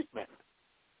true statement.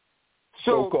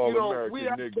 So, So-called you know,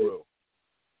 American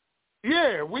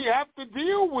Negro. We have to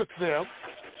deal with them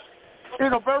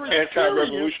in a very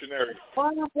anti-revolutionary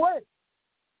way.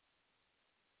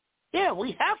 Yeah,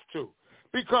 we have to,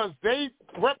 because they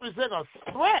represent a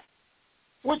threat,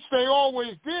 which they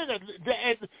always did,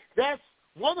 and that's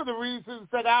one of the reasons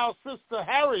that our sister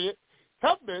Harriet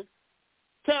Tubman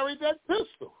carried that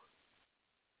pistol,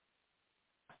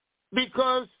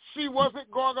 because she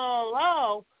wasn't going to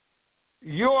allow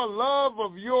your love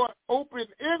of your open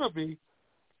enemy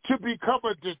to become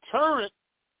a deterrent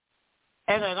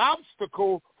and an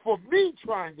obstacle for me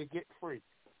trying to get free.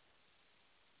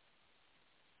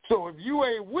 So if you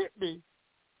ain't with me,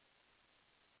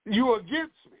 you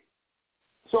against me.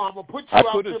 So I'm going to put you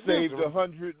out your misery. I could have saved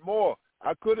 100 more.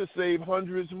 I could have saved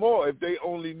hundreds more if they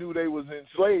only knew they was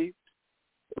enslaved.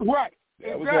 Right.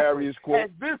 That was Harriet's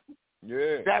quote.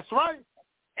 That's right.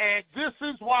 And this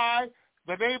is why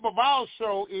the name of our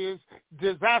show is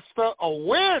Disaster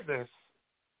Awareness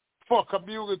for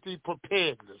Community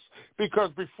Preparedness.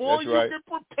 Because before you get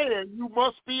prepared, you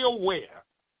must be aware.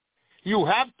 You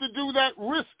have to do that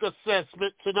risk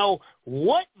assessment to know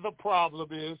what the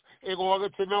problem is in order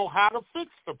to know how to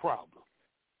fix the problem.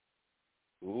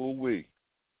 Ooh-wee.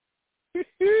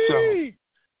 So,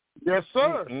 yes,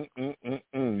 sir.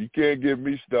 You can't get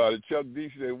me started. Chuck D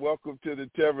said, welcome to the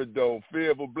Terror Dome.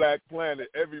 Fear of a black planet.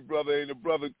 Every brother ain't a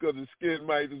brother because the skin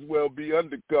might as well be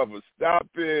undercover. Stop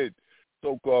it,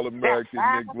 so-called American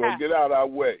Negro. Get out our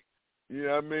way. You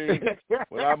know what I mean?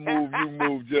 When I move, you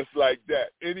move just like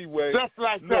that. Anyway, just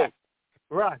like that.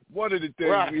 Right. One of the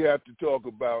things we have to talk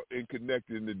about in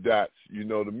connecting the dots, you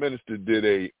know, the minister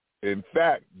did in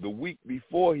fact, the week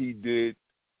before he did,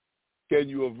 Can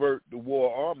You Avert the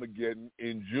War Armageddon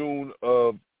in June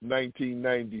of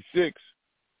 1996.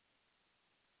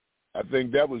 I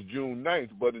think that was June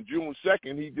 9th, but on June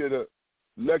 2nd, he did a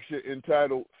lecture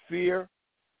entitled Fear,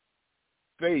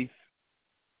 Faith,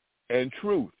 and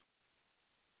Truth.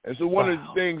 And so one of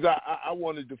the things I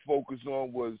wanted to focus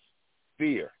on was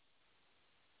fear.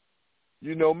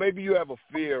 You know, maybe you have a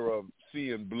fear of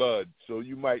seeing blood, so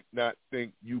you might not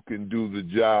think you can do the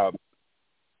job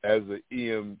as an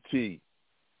EMT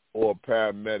or a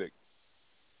paramedic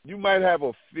you might have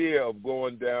a fear of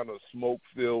going down a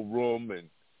smoke-filled room and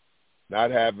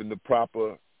not having the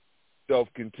proper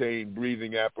self-contained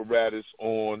breathing apparatus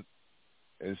on.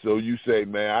 And so you say,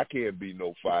 man, I can't be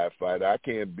no firefighter. I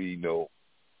can't be no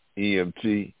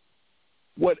EMT.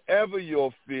 Whatever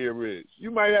your fear is.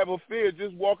 You might have a fear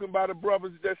just walking by the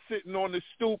brothers that's sitting on the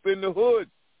stoop in the hood.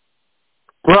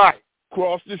 Right.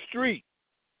 Across the street.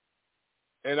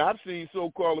 And I've seen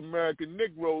so-called American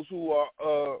Negroes who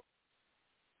are,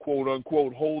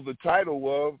 quote-unquote, hold the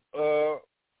title of,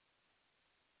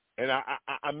 and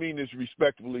I mean this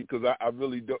respectfully because I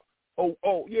really don't.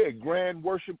 Grand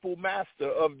Worshipful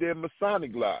Master of their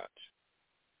Masonic Lodge.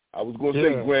 I was going to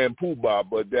say Grand Poobah,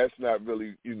 but that's not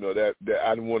really, that I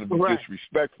didn't want to be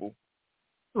disrespectful.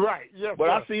 Right, yes. But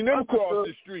I seen them cross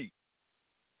the street.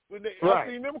 I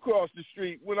seen them across the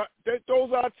street.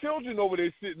 Those are children over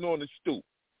there sitting on the stoop.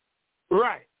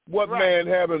 Right. What man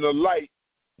having a light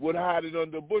would hide it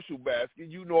under a bushel basket?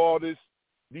 You know all these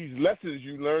lessons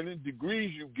you learning,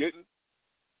 degrees you getting.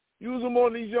 Use them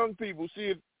on these young people. See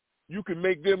if you can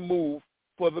make them move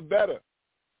for the better.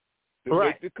 To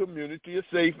make the community a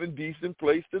safe and decent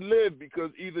place to live.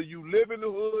 Because either you live in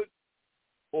the hood,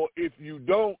 or if you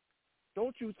don't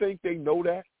you think they know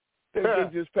that? They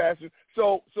just pass it.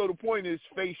 So the point is,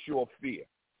 face your fear,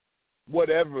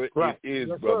 whatever it is,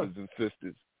 brothers and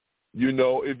sisters.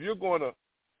 If you're going to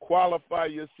qualify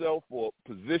yourself for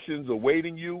positions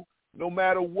awaiting you, no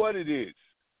matter what it is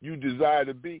you desire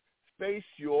to be, face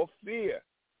your fear.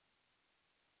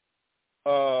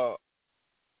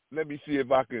 Let me see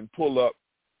if I can pull up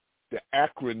the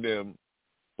acronym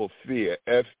for fear,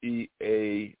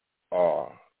 FEAR.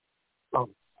 Oh,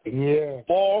 yeah.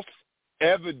 False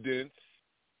evidence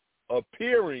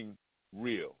appearing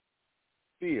real.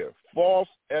 Fear. False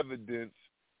evidence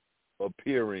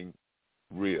appearing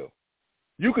real.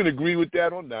 You can agree with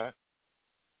that or not.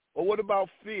 Or what about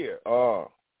fear?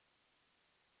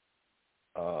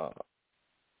 How's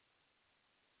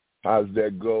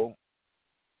that go?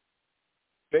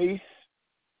 Face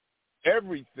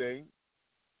everything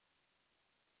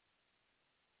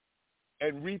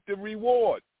and reap the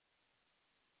reward.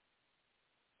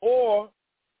 Or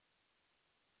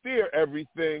fear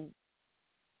everything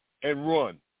and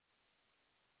run.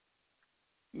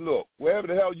 Look, wherever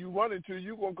the hell you run into,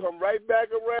 you're going to come right back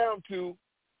around to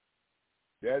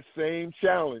that same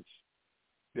challenge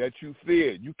that you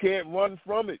feared. You can't run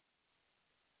from it.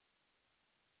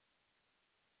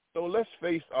 So let's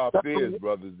face our fears,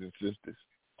 brothers and sisters.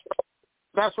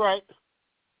 That's right.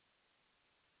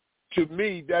 To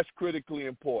me, that's critically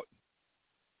important.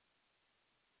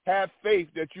 Have faith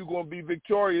that you're going to be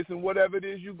victorious in whatever it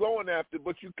is you're going after,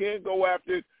 but you can't go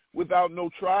after it without no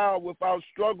trial, without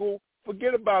struggle.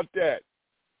 Forget about that.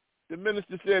 The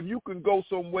minister said if you can go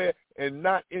somewhere and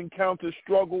not encounter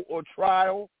struggle or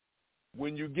trial,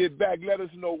 when you get back, let us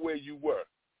know where you were.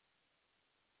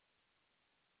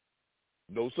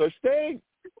 No such thing.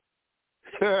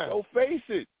 So face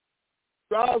it.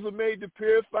 Trials are made to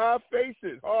purify. Face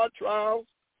it. Hard trials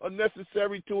are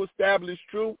necessary to establish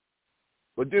truth.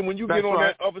 But then when you get on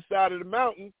that other side of the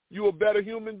mountain, you're a better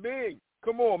human being.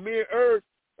 Come on, me and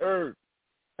Herb,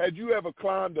 had you ever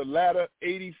climbed a ladder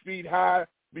 80 feet high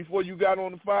before you got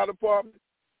on the fire department?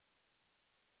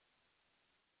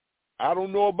 I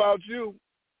don't know about you.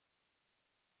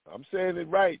 I'm saying it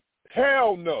right.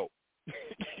 Hell no.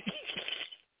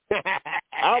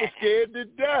 I was scared to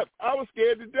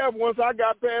death. Once I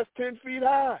got past 10 feet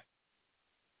high.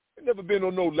 I've never been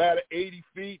on no ladder 80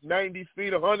 feet, 90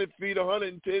 feet, 100 feet,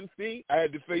 110 feet. I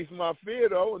had to face my fear,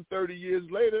 though, and 30 years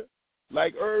later,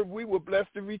 like Herb, we were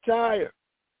blessed to retire.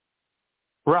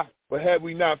 Right. But had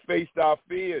we not faced our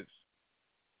fears,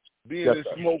 being in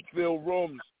smoke-filled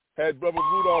rooms, had Brother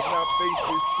Rudolph not faced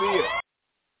his fear.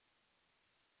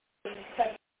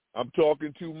 I'm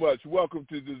talking too much. Welcome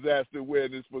to Disaster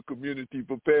Awareness for Community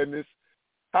Preparedness.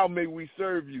 How may we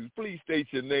serve you? Please state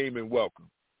your name and welcome.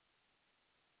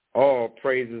 All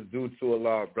praises due to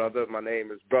Allah, brother. My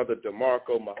name is Brother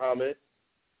DeMarco Muhammad.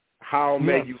 How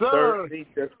may you serve me?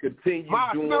 Just continue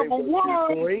doing what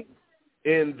you're doing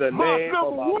in the name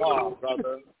of Allah,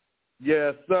 brother.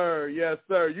 Yes, sir. Yes,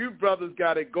 sir. You brothers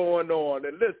got it going on.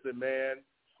 And listen, man,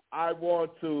 I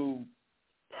want to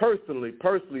personally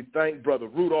thank Brother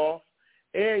Rudolph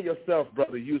and yourself,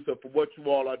 Brother Yusef, for what you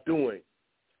all are doing.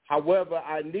 However,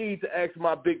 I need to ask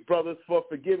my big brothers for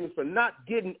forgiveness for not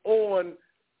getting on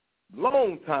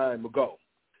long time ago.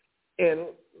 And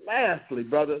lastly,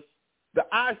 brothers, the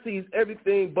eye sees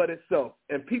everything but itself,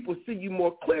 and people see you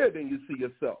more clear than you see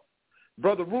yourself.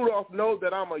 Brother Rudolph knows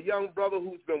that I'm a young brother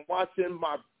who's been watching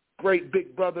my great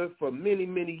big brother for many,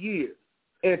 many years.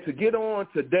 And to get on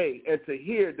today and to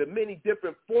hear the many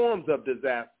different forms of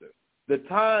disaster, the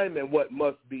time and what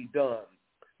must be done,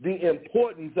 the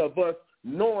importance of us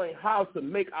knowing how to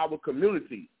make our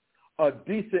communities a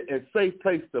decent and safe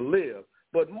place to live,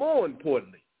 but more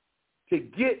importantly, to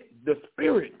get the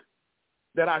spirit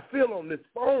that I feel on this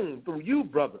phone through you,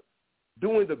 brother,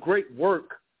 doing the great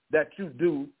work that you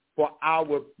do for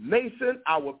our nation,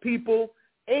 our people,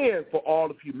 and for all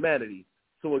of humanity.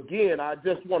 So again, I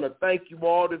just want to thank you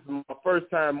all. This is my first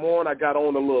time on. I got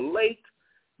on a little late,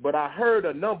 but I heard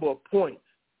a number of points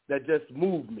that just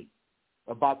moved me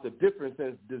about the difference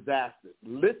in disasters,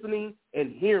 listening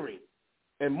and hearing.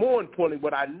 And more importantly,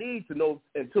 what I need to know,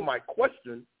 and to my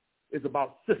question, is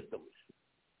about systems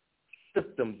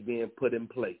being put in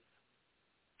place.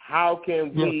 How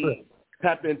can we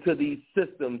tap into these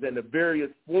systems and the various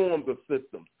forms of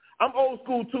systems? I'm old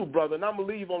school too, brother, and I'm going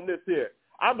to leave on this here.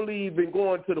 I believe in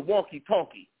going to the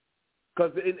walkie-talkie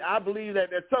because I believe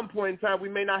that at some point in time we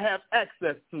may not have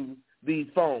access to these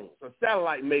phones. A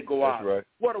satellite may go out. Right.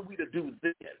 What are we to do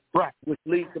then? Right. Which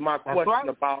leads to my question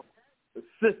about the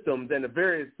systems and the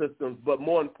various systems. But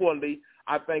more importantly,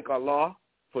 I thank Allah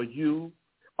for you,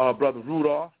 Brother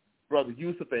Rudolph, Brother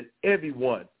Yusef, and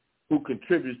everyone who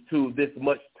contributes to this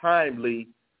much timely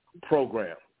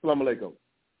program. Assalamu alaikum.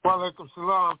 Wa alaikum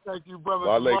salam. Thank you, Brother.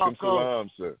 Wa alaikum salam,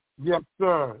 sir. Yes,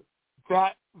 sir.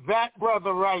 That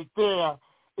brother right there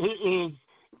is,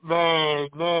 man,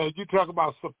 you talk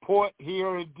about support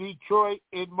here in Detroit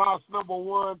in Mosque Number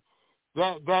 1.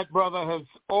 That brother has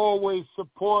always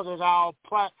supported our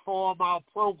platform, our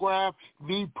program,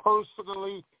 me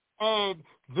personally, and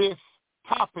this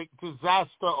topic,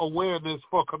 disaster awareness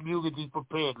for community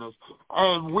preparedness.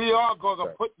 And we are going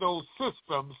to put those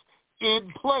systems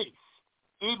in place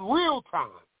in real time.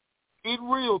 In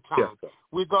real time. Yes,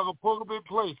 we're going to put them in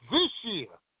place this year.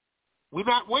 We're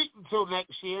not waiting until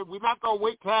next year. We're not going to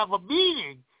wait to have a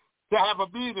meeting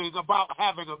about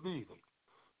having a meeting.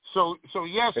 So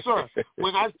yes, sir.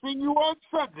 When I see you on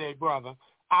Sunday, brother,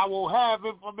 I will have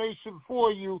information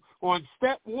for you on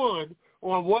step 1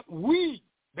 on what we,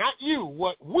 not you,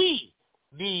 what we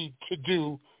need to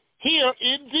do here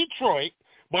in Detroit,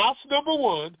 Mosque Number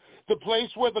 1, the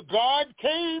place where the God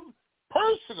came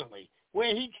personally,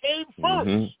 where he came first.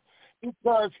 Mm-hmm.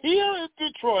 Because here in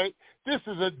Detroit, this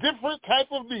is a different type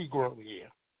of Negro here.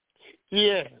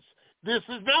 Yes. This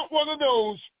is not one of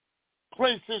those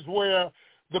places where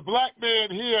the black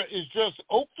man here is just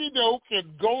okey-doke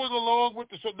and going along with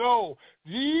the show. No,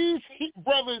 these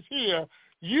brothers here,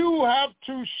 you have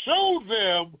to show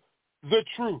them the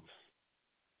truth.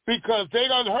 Because they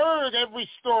done heard every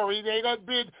story. They done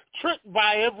been tricked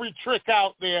by every trick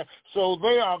out there. So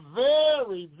they are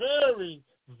very, very,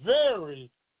 very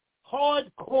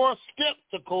hardcore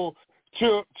skeptical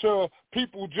to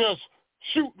people just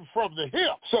shooting from the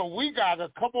hip. So we got to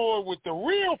come on with the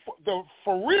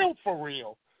for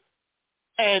real.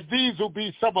 And these will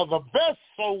be some of the best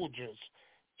soldiers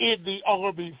in the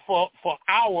army for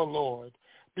our Lord,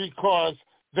 because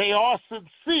they are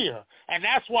sincere. And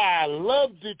that's why I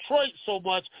love Detroit so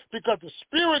much, because the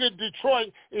spirit in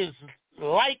Detroit is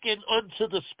likened unto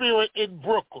the spirit in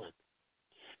Brooklyn.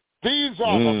 These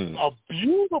are a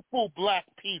beautiful black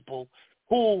people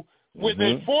who, when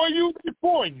they for you, they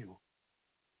for you.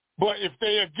 But if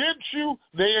they against you,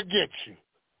 they against you.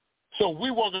 So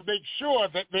we want to make sure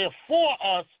that they're for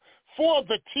us, for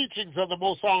the teachings of the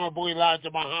Most Honorable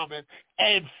Elijah Muhammad,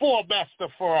 and for Master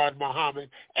Farad Muhammad,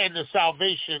 and the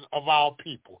salvation of our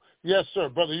people. Yes, sir.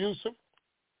 Brother Yusef?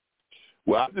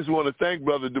 Well, I just want to thank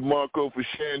Brother DeMarco for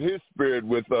sharing his spirit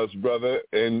with us, brother.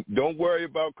 And don't worry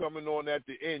about coming on at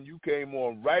the end. You came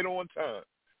on right on time.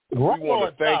 We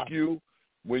want to thank you.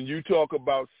 When you talk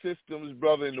about systems,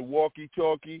 brother, in the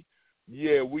walkie-talkie,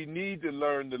 yeah, we need to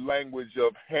learn the language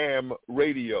of ham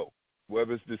radio,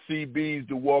 whether it's the CBs,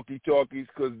 the walkie-talkies,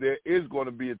 because there is going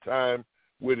to be a time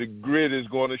where the grid is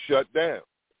going to shut down.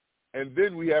 And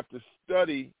then we have to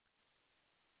study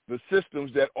the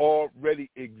systems that already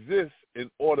exist in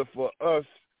order for us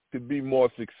to be more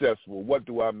successful. What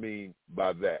do I mean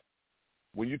by that?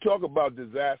 When you talk about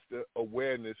disaster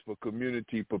awareness for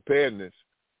community preparedness,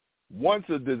 once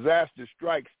a disaster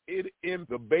strikes, it in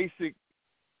the basic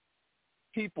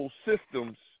people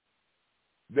systems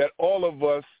that all of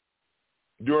us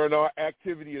during our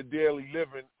activity of daily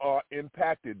living are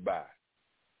impacted by: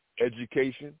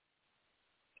 education,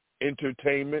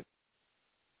 entertainment,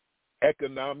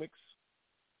 economics,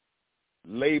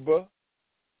 labor,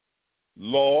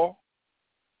 law,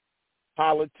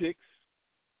 politics,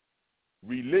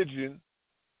 religion,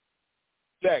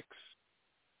 sex,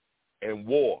 and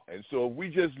war. And so if we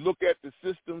just look at the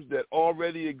systems that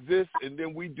already exist and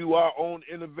then we do our own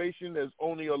innovation as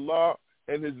only Allah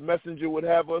and his messenger would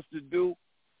have us to do,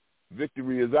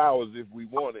 victory is ours if we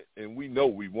want it, and we know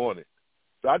we want it.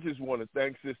 So I just want to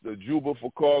thank Sister Juba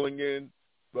for calling in,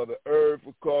 Brother Irv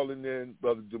for calling in,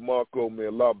 Brother DeMarco. May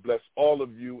Allah bless all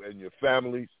of you and your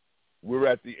families. We're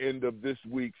at the end of this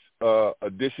week's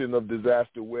edition of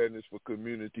Disaster Awareness for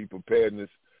Community Preparedness.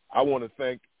 I want to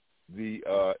thank the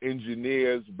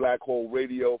engineers, Black Hole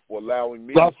Radio, for allowing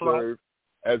me to serve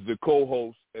as the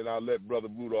co-host, and I'll let Brother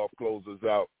Rudolph close us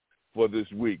out for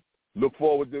this week. Look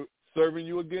forward to serving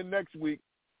you again next week.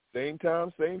 Same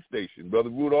time, same station. Brother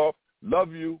Rudolph,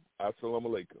 love you. Assalamu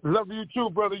alaikum. Love you too,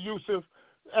 Brother Yusef.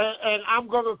 And I'm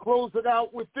going to close it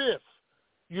out with this.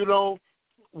 You know,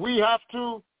 we have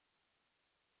to,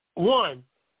 one,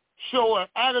 show an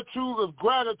attitude of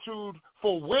gratitude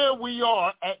for where we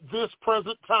are at this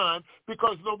present time,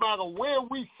 because no matter where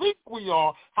we think we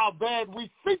are, how bad we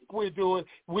think we're doing,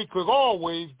 we could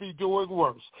always be doing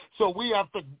worse. So we have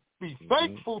to be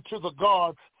thankful to the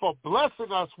God for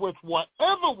blessing us with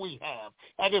whatever we have.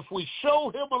 And if we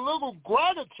show him a little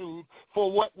gratitude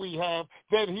for what we have,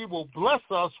 then he will bless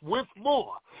us with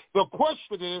more. The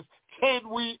question is, can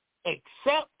we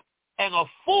accept and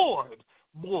afford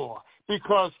more?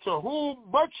 Because to whom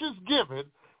much is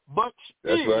given, much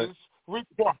is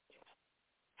required.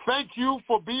 Thank you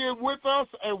for being with us,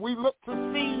 and we look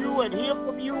to see you and hear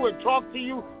from you and talk to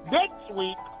you next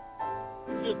week.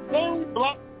 The same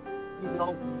Black,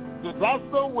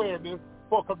 disaster awareness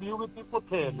for community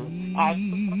preparedness.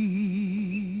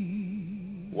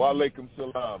 Wa alaikum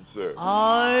salam, sir.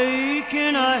 I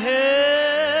can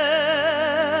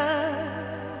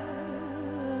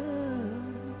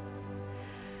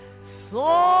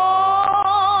somebody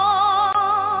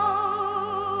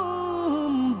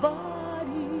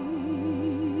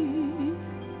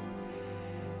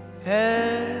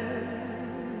as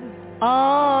I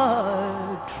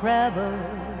travel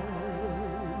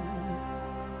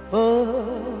alone.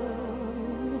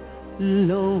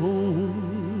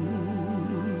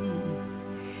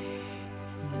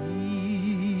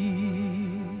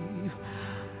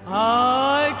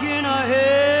 I can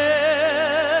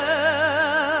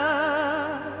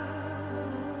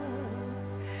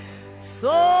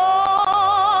somebody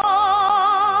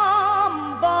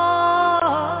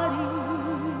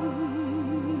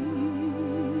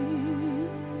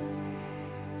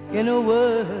in a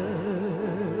word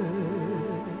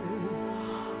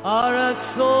or a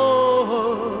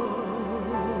soul.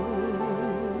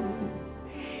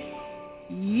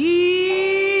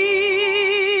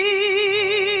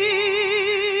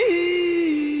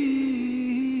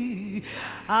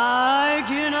 I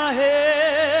can help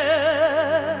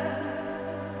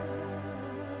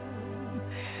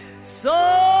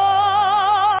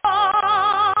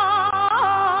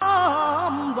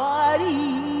somebody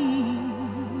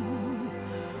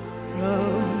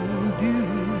from dew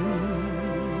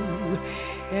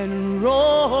and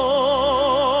roll.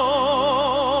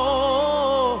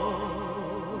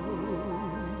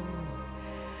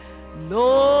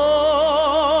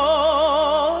 Lord,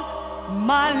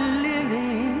 my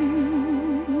living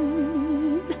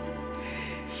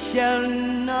shall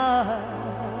not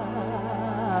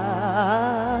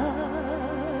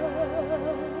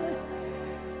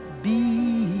be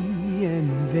in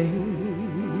vain.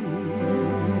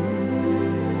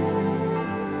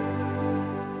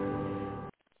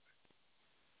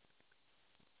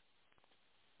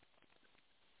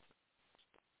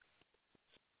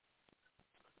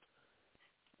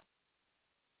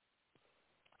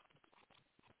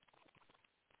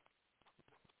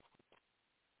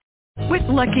 With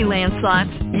Lucky Land Slots,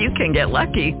 you can get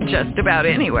lucky just about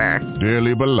anywhere.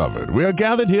 Dearly beloved, we are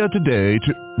gathered here today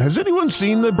to... Has anyone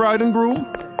seen the bride and groom?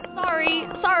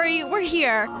 Sorry, we're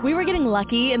here. We were getting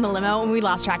lucky in the limo and we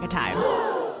lost track of time.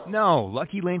 No,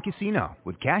 Lucky Land Casino,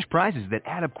 with cash prizes that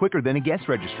add up quicker than a guest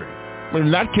registry.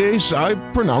 In that case, I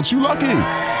pronounce you lucky.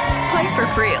 Play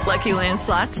for free at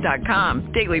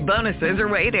LuckyLandSlots.com. Daily bonuses are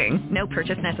waiting. No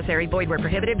purchase necessary. Void where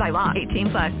prohibited by law.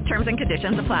 18+. Terms and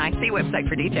conditions apply. See website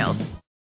for details.